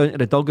phoning down to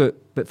the dugout,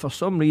 but for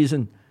some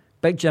reason,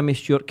 Big Jimmy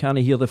Stewart can't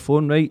hear the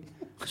phone, right?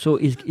 So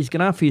he's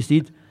going off his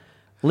head.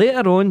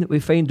 Later on, we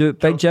find out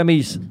Big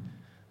Jimmy's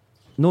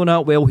not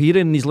that well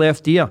hearing in his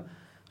left ear.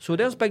 So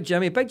there's Big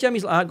Jimmy. Big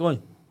Jimmy's like that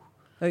going,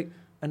 right,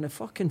 and the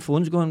fucking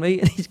phone's going, right,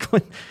 and he's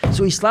going.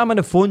 So he's slamming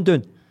the phone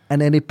down, and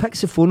then he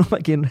picks the phone up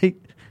again, right.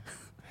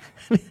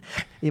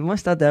 He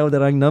must have dialed the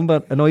wrong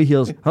number, and all he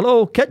hears,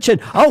 hello,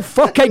 kitchen. I'll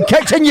fucking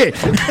kitchen you.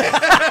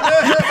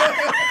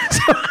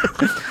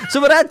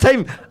 So by that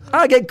time,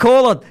 I get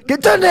collared.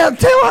 Get down there and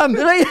tell him,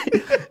 right?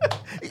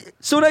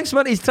 So next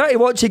minute he's trying to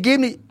watch a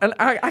game and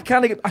I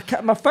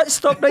can't, my foot's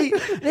stuck, right?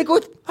 And he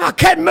goes, I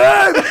can't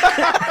move!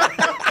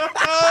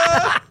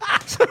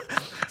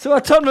 so I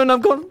turn around and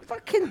I'm going,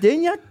 fucking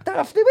doing you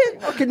daft,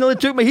 mate. Fucking nearly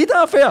took my head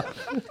off here.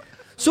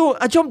 So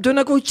I jumped down and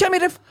I go, Jimmy,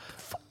 the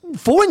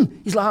phone.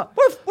 He's like,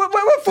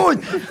 what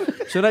phone?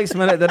 So next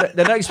minute,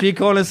 the next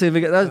week, honestly, we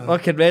get that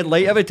fucking red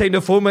light. Every time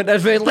the phone went,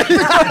 this red light.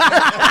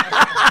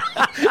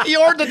 He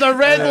ordered a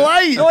red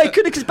light. No, I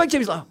couldn't, because Big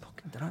Jimmy's like,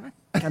 fucking damn it.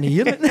 Can you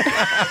hear it?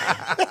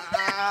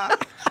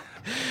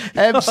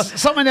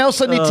 Something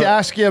else I need to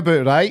ask you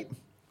about, right?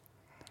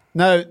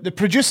 Now, the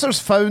producers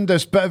found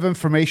this bit of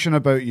information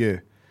about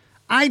you.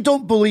 I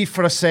don't believe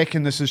for a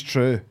second this is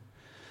true.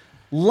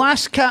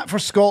 Last cap for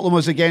Scotland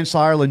was against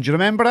Ireland. Do you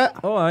remember it?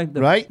 Oh, aye.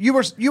 Right? You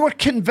were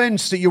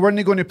convinced that you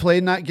weren't going to play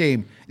in that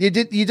game. You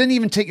didn't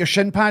even take your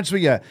shin pads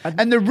with you.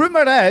 And the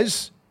rumour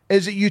is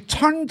that you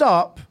turned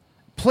up,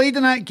 played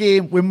in that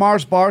game with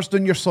Mars bars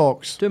down your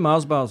socks. 2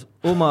 Mars bars.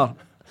 Omar.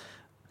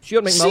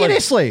 Stuart McMillan.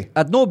 Seriously? I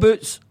had no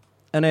boots.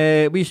 And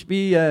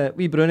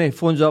we Bruni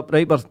phones up,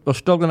 right, we're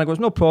struggling. I goes,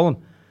 no problem.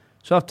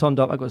 So I've turned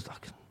up. I goes,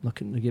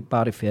 looking to get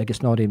Barry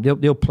Ferguson or him.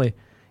 They'll play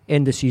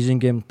end of season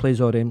game, plays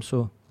all them.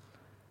 So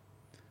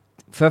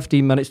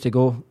 15 minutes to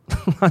go.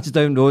 Lads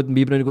down road and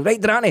me Bruni go,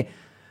 right, Durrani.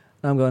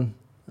 And I'm going,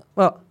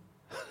 what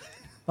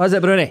is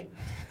it, Bruni?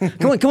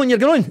 Come on, you're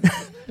going.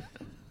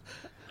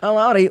 I'm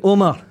all right,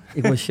 Omar.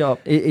 He goes, shut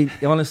up. He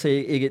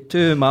honestly, he get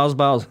 2 Mars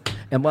bars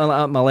and one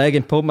at my leg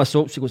and pulled my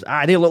socks. He goes,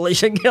 they look like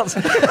shin girls.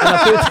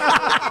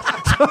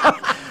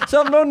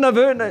 So I'm running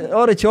about and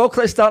all the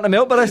chocolate's starting to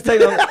melt by this time.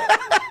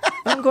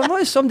 I'm going,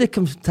 what is somebody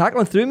comes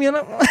tackling through me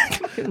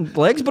and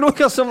legs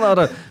broke or something like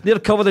that. They're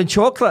covered in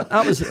chocolate.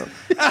 That was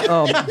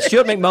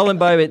Stuart McMillan,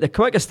 by the way, the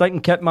quickest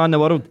thinking kit man in the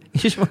world.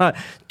 He's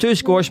 2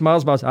 squash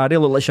Mars bars. They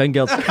look like shin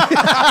girls.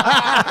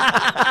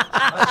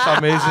 That's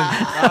amazing.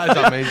 That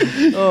is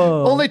amazing.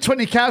 Only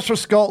 20 caps for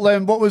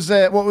Scotland. What was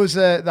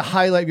the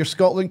highlight of your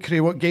Scotland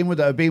career? What game would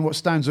it have been? What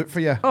stands out for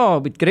you? Oh,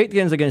 with great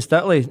games against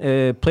Italy.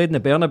 Played in the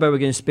Bernabeu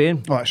against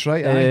Spain. Oh, that's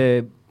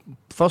right.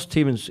 First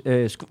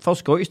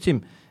Scottish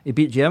team. He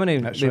beat Germany.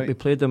 We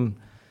played them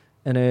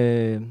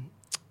in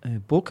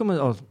Bochum.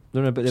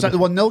 Is that the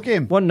 1-0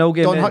 game? 1-0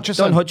 game.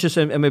 Don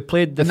Hutchison. And we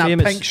played the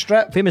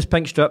famous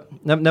pink strip.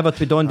 Never to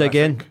be donned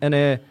again.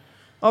 And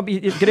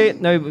it's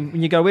great. Now,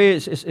 when you go away,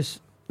 it's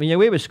when you're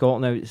away with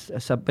Scotland now,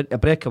 it's a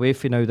break away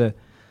from now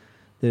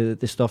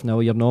the stuff now.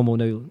 You're normal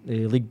now,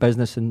 league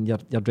business and your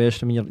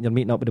dressing room. You're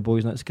meeting up with the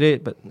boys, and it's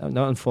great. But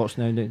not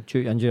unfortunately,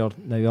 due to injury,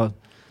 now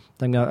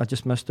I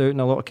just missed out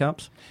on a lot of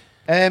caps.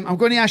 I'm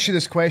going to ask you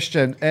this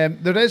question.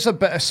 There is a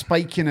bit of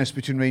spikiness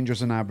between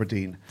Rangers and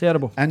Aberdeen.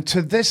 Terrible. And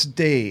to this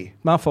day...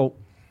 My fault.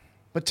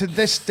 But to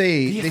this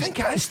day... Do you think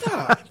it is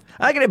that?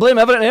 I got to blame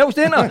everything else,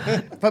 don't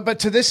I? but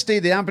to this day,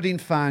 the Aberdeen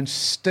fans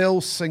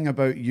still sing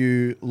about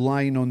you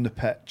lying on the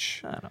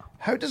pitch. I know.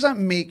 How does that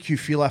make you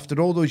feel after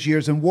all those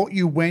years and what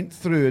you went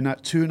through in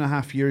that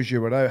 2.5 years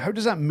you were out? How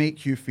does that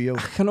make you feel?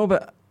 I know,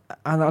 but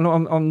I know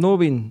I'm not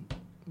being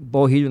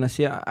bald-headed when I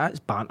say it. It's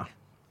banter.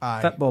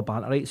 Aye. Football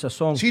banter, right? It's a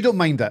song. So you don't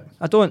mind it?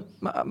 I don't.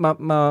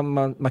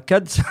 My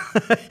kids,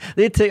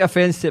 they take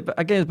offence to it.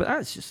 But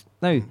that's just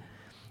now.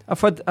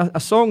 I've had a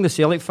song the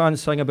Celtic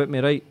fans sing about me,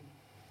 right?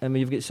 I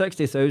mean, you've got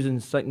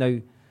 60,000 now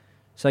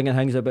singing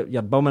things about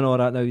your bum and all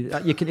that. Now,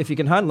 if you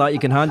can handle that, you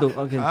can handle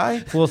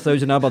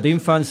 4,000 Aberdeen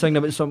fans singing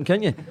about something,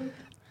 can you?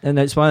 And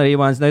it's one of the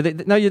ones. Now,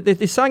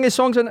 they sang the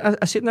songs, and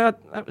I said, no,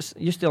 I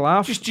used to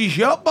laugh. Just G's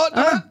you up, but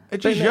it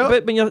just you up.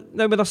 But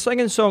when they're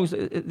singing songs,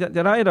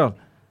 they're either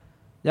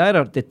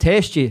they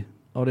test you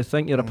or they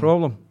think you're a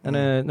problem.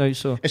 And now,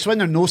 so it's when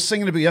they're no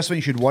singing about you. That's when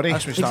you should worry.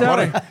 That's when you start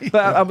worrying.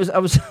 But I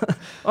was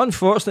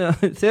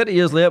unfortunately 30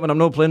 years later when I'm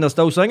not playing, they're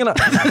still singing it.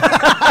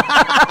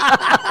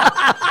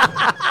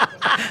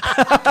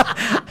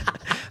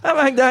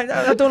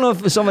 I don't know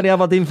if some of the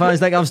Aberdeen fans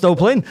think I'm still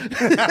playing.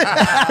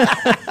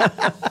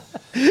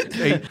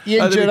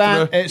 Ian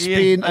Durrant, it's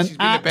been an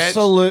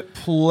absolute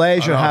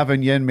pleasure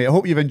having you in, mate. I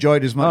hope you've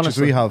enjoyed as much as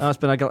we have. It's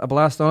been a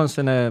blast,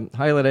 honestly, and I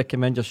highly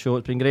recommend your show.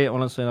 It's been great,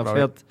 honestly, and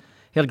I've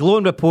heard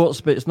glowing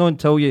reports, but it's not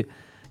until you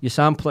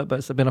sample it, but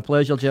it's been a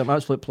pleasure, Jim,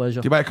 absolute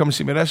pleasure. Do you want to come and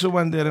see me wrestle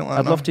one day?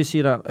 I'd love to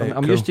see that.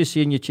 I'm used to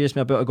seeing you chase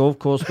me about a golf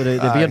course with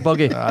the beer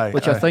buggy,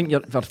 which I think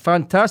you're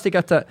fantastic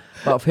at it,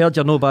 but I've heard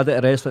you're no bad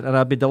at wrestling, and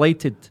I'd be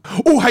delighted.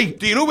 Oh, hi,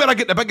 do you know where I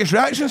get the biggest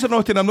reactions or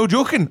not? And I'm no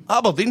joking,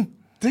 Aberdeen.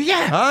 Do you?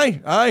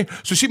 Aye.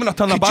 So see when I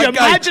turn a bad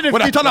guy.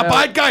 When I turn a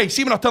bad guy,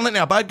 see when I turn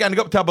into a bad guy and I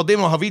go up to Aberdeen,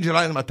 I'll have Ian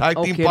Durrant in my tag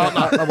team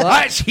partner.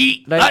 That's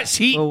heat. Right. That's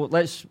heat. Well,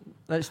 let's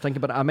think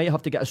about it. I might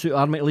have to get a suit of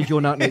army to lead you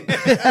on that night.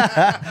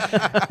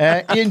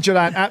 Ian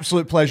Durrant,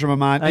 absolute pleasure, my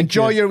man.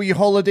 Enjoy your wee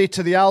holiday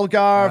to the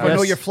Algarve. I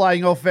know you're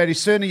flying off very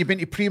soon. Have you been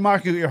to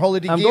Primark? You got your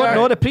holiday gear?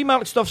 No, the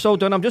Primark stuff's all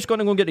done. I'm just going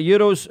to go and get the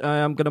Euros.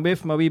 I'm going away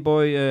for my wee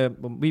boy,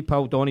 wee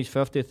pal Donny's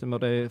 50th, and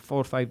we're 4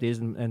 or 5 days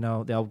in the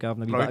Algarve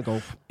and a wee bit of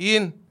golf.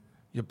 Ian,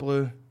 you're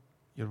blue,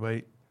 you're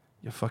white,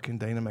 you're fucking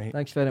dynamite.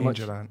 Thanks very much.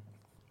 Durrant.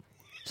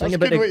 Sing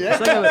about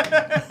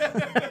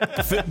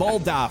Football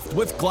Daft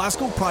with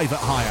Glasgow Private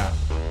Hire.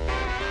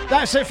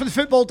 That's it for the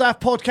Football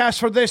Daft podcast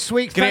for this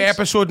week. Great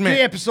episode, mate.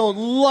 Great episode.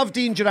 Loved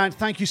Ian Durrant.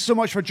 Thank you so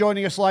much for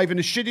joining us live in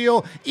the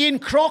studio. Ian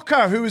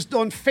Crocker, who was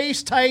on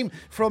FaceTime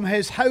from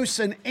his house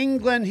in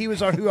England. He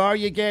was our Who Are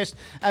You guest.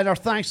 And our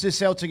thanks to the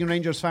Celtic and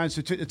Rangers fans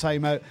who took the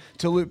time out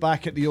to look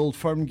back at the Old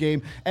Firm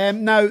game.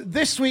 Now,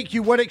 this week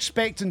you were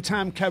expecting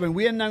Tam Cowan.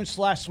 We announced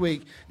last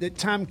week that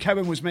Tam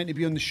Cowan was meant to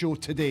be on the show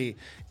today.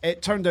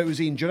 It turned out it was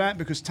Ian Durrant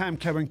because Tam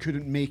Cowan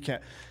couldn't make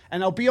it.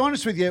 And I'll be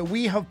honest with you,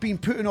 we have been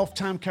putting off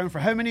Tam Cowan for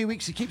how many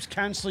weeks? He keeps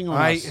cancelling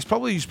on us. He's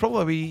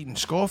probably eating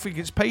scoff. He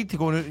gets paid to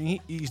go out and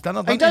eat his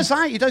dinner. He does.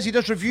 He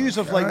does reviews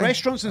of like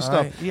restaurants and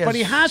stuff. Yes. But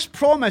he has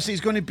promised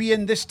he's going to be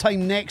in this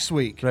time next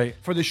week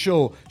for the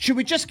show. Should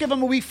we just give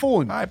him a wee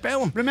phone?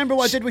 Bell him. Remember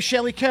what I did with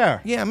Shelley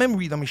Kerr? Yeah, I remember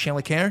we done with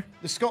Shelley Kerr,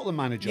 the Scotland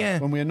manager. Yeah.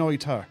 When we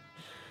annoyed her.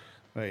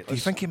 Right. Do you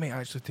think he might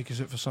actually take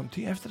us out for something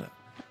to eat after it?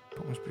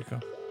 Put on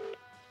speaker.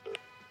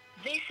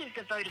 This is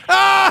the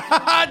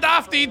Vodafone.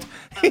 Dafted!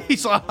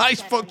 He's like,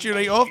 he's fucked you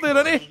right off there,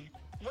 isn't he?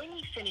 When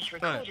you finish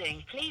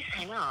recording, please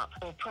hang up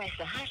or press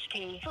the hash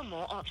key for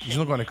more options. He's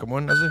not going to come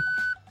on, is he?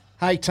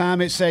 Hi,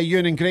 Tam. It's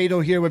Ewan and Grado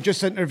here. We've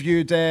just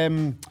interviewed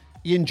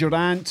Ian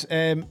Durant,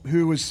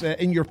 who was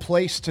in your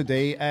place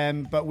today,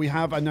 but we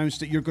have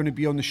announced that you're going to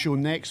be on the show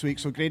next week.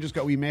 So Grado's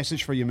got a wee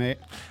message for you, mate.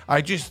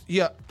 I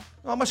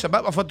must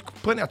admit, I've had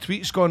plenty of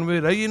tweets going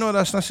with, right? You know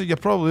this, and I said, you're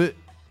probably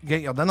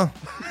get your dinner.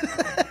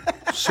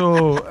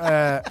 So,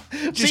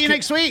 see you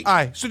next week.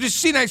 Aye, so just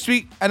see you next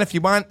week, and if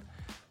you want,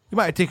 you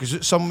might take us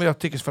out somewhere,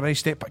 take us for a nice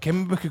step. But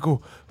we could go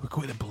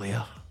to the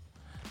Blair.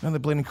 Remember the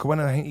Blair in Cowan,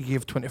 and I think he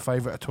gave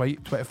 25 out of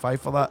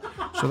 25 for that.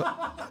 So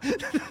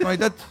no, he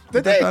did.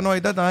 Did he? I know he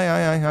did.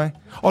 Aye.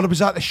 Or it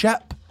was at the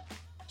Ship.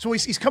 So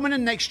he's coming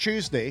in next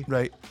Tuesday,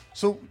 right?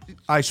 So,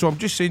 So I'm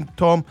just saying,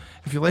 Tom,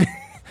 if you'd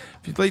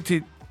like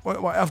to,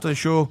 after the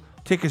show,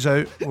 take us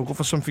out. We'll go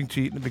for something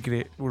to eat. It'll be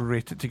great. We'll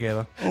rate it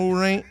together. All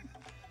right.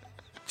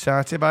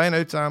 Chatty, bye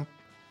now, Tam.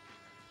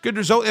 Good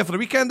result there for the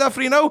weekend,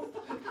 for you now.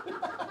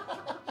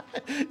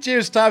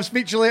 Cheers, Tam.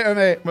 Speak to you later,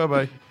 mate.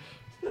 Bye-bye.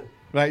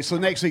 Right, so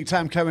next week,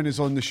 Tam Cowan is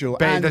on the show.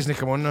 Bet he doesn't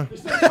come on now.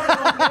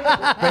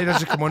 Bet he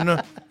doesn't come on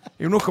now.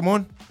 He'll not come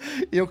on.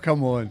 He'll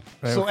come on.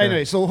 Right, so okay.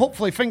 anyway, so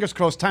hopefully, fingers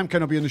crossed, Tam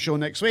Cowan will be on the show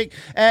next week.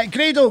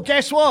 Grado,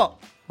 guess what?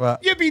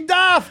 What? You've been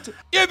daft.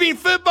 You've been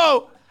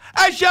football.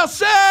 I shall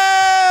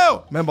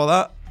sell. Remember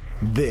that?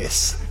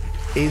 This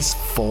is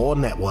 4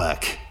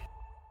 Network.